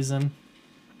whatever reason,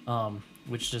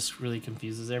 which just really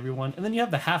confuses everyone. And then you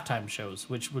have the halftime shows,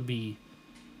 which would be,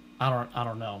 I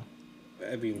don't know.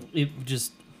 I mean, It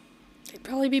just They'd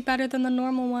probably be better than the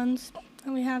normal ones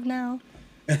that we have now.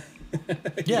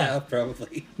 yeah.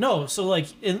 probably. No, so like,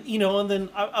 and you know, and then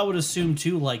I would assume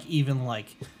too, like even like,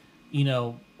 you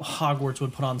know, Hogwarts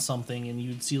would put on something, and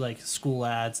you'd see like school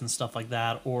ads and stuff like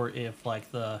that, or if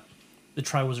like the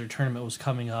Triwizard Tournament was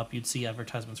coming up, you'd see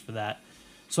advertisements for that.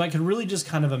 So I could really just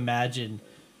kind of imagine,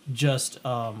 just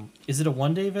is it a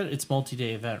 1-day event? It's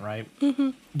multi-day event, right?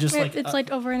 Mm-hmm. Just like It's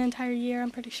like over an entire year,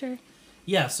 I'm pretty sure.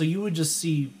 yeah. So you would just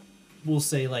see, we'll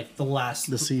say like the last.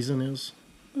 The season is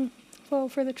Well,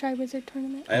 for the Triwizard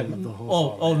Tournament. I am. the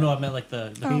whole. Oh no! I meant like the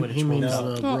He Quidditch means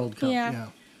World Cup. the Oh, World Cup. yeah. Yeah.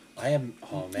 I am.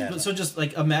 Oh man. So just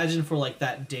like imagine for like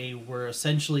that day where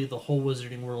essentially the whole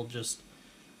wizarding world just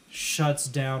shuts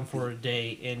down for a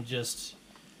day and just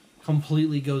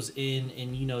completely goes in,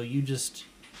 and you know, you just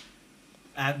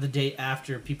at the day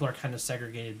after, people are kind of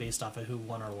segregated based off of who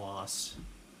won or lost.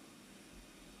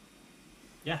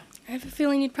 Yeah. I have a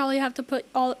feeling you'd probably have to put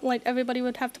everybody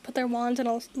would have to put their wands in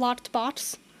a locked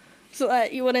box so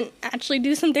that you wouldn't actually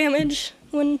do some damage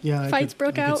when Yeah. fights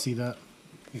broke I out. could see that.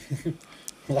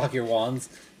 Lock your wands.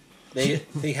 They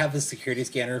have the security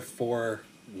scanner for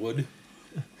wood.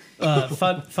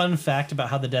 Fun fact about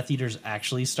how the Death Eaters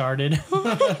actually started.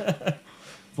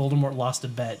 Voldemort lost a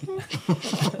bet.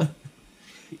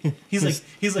 he's like,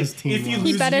 his team if you lost.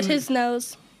 lose, He bet at you- his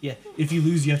nose. yeah, if you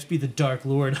lose, you have to be the Dark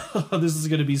Lord. This is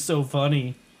gonna be so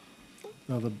funny.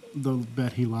 No, the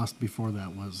bet he lost before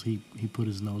that was he put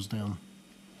his nose down.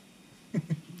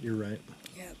 You're right.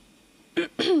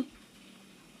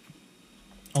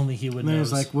 Only he would And then know.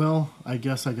 he's like, well, I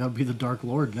guess I gotta be the Dark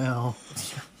Lord now.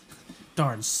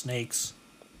 Darn snakes.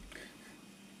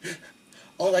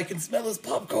 All I can smell is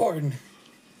popcorn.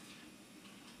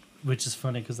 Which is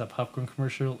funny because that popcorn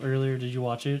commercial earlier, did you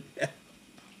watch it? Yeah.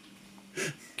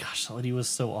 Gosh, that lady was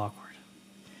so awkward.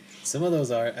 Some of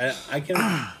those are. I can.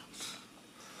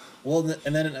 Well,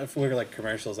 and then if we're like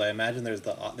commercials, I imagine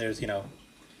there's you know,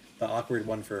 the awkward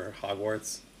one for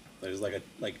Hogwarts. There's like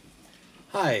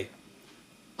hi,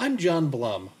 I'm John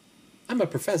Blum. I'm a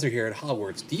professor here at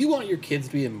Hogwarts. Do you want your kids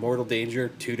to be in mortal danger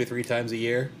 2 to 3 times a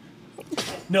year?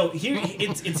 No, here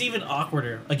it's even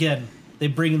awkwarder. Again, they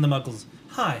bring in the Muggles.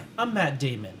 Hi, I'm Matt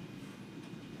Damon.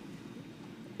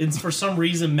 It's for some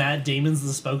reason Matt Damon's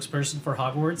the spokesperson for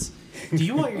Hogwarts. Do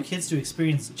you want your kids to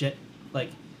experience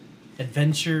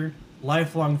adventure,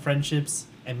 lifelong friendships,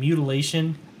 and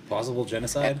mutilation? Possible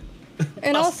genocide?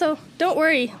 And also, don't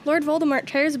worry, Lord Voldemort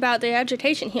cares about the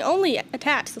agitation. He only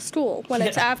attacks the school when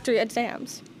it's Yeah. after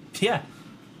exams. Yeah.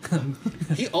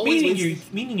 He always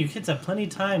Meaning your kids have plenty of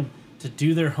time to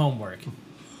do their homework.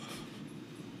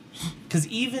 Because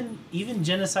even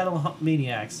genocidal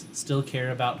maniacs still care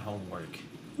about homework.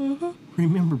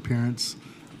 Remember, parents,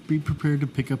 be prepared to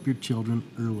pick up your children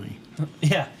early.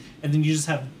 Yeah, and then you just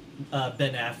have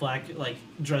Ben Affleck like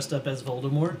dressed up as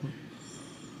Voldemort.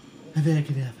 I bet I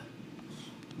could have.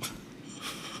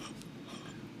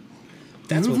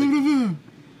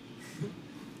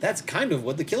 That's kind of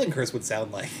what the Killing Curse would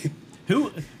sound like.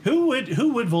 Who would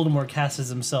Voldemort cast as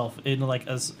himself in like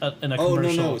in a Oh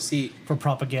commercial no! See, for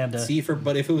propaganda?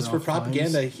 but if it was for Ralph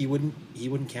Fiennes? propaganda, he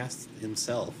wouldn't cast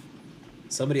himself.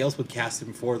 Somebody else would cast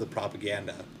him for the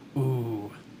propaganda.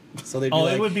 Ooh. So they'd be Oh,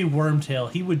 like, it would be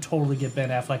Wormtail. He would totally get Ben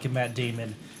Affleck and Matt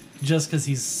Damon, just because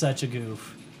he's such a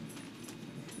goof.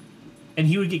 And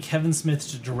he would get Kevin Smith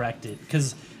to direct it,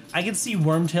 because I could see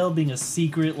Wormtail being a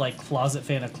secret like closet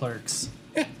fan of Clerks.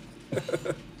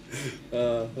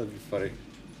 that'd be funny.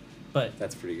 But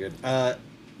That's pretty good. I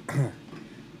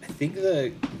think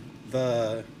the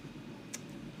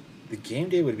game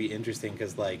day would be interesting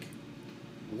because like,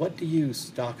 what do you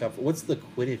stock up? What's the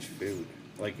Quidditch food?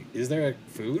 Like, is there a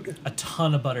food? a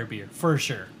ton of butterbeer for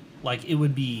sure. Like it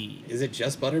would be. Is it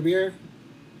just butterbeer?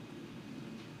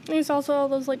 There's also all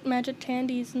those like magic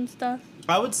candies and stuff.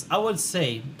 I would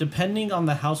say, depending on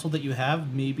the household that you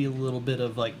have, maybe a little bit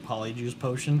of like Polyjuice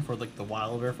potion for like the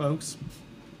Wilder folks.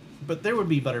 But there would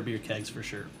be butterbeer kegs for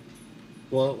sure.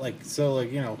 Well,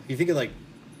 you know, you think of like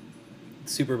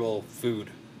Super Bowl food,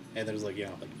 and there's like, you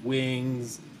know, like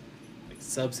wings, like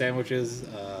sub sandwiches,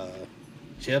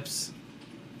 chips,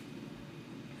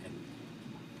 and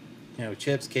you know,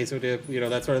 chips, queso dip. You know,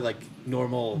 that sort of like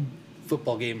normal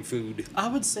football game food. I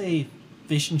would say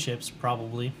fish and chips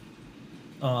probably.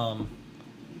 A lot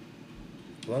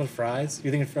of fries. You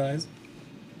think of fries?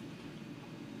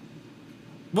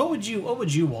 What would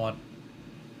you want?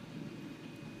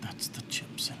 That's the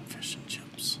chips and fish and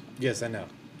chips. Yes, I know.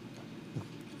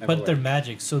 I'm But aware. they're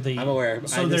magic, so they. I'm aware.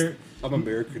 So they're. I'm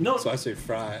American, No. so I say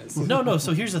fries. No.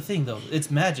 So here's the thing, though. It's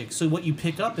magic. So what you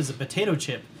pick up is a potato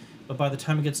chip, but by the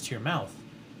time it gets to your mouth,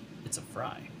 it's a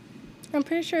fry. I'm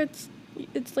pretty sure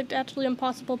it's like actually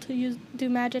impossible to do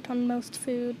magic on most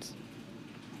foods.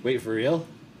 Wait, for real?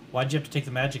 Why'd you have to take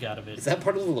the magic out of it? Is that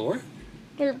part of the lore?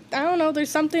 Or I don't know. There's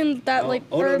something that Oh,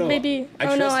 or no. maybe I oh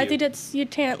no, trust I you. think it's you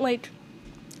can't like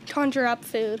conjure up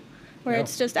food where No.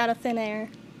 it's just out of thin air.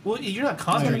 Well, you're not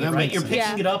conjuring Yeah, it, that right? makes You're sense.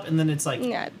 picking Yeah. it up, and then it's like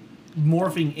Yeah,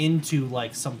 morphing into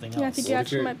like something else. yeah. I think you What if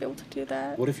actually you're- might be able to do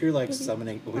that. What if you're like Maybe.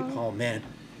 summoning? Oh. Oh man,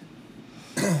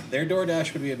 their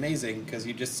DoorDash would be amazing because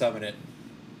you just summon it.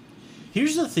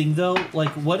 Here's the thing, though. Like,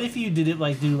 what if you did it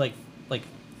like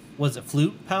was it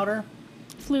flute powder?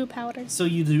 Flu powder. So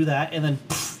you do that, and then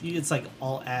it's like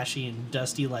all ashy and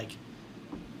dusty. Like,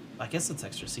 I guess it's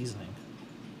extra seasoning.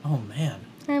 Oh man.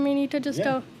 I mean, you could just Yeah.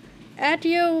 go add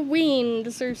your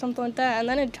wings or something like that, and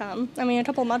then it'd come. I mean, a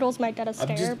couple muddles might get a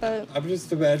stare, but I'm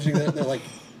just imagining that they're like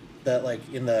that like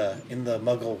in the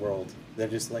Muggle world, they're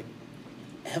just like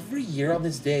every year on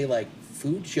this day, like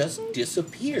food just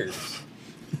disappears,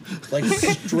 like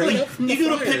straight up from the You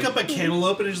go to fire. pick up a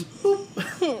cantaloupe, and it just boop.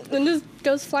 then just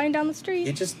goes flying down the street.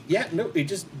 It just it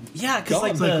just Yeah, because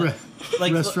like Gone. the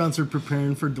like the- Restaurants are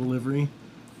preparing for delivery,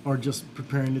 or just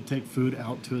preparing to take food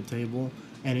out to a table,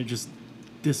 and it just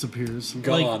disappears.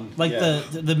 gone. like Yeah.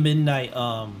 the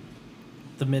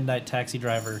midnight taxi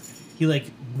driver. He like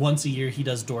once a year he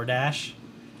does DoorDash.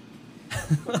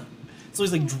 So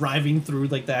he's like driving through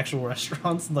like the actual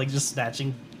restaurants and like just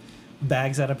snatching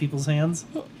bags out of people's hands.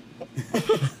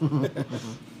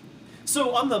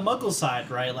 So on the Muggle side,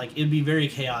 right, like it'd be very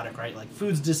chaotic, right? Like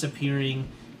food's disappearing.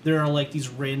 There are like these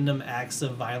random acts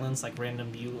of violence, like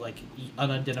random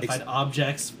unidentified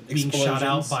objects being shot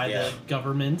out explosions, by yeah. the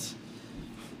government.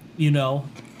 You know,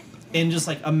 and just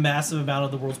like a massive amount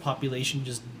of the world's population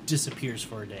just disappears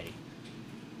for a day.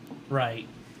 Right.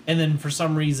 And then for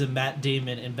some reason Matt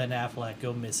Damon and Ben Affleck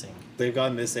go missing. They've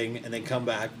gone missing and they come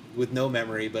back with no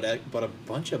memory, but a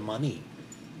bunch of money.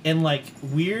 And like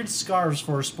weird scarves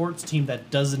for a sports team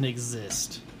that doesn't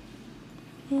exist.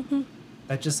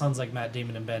 That just sounds like Matt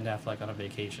Damon and Ben Affleck on a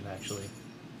vacation, actually.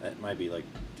 That might be like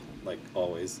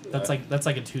always. That's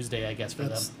like a Tuesday, I guess, for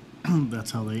That's them. that's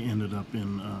how they ended up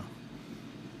in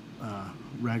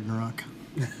Ragnarok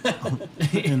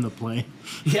in the play.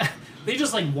 Yeah, they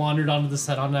just like wandered onto the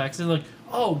set on accident, like,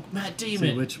 oh, Matt See,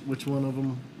 Damon. which one of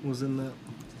them was in that?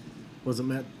 Was it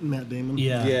Matt Damon?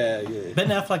 Yeah. yeah. Ben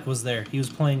Affleck was there. He was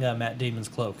playing Matt Damon's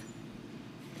cloak.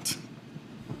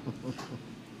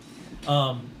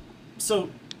 So,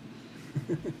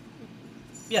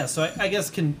 yeah, so I guess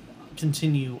can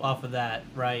continue off of that,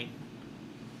 right?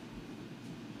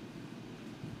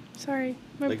 Sorry,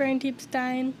 my Like- brain keeps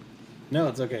dying. No,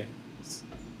 it's okay.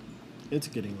 It's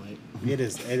getting late. It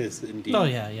is indeed. Oh,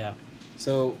 yeah.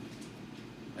 So,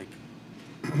 like,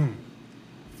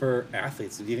 for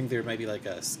athletes, do you think there might be like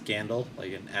a scandal,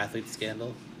 like an athlete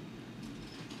scandal?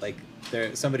 Like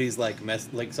somebody's like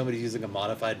somebody's using a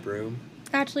modified broom.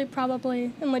 Actually,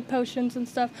 probably, and like potions and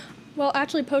stuff. Well,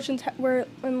 actually, potions were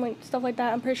and like stuff like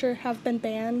that. I'm pretty sure have been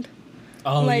banned.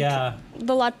 Oh, Like, yeah.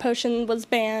 The luck potion was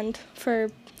banned so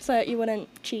that you wouldn't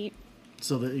cheat.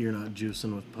 So that you're not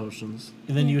juicing with potions.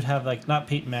 And then you'd have like not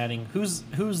Peyton Manning. Who's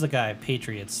the guy?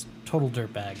 Patriots, total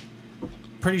dirtbag.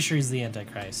 Pretty sure he's the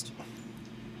Antichrist.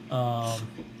 Oh,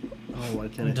 why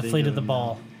can't I think Deflated of the him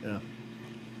ball. now? Yeah.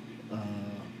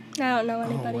 I don't know Oh,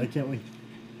 anybody. why can't we?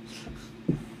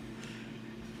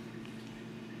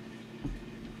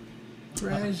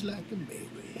 Cries like a baby.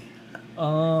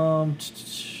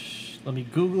 Let me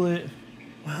Google it.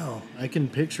 Wow, I can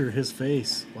picture his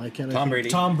face. Why can't I? Tom think- Brady.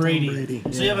 Tom Brady. Brady,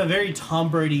 So you have yeah. a very Tom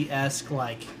Brady-esque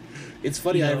like It's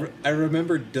funny. You know. I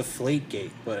remember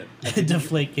Deflategate, but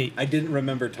Deflategate. I didn't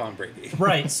remember Tom Brady.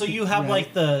 Right. So you have Right.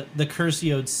 like the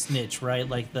Curseod snitch, right?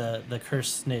 Like the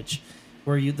cursed snitch,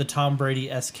 where the Tom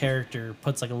Brady-esque character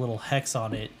puts like a little hex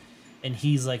on it, and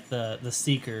he's like the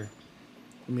seeker.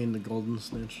 I mean, the golden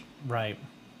snitch. Right.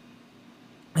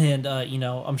 And,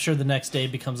 I'm sure the next day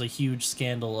becomes a huge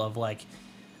scandal of, like,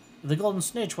 the Golden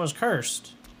Snitch was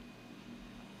cursed.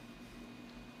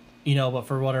 But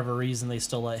for whatever reason, they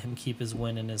still let him keep his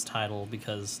win and his title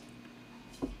because...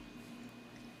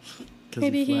 'Cause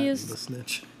Maybe he flattened used- the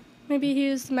snitch. Maybe he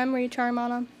used the memory charm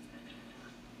on him.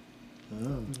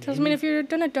 Oh. Because, I mean, if you're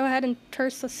going to go ahead and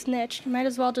curse a snitch, you might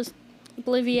as well just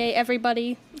obliviate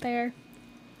everybody there.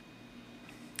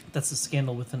 That's a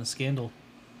scandal within a scandal.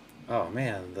 Oh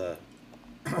man,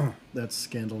 That's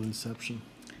scandal inception.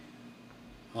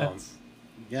 That's-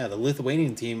 Yeah, the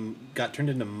Lithuanian team got turned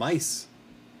into mice.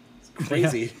 It's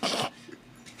crazy.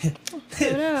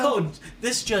 Oh,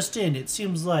 this just in. It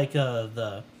seems like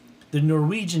the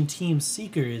Norwegian team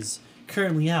Seeker is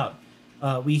currently out.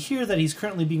 We hear that he's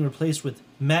currently being replaced with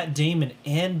Matt Damon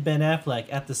and Ben Affleck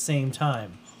at the same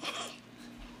time.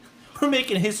 We're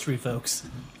making history, folks.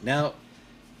 Now,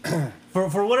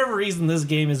 For whatever reason, this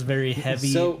game is very heavy.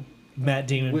 So, Matt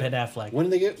Damon, Ben Affleck. when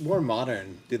they get more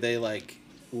modern, do they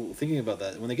thinking about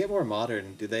that? When they get more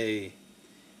modern, do they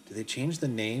change the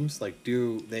names? Like,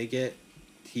 do they get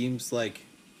teams like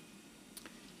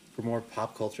for more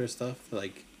pop culture stuff?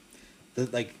 Like,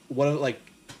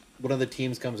 one of the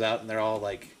teams comes out and they're all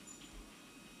like,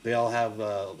 they all have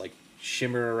like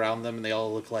shimmer around them and they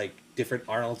all look like different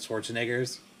Arnold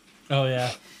Schwarzeneggers. Oh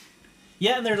yeah,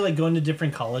 yeah, and they're like going to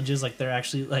different colleges. Like they're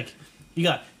actually like, you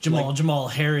got Jamal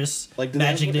Harris, Like, do they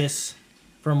have- Magicness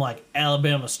from like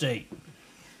Alabama State.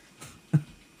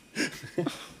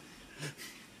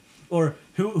 Or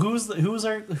who's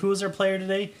our player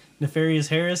today? Nefarious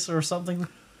Harris or something?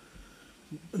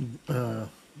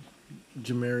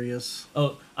 Jamarius.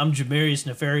 Oh, I'm Jamarius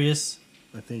Nefarious.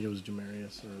 I think it was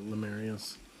Jamarius or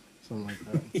Lemarius, something like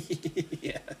that.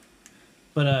 Yeah.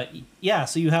 But yeah,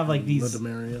 so you have like these.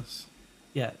 Ledemarius.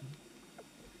 Yeah,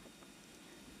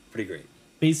 Pretty great.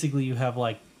 basically you have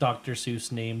like Dr. Seuss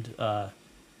named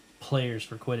players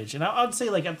for Quidditch, and I would say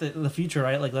like at the future,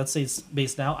 right? Like let's say it's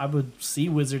based now, I would see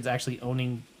Wizards actually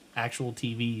owning actual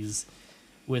TVs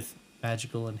with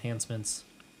magical enhancements.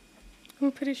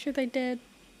 I'm pretty sure they did.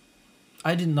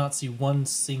 I did not see one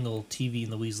single TV in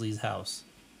the Weasley's house.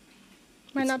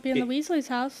 Might It's- not be in the Weasley's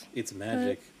house. It's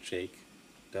magic, Jake.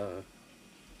 Duh.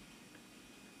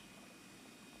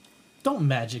 Don't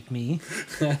magic me.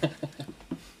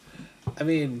 I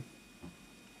mean,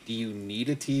 do you need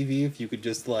a TV if you could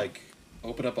just like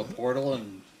open up a portal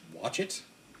and watch it?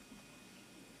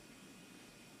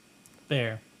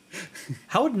 Fair.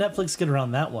 How would Netflix get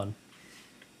around that one?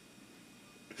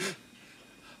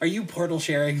 Are you portal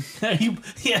sharing? Are you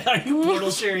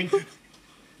portal sharing?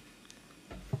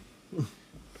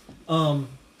 I'm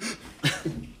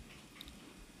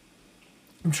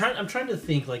trying to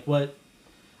think like what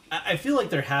I feel like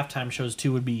their halftime shows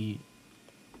too would be,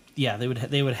 yeah, they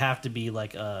would have to be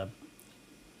like a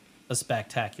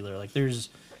spectacular. Like there's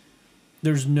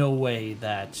no way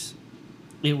that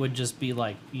it would just be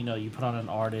like, you know, you put on an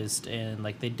artist and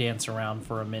like they dance around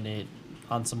for a minute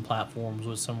on some platforms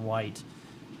with some white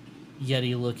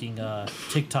Yeti looking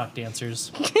TikTok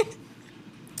dancers.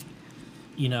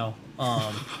 You know,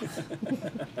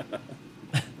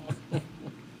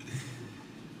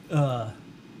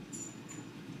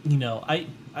 you know, I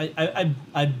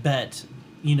bet,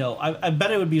 you know, I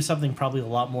bet it would be something probably a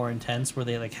lot more intense where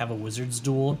they like have a wizard's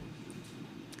duel.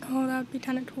 Oh, that would be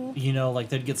kind of cool. You know, like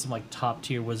they'd get some like top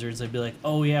tier wizards. They'd be like,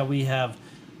 oh yeah, we have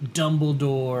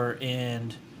Dumbledore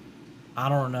and I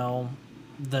don't know,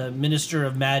 the Minister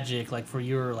of Magic, like for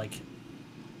your like,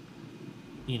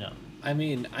 you know. I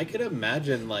mean, I could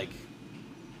imagine that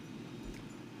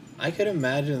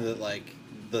like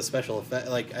the special effect,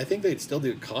 like I think they'd still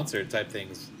do concert type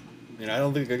things. You know, I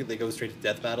don't think they go straight to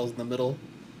death battles in the middle,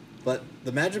 but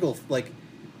the magical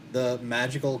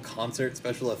concert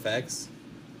special effects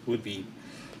would be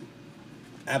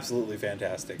absolutely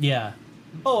fantastic. Yeah.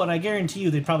 Oh, and I guarantee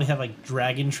you they'd probably have like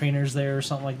dragon trainers there or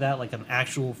something like that, like an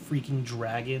actual freaking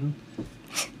dragon.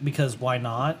 Because why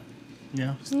not?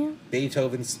 Yeah. Yeah.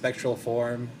 Beethoven's spectral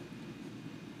form.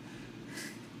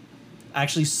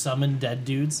 Actually summon dead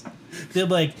dudes. They're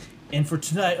like, and for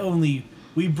tonight only,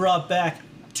 we brought back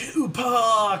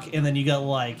Tupac, and then you got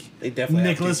like They definitely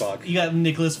have Nicholas. Tupac. You got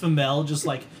Nicholas Flamel just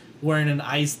like wearing an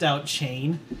iced out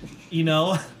chain, you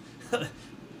know,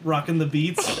 rocking the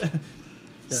beats,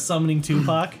 summoning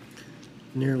Tupac.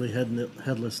 Nearly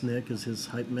headless Nick is his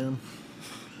hype man.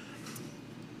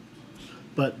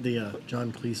 But the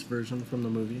John Cleese version from the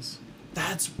movies.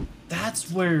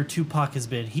 That's where Tupac has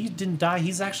been. He didn't die.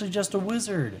 He's actually just a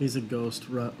wizard. He's a ghost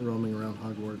roaming around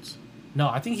Hogwarts. No,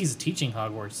 I think he's teaching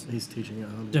Hogwarts. He's teaching at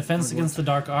Hogwarts. Defense Against the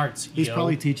Dark Arts. He's yo.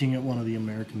 probably teaching at one of the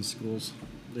American schools.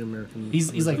 The American.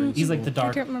 He's like the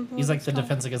dark. can't remember He's what like it's the called.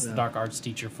 Defense Against the Yeah. Dark Arts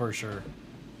teacher for sure.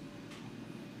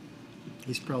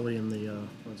 He's probably in the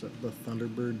what's it? The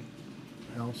Thunderbird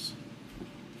house.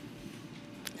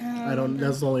 I don't.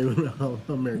 That's the only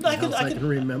American I could- house I I could- can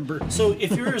remember. So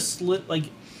if you're a slit, like,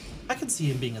 I could see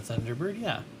him being a Thunderbird.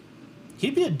 Yeah,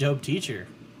 he'd be a dope teacher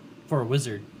for a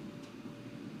wizard.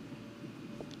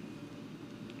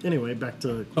 Anyway, back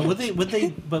to. But would they?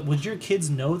 But would your kids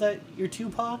know that you're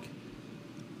Tupac?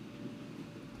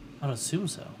 I'd assume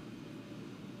so.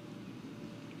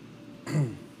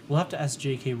 We'll have to ask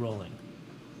J.K. Rowling.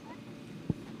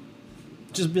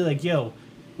 Just be like, yo,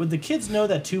 would the kids know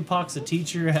that Tupac's a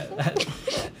teacher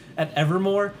at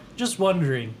Evermore? Just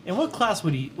wondering. And what class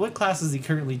is he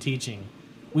currently teaching?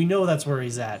 We know that's where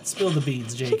he's at. Spill the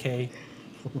beans, J.K.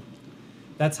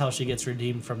 That's how she gets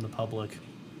redeemed from the public.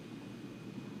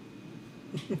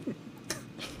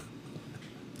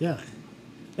 Yeah.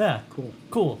 Yeah. Cool.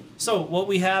 Cool. So what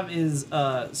we have is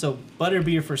so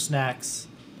butterbeer for snacks,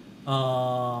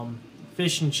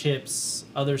 fish and chips,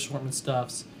 other assortment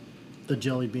stuffs. The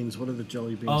jelly beans. What are the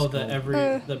jelly beans? Oh, called?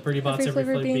 the Pretty Bots every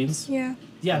flavor beans. Yeah.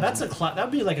 Yeah, that's that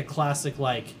would be like a classic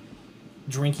like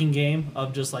drinking game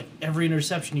of just like every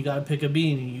interception you got to pick a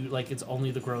bean and you like it's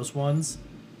only the gross ones.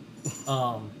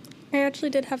 I actually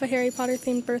did have a Harry Potter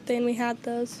themed birthday and we had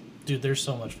those. Dude, they're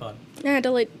so much fun. I had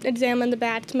to like examine the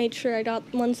back to make sure I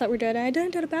got ones that were good, and I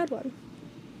didn't get a bad one,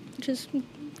 which is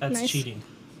That's nice. cheating.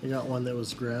 I got one that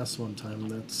was grass one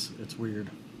time. It's weird.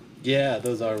 Yeah,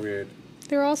 those are weird.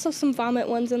 There were also some vomit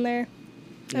ones in there.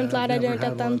 I'm Yeah, glad I I've never didn't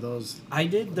had get one them. of those. I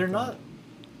did. They're not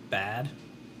bad.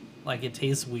 Like it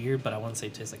tastes weird, but I wouldn't say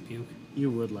it tastes like puke. You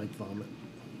would like vomit.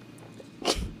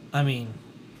 I mean,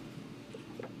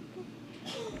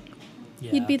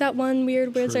 yeah. You'd be that one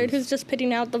weird wizard Truth. who's just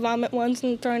picking out the vomit ones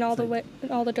and throwing all the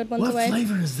good ones What away.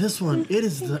 flavor is this one? It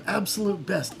is the absolute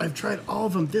best. I've tried all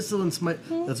of them. This one's my.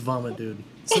 Hmm. That's vomit, dude.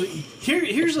 So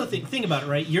here's the thing. Think about it,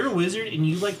 right? You're a wizard and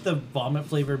you like the vomit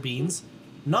flavor beans.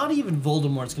 Not even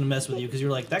Voldemort's gonna mess with you because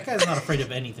you're like that guy's not afraid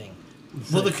of anything.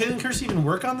 Will the killing curse even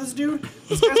work on this dude?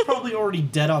 This guy's probably already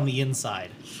dead on the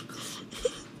inside.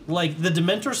 Like the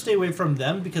Dementors stay away from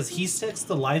them because he sucks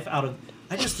the life out of.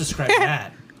 I just described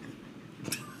that.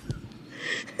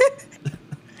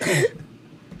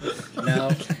 Now,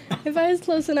 If I was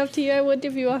close enough to you, I would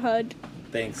give you a hug.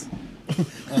 thanks.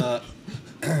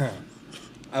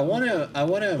 I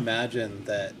wanna imagine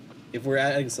that if we're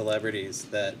adding celebrities,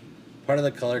 that part of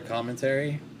the color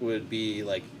commentary would be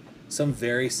like some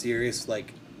very serious,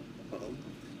 like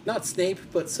not Snape,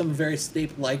 but some very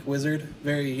Snape-like wizard,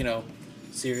 very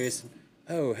serious.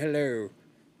 Oh, hello.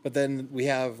 But then we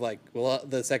have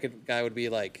the second guy would be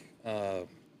like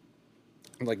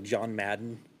John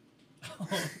Madden.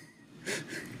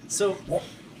 So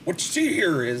What you see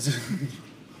here is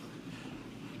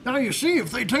Now you see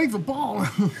if they take the ball.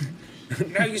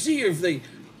 now you see if they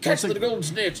catch the golden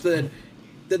snitch, then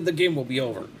the game will be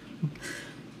over.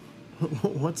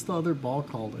 What's the other ball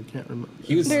called? I can't remember.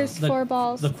 He was There's The- 4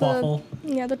 balls. the quaffle?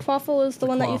 The quaffle is the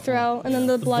one that you quaffle. throw, and then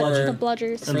the bludger.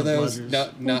 bludgers. And for the those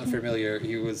Bludgers. not familiar.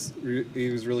 He was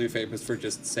really famous for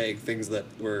just saying things that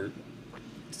were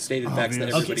stated facts that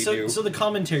Obvious. everybody okay, knew. so the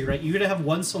commentary, right? You're gonna have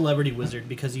one celebrity wizard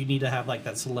because you need to have like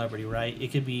that celebrity, right?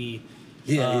 It could be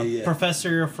Yeah.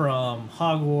 professor from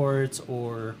Hogwarts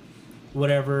or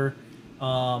whatever.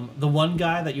 The one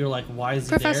guy that you're like, why is he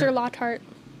Professor there? Lockhart,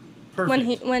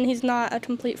 Perfect. when he's not a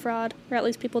complete fraud, or at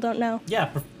least people don't know. Yeah,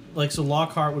 so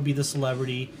Lockhart would be the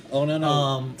celebrity. Oh no!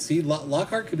 Um, See,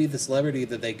 Lockhart could be the celebrity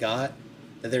that they got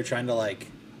that they're trying to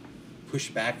push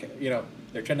back.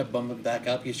 They're trying to bump him back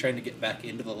up. He's trying to get back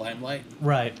into the limelight.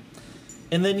 Right.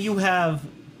 And then you have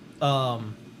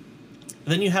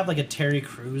like a Terry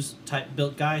Crews type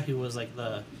built guy who was like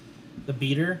the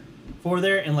beater for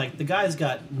there, and like the guy's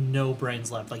got no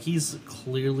brains left. Like he's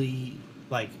clearly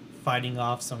like fighting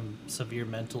off some severe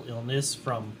mental illness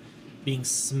from being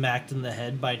smacked in the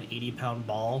head by an 80-pound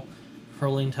ball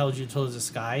hurling intelligence towards the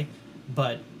sky.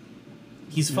 But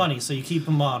he's funny, so you keep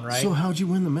him on, right? So how'd you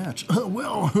win the match?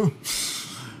 Well,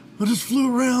 I just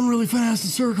flew around really fast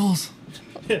in circles.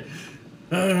 Hit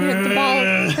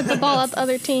the ball at the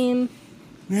other team.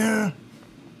 Yeah.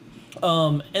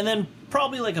 And then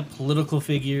probably like a political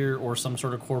figure or some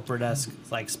sort of corporate-esque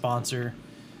like sponsor.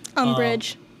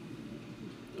 Umbridge.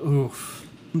 Oof.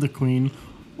 The Queen.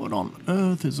 What on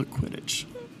earth is a Quidditch?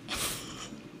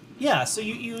 Yeah, so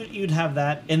you'd have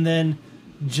that, and then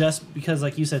just because,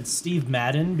 like you said, Steve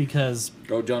Madden, because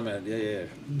Oh, John Madden.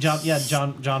 Yeah.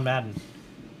 John Madden,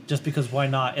 just because why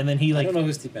not? And then he I like don't know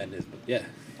who Steve Madden is, but yeah,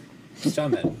 it's John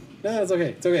Madden. No, it's okay.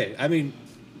 It's okay. I mean,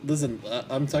 listen,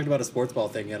 I'm talking about a sports ball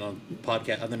thing on the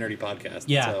Nerdy Podcast.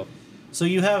 yeah. So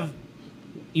you have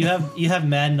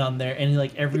Madden on there, and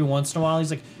like every once in a while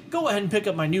he's like, "Go ahead and pick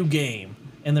up my new game,"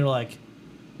 and they're like,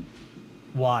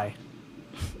 "Why?"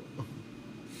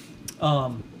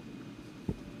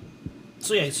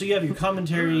 So yeah, so you have your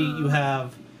commentary, you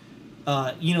have,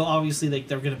 obviously like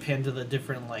they're gonna pan to the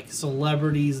different like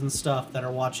celebrities and stuff that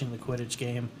are watching the Quidditch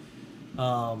game,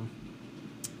 and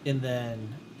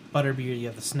then Butterbeer, you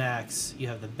have the snacks, you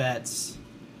have the bets,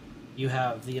 you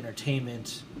have the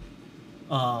entertainment.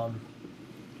 So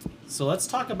let's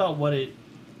talk about what it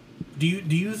Do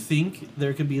you think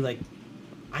there could be like,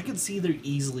 I could see there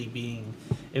easily being,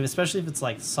 especially if it's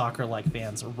like soccer like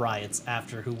fans, riots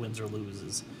after who wins or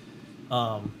loses.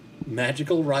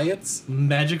 Magical riots?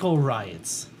 Magical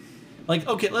riots. Like,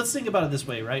 okay, let's think about it this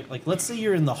way, right? Like, let's say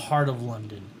you're in the heart of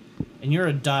London, and you're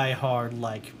a diehard,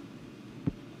 like,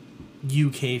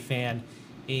 UK fan,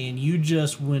 and you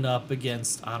just went up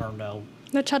against, I don't know.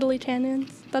 The Chudley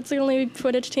Channons. That's the only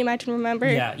Quidditch team I can remember.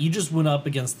 Yeah, you just went up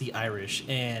against the Irish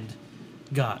and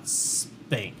got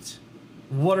spanked.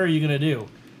 What are you gonna do?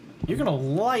 You're gonna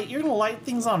light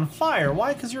things on fire.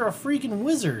 Why? Because you're a freaking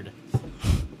wizard.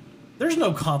 There's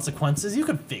no consequences. You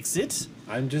can fix it.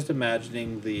 I'm just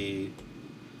imagining the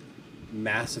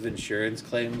massive insurance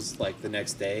claims like the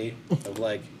next day of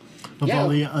like, Of yeah, all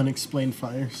the unexplained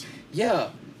fires. yeah,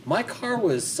 my car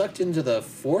was sucked into the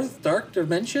fourth dark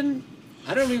dimension.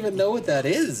 I don't even know what that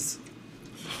is.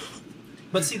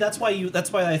 But see, that's why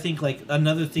I think like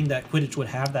another thing that Quidditch would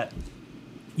have that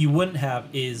you wouldn't have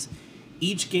is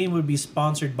each game would be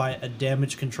sponsored by a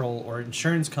damage control or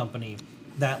insurance company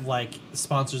that like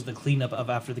sponsors the cleanup of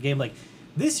after the game. Like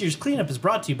this year's cleanup is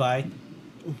brought to you by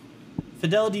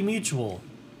Fidelity Mutual,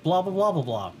 blah blah blah blah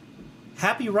blah.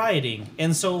 Happy rioting,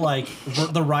 and so like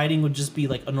the rioting would just be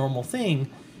like a normal thing,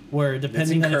 where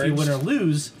depending on if you win or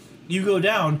lose, you go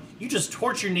down, you just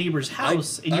torch your neighbor's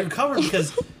house, and you're covered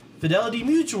because Fidelity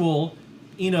Mutual,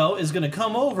 is going to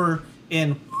come over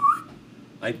and.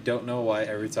 I don't know why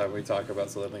every time we talk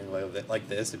about something like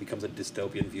this, it becomes a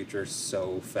dystopian future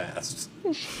so fast.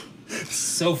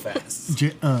 So fast.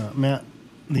 Matt,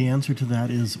 the answer to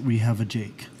that is we have a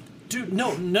Jake. Dude,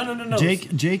 no.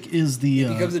 Jake is the... It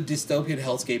becomes a dystopian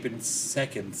hellscape in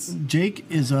seconds. Jake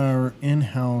is our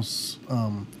in-house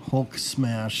Hulk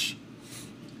smash.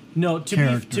 No,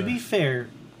 to be fair,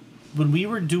 when we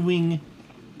were doing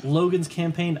Logan's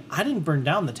campaign, I didn't burn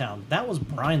down the town. That was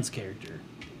Brian's character.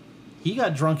 He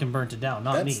got drunk and burnt it down,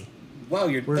 not me. Wow,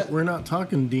 we're not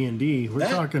talking D&D. We're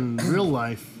talking real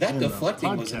life. That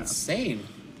deflecting was insane.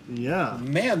 Yeah.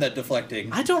 Man, that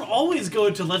deflecting. I don't always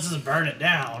go to let's just burn it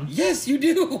down. Yes, you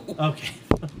do. Okay.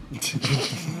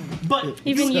 But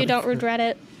Even you don't regret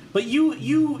it. But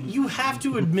you have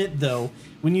to admit though,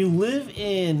 when you live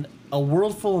in a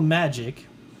world full of magic,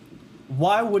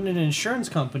 why wouldn't an insurance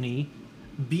company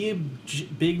be a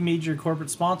big major corporate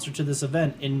sponsor to this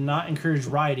event and not encourage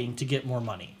rioting to get more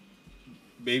money?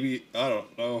 Maybe, I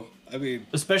don't know. I mean,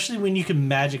 especially when you can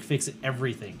magic fix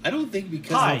everything. I don't think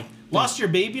because lost your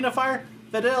baby in a fire?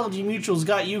 Fidelity Mutual's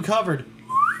got you covered.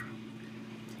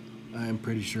 I'm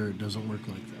pretty sure it doesn't work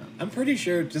like that. I'm pretty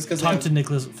sure just because talk to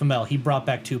Nicholas Flamel. He brought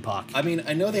back Tupac. I mean,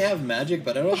 I know they have magic,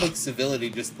 but I don't think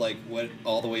civility just like went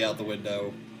all the way out the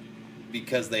window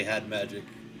because they had magic.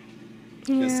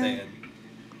 Just saying.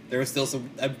 There was still some.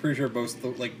 I'm pretty sure most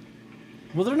like.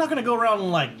 Well, they're not going to go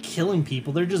around like killing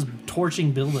people. They're just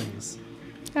torching buildings.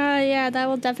 Yeah, that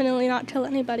will definitely not kill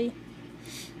anybody.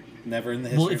 Never in the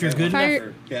history. Well, if you're good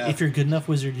enough, yeah. If you're good enough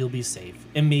wizard, you'll be safe.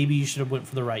 And maybe you should have went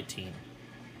for the right team.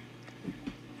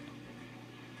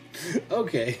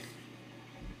 Okay.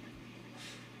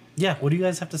 Yeah. What do you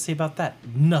guys have to say about that?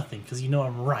 Nothing, because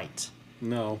I'm right.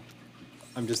 No,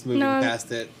 I'm just moving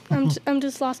past it. I'm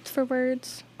just lost for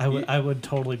words. I would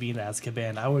totally be in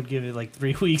Azkaban. I would give it like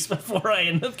 3 weeks before I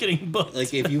end up getting booked.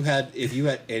 Like if you had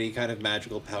any kind of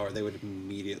magical power, they would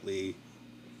immediately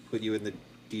put you in the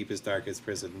deepest, darkest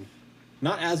prison.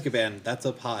 Not Azkaban. That's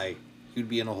up high. You'd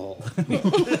be in a hole.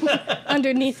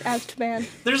 Underneath Azkaban.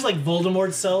 There's like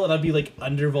Voldemort's cell, and I'd be like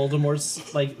under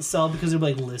Voldemort's like cell because they'd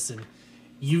be like, listen,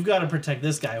 you've got to protect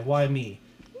this guy. Why me?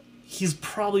 He's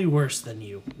probably worse than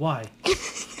you. Why?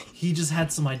 He just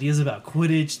had some ideas about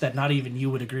Quidditch that not even you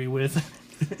would agree with.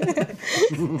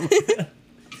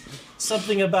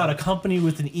 Something about a company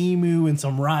with an emu and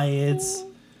some riots.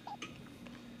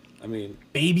 I mean,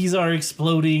 babies are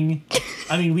exploding.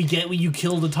 I mean, we get when you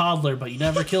killed a toddler, but you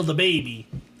never killed a baby.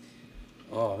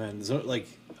 Oh man, so like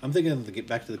I'm thinking to get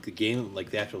back to the game, like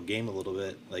the actual game a little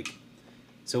bit. Like,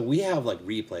 so we have like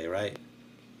replay, right?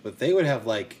 But they would have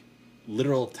like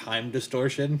literal time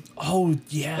distortion. Oh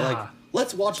yeah. Like,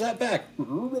 let's watch that back.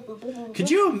 Could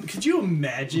you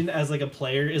imagine as like a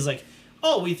player is like,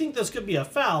 oh, we think this could be a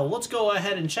foul. Let's go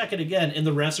ahead and check it again, and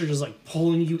the refs are just like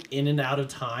pulling you in and out of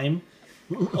time.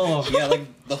 Oh yeah, like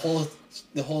the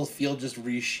whole field just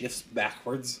reshifts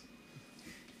backwards.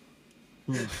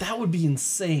 That would be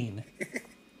insane.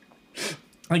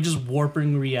 Like just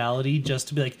warping reality just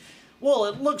to be like, well,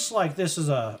 it looks like this is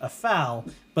a foul,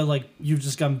 but like you've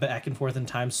just gone back and forth in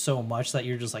time so much that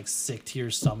you're just like sick to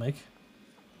your stomach.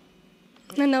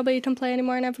 And nobody can play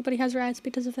anymore, and everybody has riots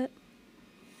because of it.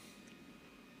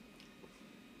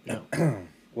 No.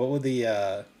 what would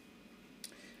the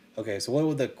okay? So what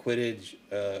would the Quidditch?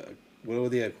 What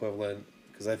would the equivalent?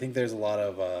 Because I think there's a lot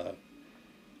of. I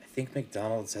think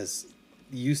McDonald's has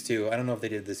used to. I don't know if they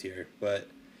did this year, but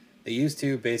they used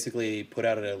to basically put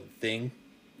out a thing,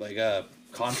 like a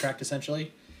contract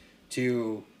essentially,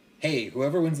 to hey,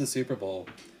 whoever wins the Super Bowl,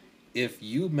 if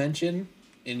you mention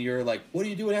and you're like, what are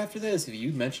you doing after this? If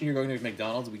you mention you're going to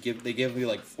McDonald's, they give you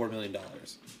like $4 million.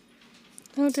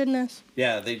 Oh goodness.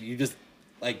 Yeah, you just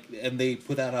like, and they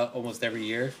put that out almost every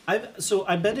year. I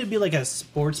bet it'd be like a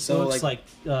sports So, books like,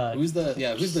 like Who's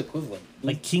the equivalent?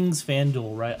 like King's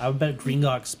FanDuel, right? I would bet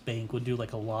Gringotts Bank would do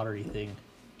like a lottery thing.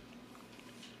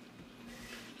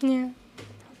 Yeah.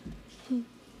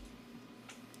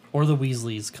 Or the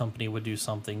Weasley's company would do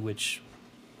something which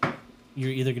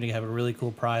you're either going to have a really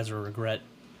cool prize or regret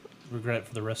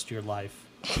for the rest of your life.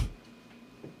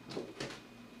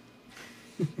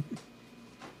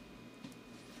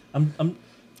 I'm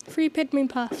Free Pikmin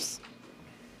Puffs.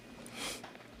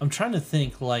 I'm trying to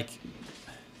think like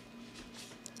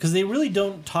because they really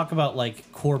don't talk about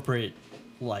like corporate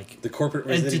like The corporate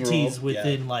wizarding entities world?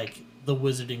 within Yeah. like the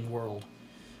wizarding world.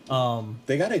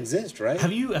 They gotta exist, right?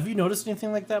 Have you noticed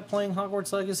anything like that playing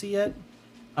Hogwarts Legacy yet?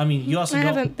 I mean, you also I don't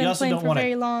haven't been you also playing don't for want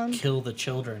very to long. kill the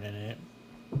children in it.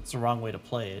 It's the wrong way to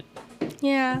play it.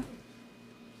 Yeah.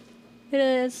 It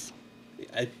is.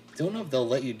 I don't know if they'll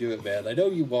let you do it, man. I know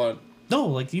you want. No,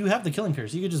 like you have the killing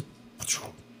curse. You could just.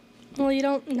 Well, you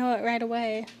don't know it right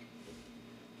away.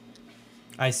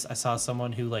 I saw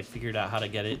someone who like figured out how to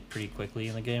get it pretty quickly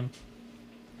in the game.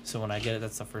 So when I get it,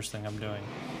 that's the first thing I'm doing.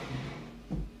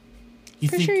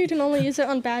 Pretty sure you can only use it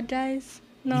on bad guys,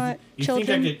 not you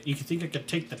children. think I could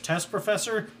take the test,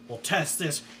 Professor? We'll test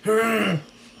this. I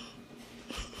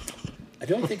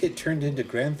don't think it turned into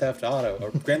Grand Theft Auto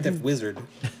or Grand Theft Wizard.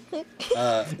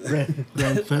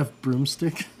 Grand Theft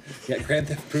Broomstick. Yeah, Grand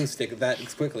Theft Broomstick that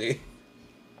quickly.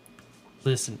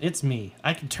 Listen, it's me.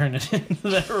 I can turn it into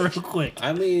that real quick.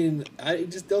 I mean, I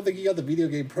just don't think you got the video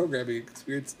game programming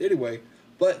experience anyway.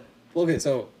 But okay,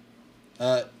 so,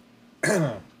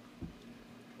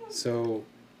 so,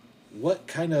 what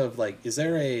kind of like is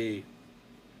there a?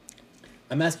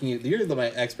 I'm asking you. You're my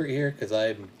expert here because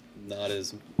I'm not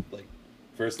as like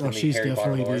versed in Oh, the she's Harry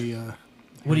Potter definitely lore. the.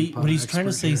 What he's trying to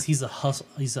expert say here. is he's a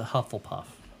Hufflepuff.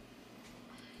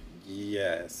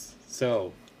 Yes.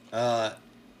 So,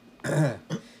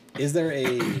 is there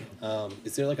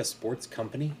like a sports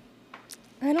company?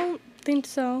 I don't think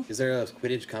so. Is there a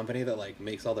Quidditch company that like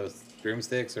makes all those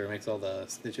broomsticks or makes all the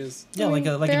snitches? Yeah, I mean,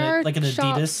 like there are an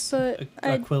shops, Adidas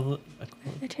but equivalent.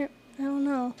 I don't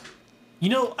know. You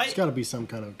know, It's got to be some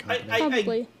kind of company.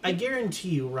 Probably. I guarantee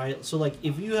you, right? So, like,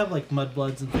 if you have, like,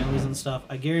 Mudbloods and families and stuff,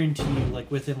 I guarantee you,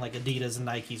 like, within, like, Adidas and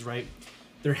Nikes, right?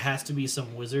 There has to be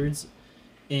some wizards,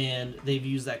 and they've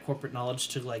used that corporate knowledge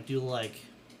to, like, do, like,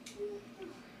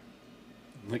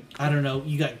 Like, I don't know,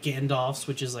 you got Gandalf's,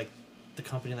 which is, like, the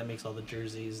company that makes all the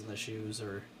jerseys and the shoes,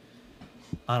 or,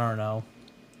 I don't know.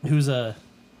 Who's a...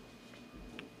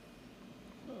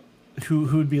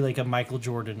 Who'd be like a Michael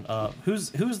Jordan?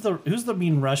 Who's the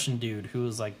mean Russian dude who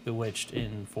was like bewitched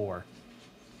in 4?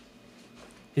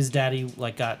 His daddy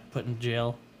like got put in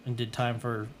jail and did time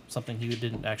for something he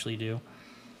didn't actually do.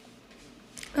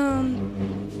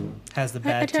 Has the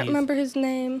bad I can't teeth. remember his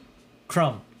name.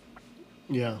 Crumb.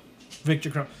 Yeah. Victor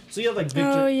Crumb. So you have like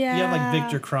Victor. Oh, You have like yeah.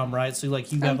 Victor Crumb, right? So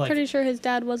like you have I'm like pretty sure his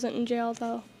dad wasn't in jail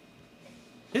though.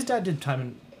 his dad did time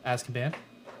in Azkaban.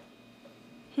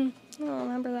 I don't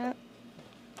remember that.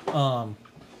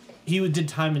 He did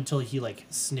time until he like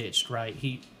snitched, right?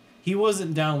 He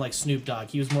wasn't down like Snoop Dogg.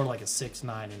 He was more like a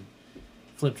 6'9" and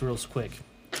flipped real quick.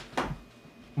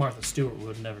 Martha Stewart would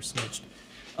have never snitched.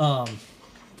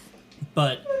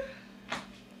 But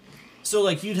so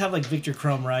like you'd have like Victor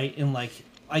Crumb, right? And like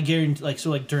I guarantee like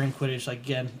so like during Quidditch, like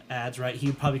again ads, right? He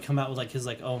would probably come out with like his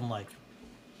like own like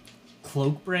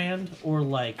cloak brand or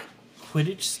like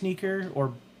Quidditch sneaker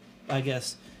or I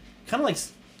guess kind of like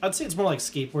I'd say it's more like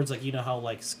skateboards. Like you know how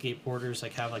like skateboarders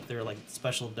like have like their like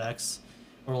special decks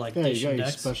or like Yeah, you station got your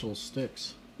decks. special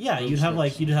sticks. Yeah, Broom you'd have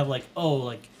like sticks. oh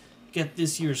like get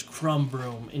this year's Crumb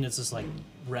broom and it's just like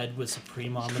red with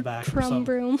Supreme on the back or Crumb something.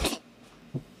 broom.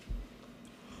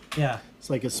 Yeah, It's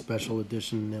like a special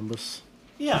edition Nimbus.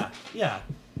 yeah.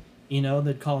 You know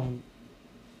they'd call them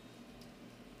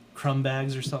crumb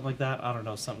bags or something like that. I don't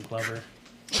know, something clever.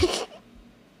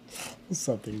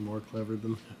 Something more clever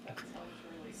than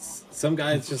some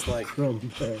guy's just like, crumb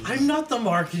bags. I'm not the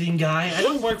marketing guy. I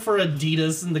don't work for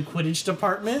Adidas in the Quidditch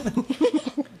department.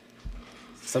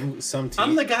 some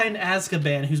I'm the guy in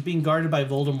Azkaban who's being guarded by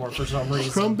Voldemort for some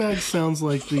reason. Crumb bag sounds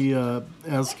like the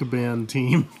Azkaban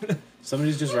team.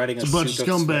 Somebody's just writing It's a bunch of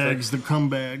scumbags. They're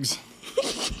cumbags.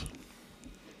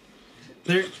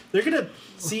 They're gonna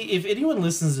see if anyone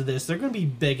listens to this. They're gonna be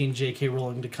begging J.K.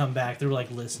 Rowling to come back. They're like,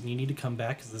 listen, you need to come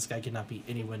back because this guy cannot be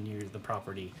anywhere near the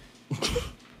property.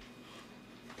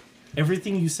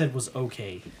 Everything you said was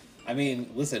okay. I mean,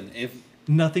 listen, if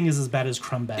Nothing is as bad as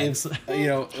crumb bags.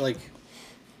 like,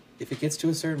 if it gets to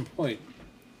a certain point,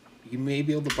 you may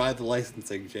be able to buy the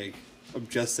licensing, Jake. I'm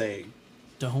just saying.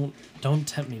 Don't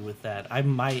tempt me with that. I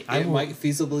might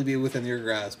feasibly be within your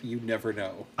grasp. You never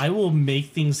know. I will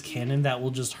make things canon that will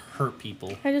just hurt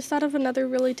people. I just thought of another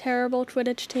really terrible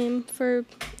Quidditch team for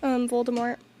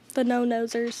Voldemort, the No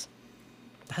Nosers.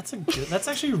 That's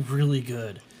actually really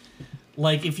good.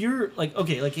 Like if you're like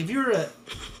okay, like if you're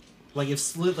like the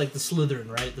Slytherin,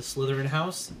 right? The Slytherin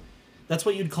house. That's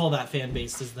what you'd call that fan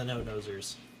base is the No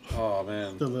Nosers. Oh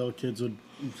man. The little kids would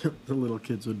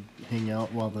hang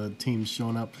out while the team's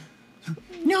showing up.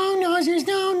 No nosers,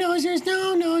 no nosers,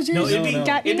 no nosers. No, it'd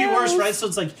be worse, nose. right? So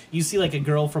it's like you see like a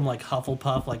girl from like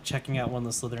Hufflepuff like checking out one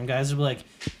of the Slytherin guys. She'll be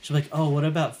like, oh, what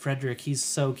about Frederick? He's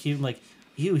so cute. I'm like,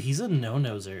 ew, he's a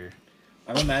no-noser.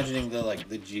 I'm imagining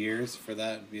the jeers for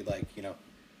that would be like,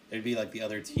 there'd be like the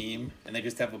other team and they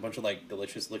just have a bunch of like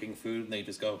delicious looking food and they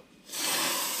just go.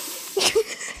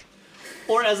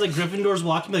 Or as like Gryffindor's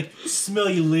walking, like, smell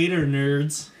you later,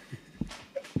 nerds.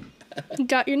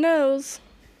 Got your nose.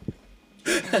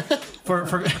 For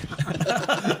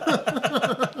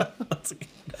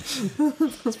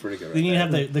That's pretty good. then you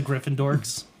have the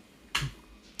Gryffindorks.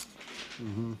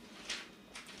 Mm-hmm.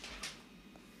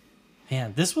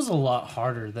 Man, this was a lot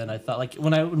harder than I thought. Like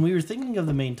when we were thinking of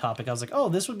the main topic, I was like, oh,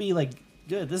 this would be like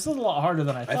good. This is a lot harder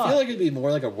than I thought. I feel like it'd be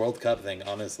more like a World Cup thing,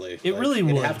 honestly. It really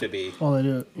would. It'd have to be. Well, they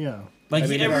do, yeah. Like I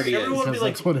mean, it already is. everyone would be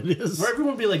like, That's what it is. where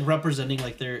everyone would be like representing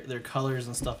like their colors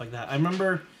and stuff like that. I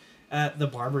remember at the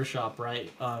barber shop,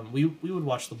 right? We would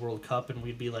watch the World Cup and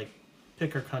we'd be like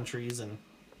pick our countries and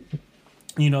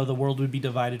the world would be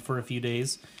divided for a few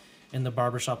days. In the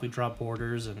barber shop, we'd draw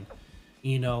borders and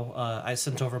I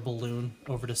sent over a balloon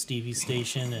over to Stevie's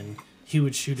station and he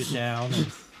would shoot it down and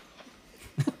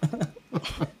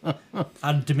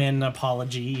I'd demand an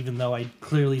apology even though I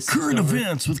clearly Current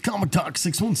events with Comic Talk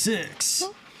 616.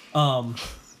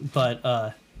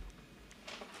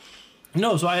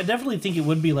 No, so I definitely think it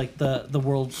would be like the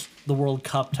World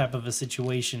Cup type of a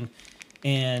situation,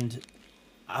 and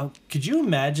could you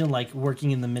imagine like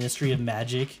working in the Ministry of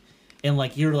Magic, and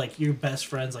like your best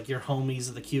friends, like your homies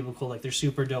at the cubicle, like they're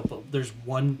super dope, but there's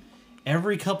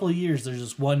every couple of years there's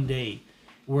this one day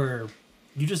where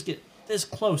you just get this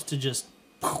close to just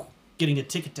getting a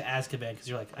ticket to Azkaban because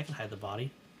you're like, I can hide the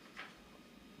body.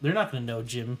 They're not going to know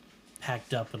Jim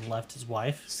packed up and left his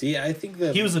wife. See, I think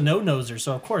that He was a no-noser,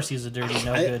 so of course he's a dirty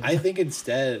no-good. I think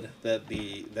instead that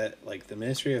the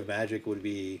Ministry of Magic would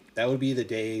be the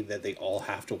day that they all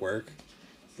have to work.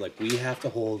 Like we have to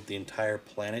hold the entire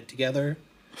planet together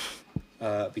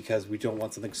because we don't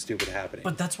want something stupid happening.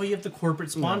 But that's why you have the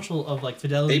corporate sponsor of like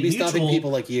Fidelity They'd be Mutual. stopping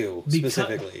people like you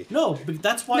specifically. No, but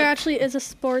that's why. There actually is a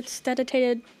sports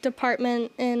dedicated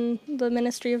department in the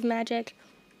Ministry of Magic.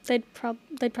 They'd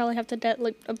probably have to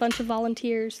like a bunch of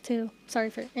volunteers too. Sorry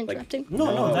for interrupting.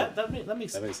 No, that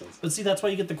makes sense. But see, that's why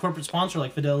you get the corporate sponsor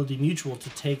like Fidelity Mutual to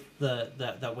take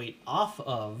that weight off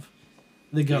of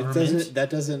the government.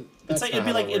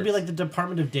 It'd be like the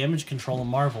Department of Damage Control in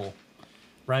Marvel,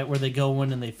 right? Where they go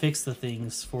in and they fix the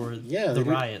things for the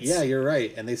riots. Yeah, you're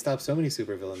right. And they stop so many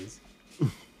supervillains.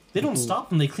 They don't stop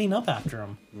them; they clean up after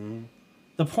them. Mm-hmm.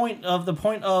 The point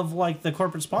of like the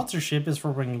corporate sponsorship is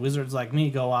for when wizards like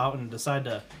me go out and decide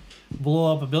to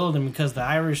blow up a building because the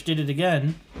Irish did it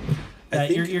again.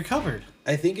 You're covered.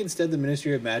 I think instead the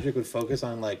Ministry of Magic would focus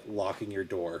on like locking your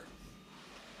door.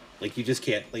 Like you just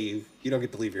can't leave. You don't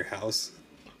get to leave your house.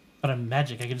 But I'm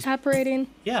magic. I can just Apparating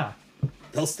yeah.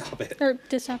 They'll stop it. or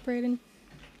disapparating.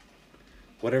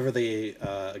 Whatever the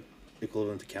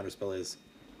equivalent to counterspell is.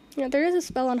 Yeah, there is a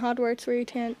spell on Hogwarts where you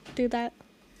can't do that.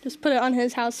 Just put it on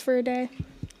his house for a day.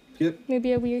 Yep.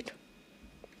 Maybe a week.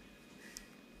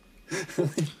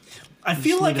 I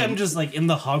feel like I'm just like in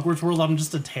the Hogwarts world. I'm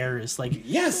just a terrorist. Like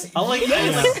Yes.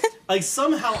 like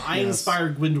somehow I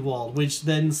inspired Grindelwald, which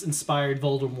then inspired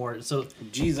Voldemort. So,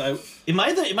 am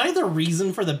I the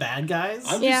reason for the bad guys?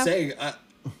 I'm just saying.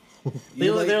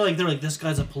 They're like this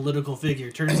guy's a political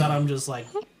figure. Turns out I'm just like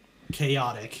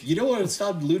chaotic. You don't want to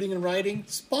stop looting and rioting?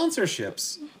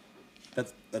 Sponsorships.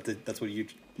 That's what you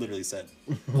literally said.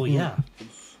 Well, yeah.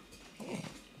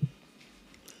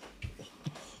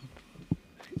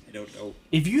 I don't know.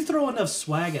 If you throw enough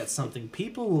swag at something,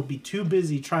 people will be too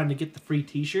busy trying to get the free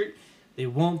T-shirt. They'll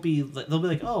be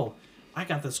like, oh, I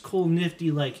got this cool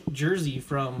nifty like jersey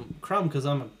from Crumb because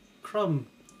I'm a Crumb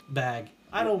bag.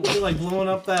 I don't feel like blowing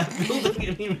up that building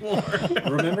anymore.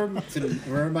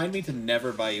 Remind me to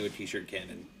never buy you a t-shirt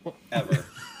cannon ever.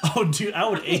 Oh, dude, I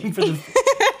would aim for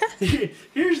the.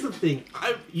 Here's the thing: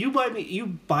 you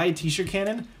buy a t-shirt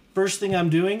cannon. First thing I'm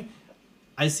doing,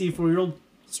 I see a 4-year-old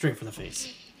straight for the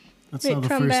face. That's Wait, not the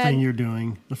Crumb first Bag. thing you're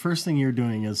doing. The first thing you're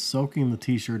doing is soaking the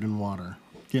t-shirt in water,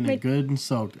 getting it Wait. good and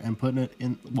soaked, and putting it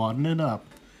in, wadding it up,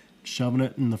 shoving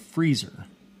it in the freezer.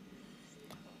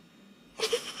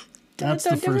 That's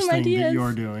the Don't give first him thing that ideas.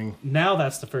 you're doing. Now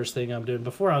that's the first thing I'm doing.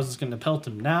 Before I was just going to pelt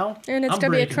him. Now And it's I'm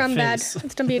gonna be a breaking crumb bad. face.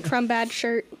 It's gonna be a crumb bad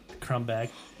shirt. Crumb bag,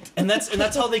 and that's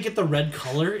how they get the red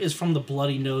color is from the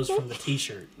bloody nose from the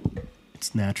t-shirt.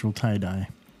 It's natural tie-dye.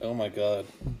 Oh my god.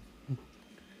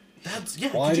 That's yeah.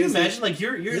 Why Could you does imagine it- like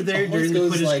you're it there almost during the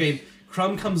goes Quidditch like- game.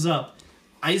 Crumb comes up,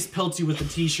 ice pelts you with the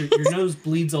t-shirt. Your nose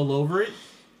bleeds all over it,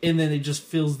 and then it just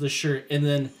fills the shirt. And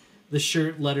then the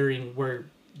shirt lettering where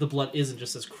the blood isn't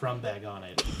just says Crumb bag on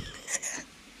it.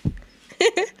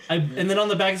 And then on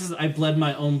the back it says I bled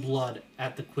my own blood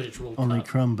at the Quidditch World Only Cup.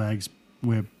 crumb bags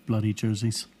wear bloody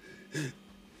jerseys.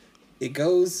 It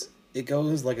goes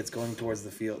like it's going towards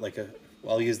the field.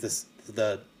 I'll use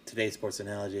the today's sports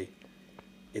analogy.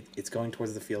 It's going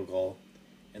towards the field goal,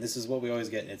 and this is what we always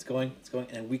get. And it's going,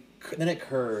 and then it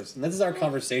curves, and this is our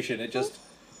conversation. It just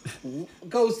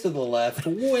goes to the left,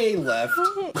 way left,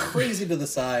 crazy to the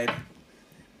side.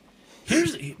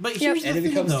 Here's And the it thing,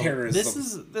 becomes though.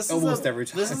 terrorism This is almost a- every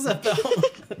time. This is about.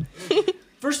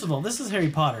 First of all, this is Harry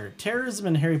Potter. Terrorism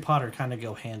and Harry Potter kind of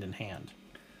go hand in hand.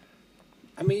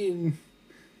 I mean,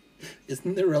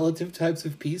 isn't there relative types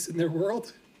of peace in their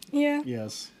world? Yeah.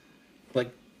 Yes.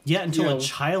 Like, Yeah, until You know, a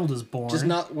child is born. just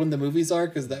not when the movies are,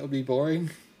 because that would be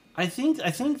boring. I think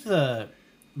the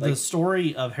Like-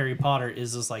 story of Harry Potter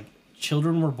is just like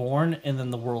children were born and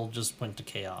then the world just went to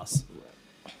chaos.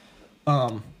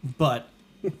 But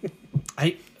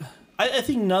I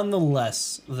think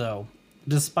nonetheless though,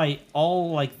 despite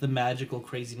all like the magical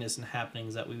craziness and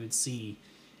happenings that we would see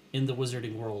in the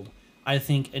wizarding world, I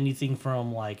think anything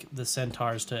from like the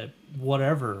centaurs to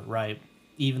whatever, right?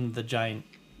 Even the giant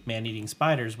man-eating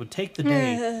spiders would take the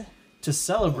day to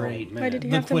celebrate Oh, man. Why did you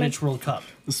the have to make Quidditch World Cup.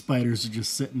 The spiders are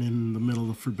just sitting in the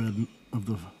middle of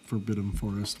the forbidden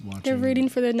forest watching. They're rooting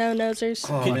for the no-nosers.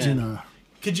 Oh, watching man.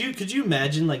 Could you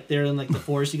imagine like they're in like the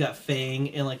forest? You got Fang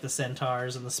and like the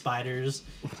centaurs and the spiders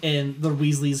and the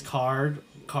Weasley's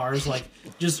cars like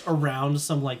just around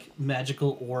some like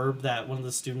magical orb that one of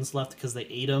the students left because they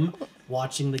ate them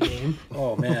watching the game.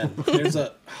 Oh man, there's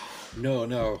a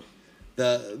no.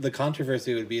 The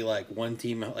controversy would be like one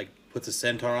team like puts a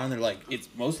centaur on. They're like, it's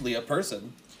mostly a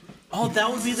person. Oh, that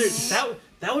would be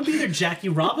that would be their Jackie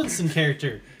Robinson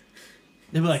character.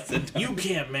 They'd be like, you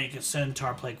can't make a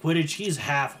centaur play Quidditch. He's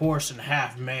half horse and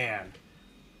half man.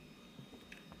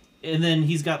 And then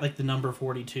he's got like the number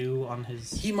 42 on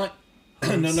his. He might.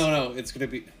 No. It's gonna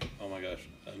be. Oh my gosh,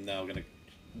 I'm now gonna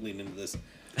lean into this.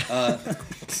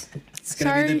 It's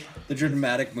gonna be Sorry. the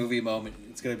dramatic movie moment.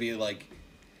 It's gonna be like,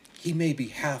 he may be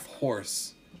half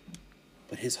horse,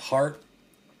 but his heart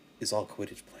is all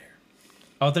Quidditch player.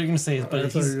 Oh, they're gonna say, but I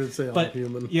thought he's you were gonna say all but,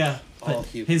 human. Yeah, but All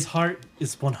human. his heart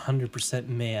is 100%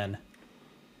 man.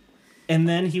 And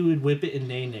then he would whip it in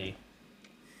nay.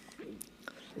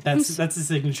 That's his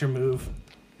signature move.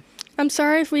 I'm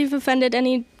sorry if we've offended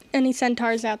any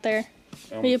centaurs out there.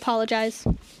 We apologize.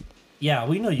 Yeah,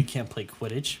 we know you can't play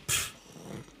Quidditch. Pfft.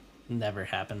 Never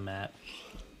happened, Matt.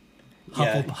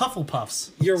 Yeah.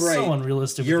 Hufflepuffs. You're right. So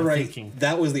unrealistic. You're with their right. Thinking.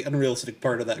 That was the unrealistic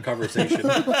part of that conversation.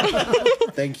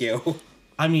 Thank you.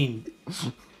 I mean,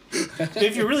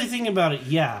 if you're really thinking about it,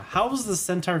 yeah. How is the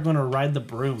centaur going to ride the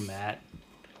broom, Matt?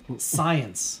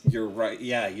 Science. You're right.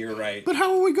 Yeah, you're right. But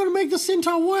how are we going to make the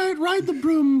centaur ride the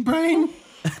broom, brain?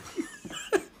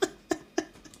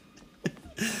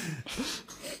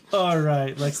 All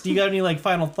right, Lex. Do you got any like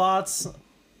final thoughts?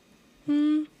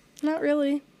 Not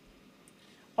really.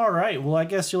 All right. Well, I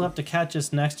guess you'll have to catch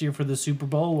us next year for the Super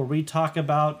Bowl, where we talk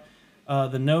about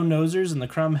the no-nosers and the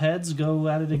crumb heads go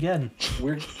at it again.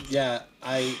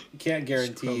 I can't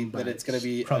guarantee Scrum that it's gonna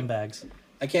be. Crumb bags.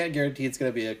 I can't guarantee it's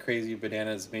gonna be a crazy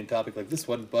bananas main topic like this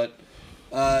one, but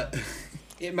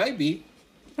it might be.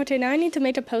 Okay, now I need to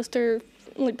make a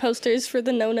posters for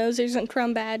the no-nosers and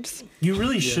crumb badges. You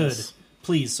really should, Yes.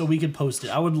 please, so we could post it.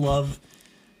 I would love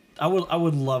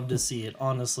to see it.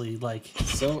 Honestly, like,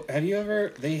 So have you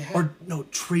ever? They have. or no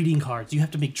trading cards. You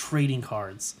have to make trading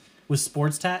cards with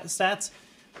sports stats.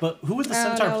 But who would the I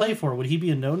don't centaur know. play for? Would he be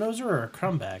a no-noser or a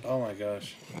crumb bag? Oh my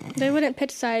gosh! They wouldn't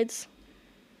pitch sides.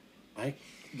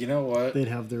 You know what? They'd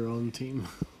have their own team.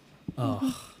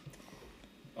 Oh,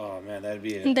 Oh man, that'd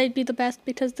be And it. they'd be the best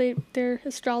because they're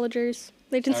astrologers.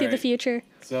 They can see the Alright. future.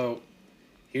 So,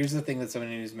 here's the thing that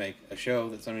somebody needs to make. A show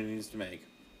that somebody needs to make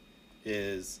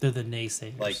is they're the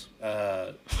naysayers. like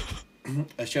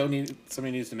a show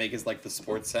somebody needs to make is like the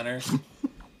Sports Center,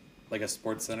 like a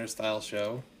Sports Center style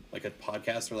show, like a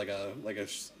podcast or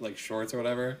like shorts or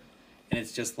whatever, and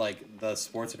it's just like the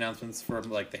sports announcements from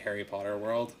like the Harry Potter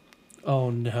world. Oh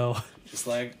no. Just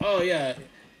like, oh yeah,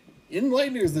 in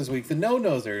light news this week, the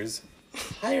No-Nosers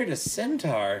hired a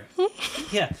centaur.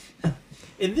 Yeah.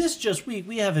 In this just week,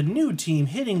 we have a new team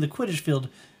hitting the Quidditch field,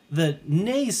 the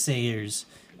naysayers.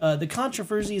 The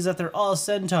controversy is that they're all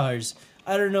centaurs.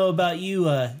 I don't know about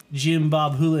you, Jim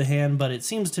Bob Houlihan, but it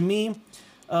seems to me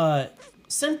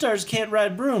centaurs can't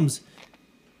ride brooms.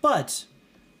 But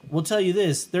we'll tell you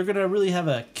this, they're going to really have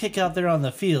a kick out there on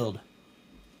the field.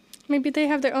 Maybe they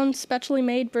have their own specially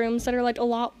made brooms that are like a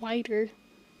lot wider.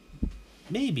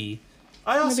 Maybe.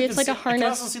 I also Maybe it's can like a see, I can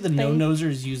also harness see the thing.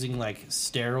 no-nosers using like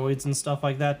steroids and stuff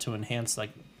like that to enhance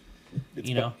like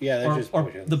you know, yeah, they're or, just or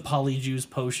potions. the polyjuice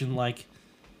potion like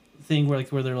thing where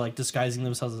they're like disguising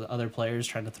themselves as other players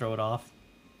trying to throw it off.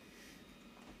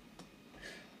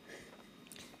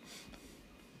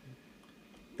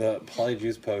 The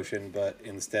polyjuice potion, but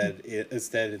instead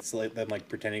it's like them like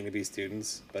pretending to be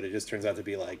students, but it just turns out to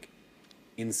be like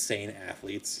insane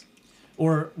athletes.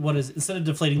 Or what is instead of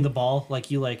deflating the ball,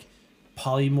 like you like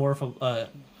polymorph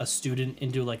a student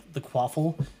into like the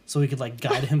quaffle so he could like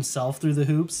guide himself through the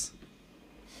hoops.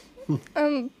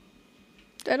 I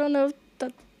don't know if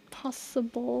that's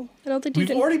possible. I don't think you We've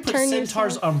can already put turn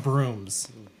centaurs yourself. on brooms.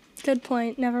 Good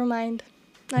point. Never mind.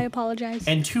 I apologize.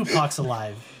 And Tupac's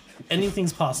alive.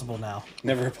 Anything's possible now.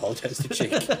 Never apologize to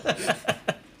Jake.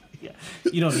 Yeah.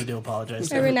 You don't need to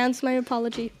apologize. I renounce my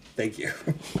apology. Thank you.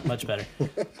 Much better.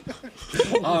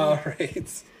 All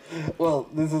right. Well,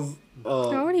 this is. I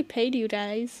already paid you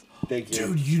guys. Thank you.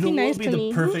 Dude, you know Be what nice would be to the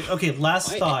me. perfect... Okay,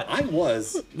 last thought. I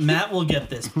was. Matt will get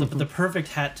this. The perfect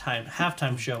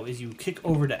halftime show is you kick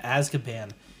over to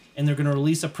Azkaban, and they're going to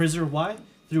release a prisoner. Why?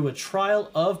 Through a trial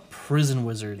of prison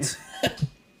wizards.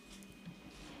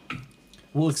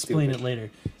 We'll explain Stupid. it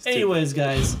later. Anyways,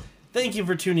 guys, thank you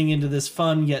for tuning into this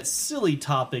fun yet silly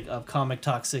topic of Comic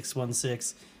Talk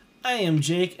 616. I am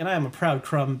Jake, and I am a proud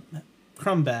crumb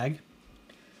bag.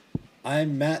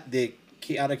 I'm Matt, the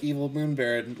chaotic evil moon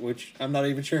baron, which I'm not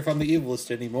even sure if I'm the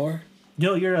evilest anymore.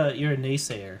 No, you're a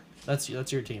naysayer. That's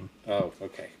your team. Oh,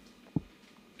 okay.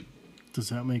 Does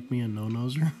that make me a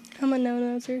no-noser? I'm a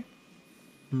no-noser.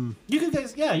 You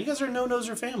guys are a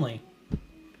no-noser family.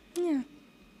 Yeah.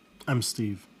 I'm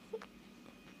Steve.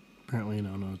 Apparently a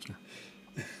no-noser.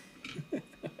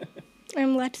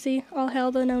 I'm Lexi. All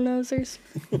hail the no-nosers.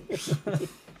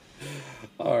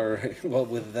 All right. Well,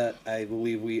 with that, I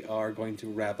believe we are going to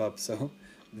wrap up. So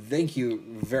thank you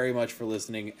very much for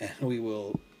listening, and we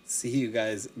will see you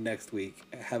guys next week.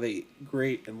 Have a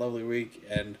great and lovely week,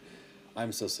 and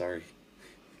I'm so sorry.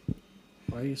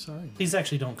 Why are you sorry? Please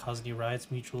actually don't cause any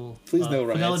riots. Mutual. Please no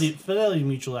riots. Fidelity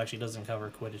Mutual actually doesn't cover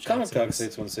Quidditch. Comic Talk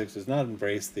accidents. 616 does not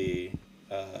embrace the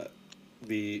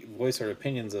voice or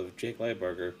opinions of Jake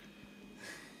Lightbarger.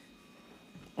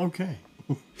 Okay.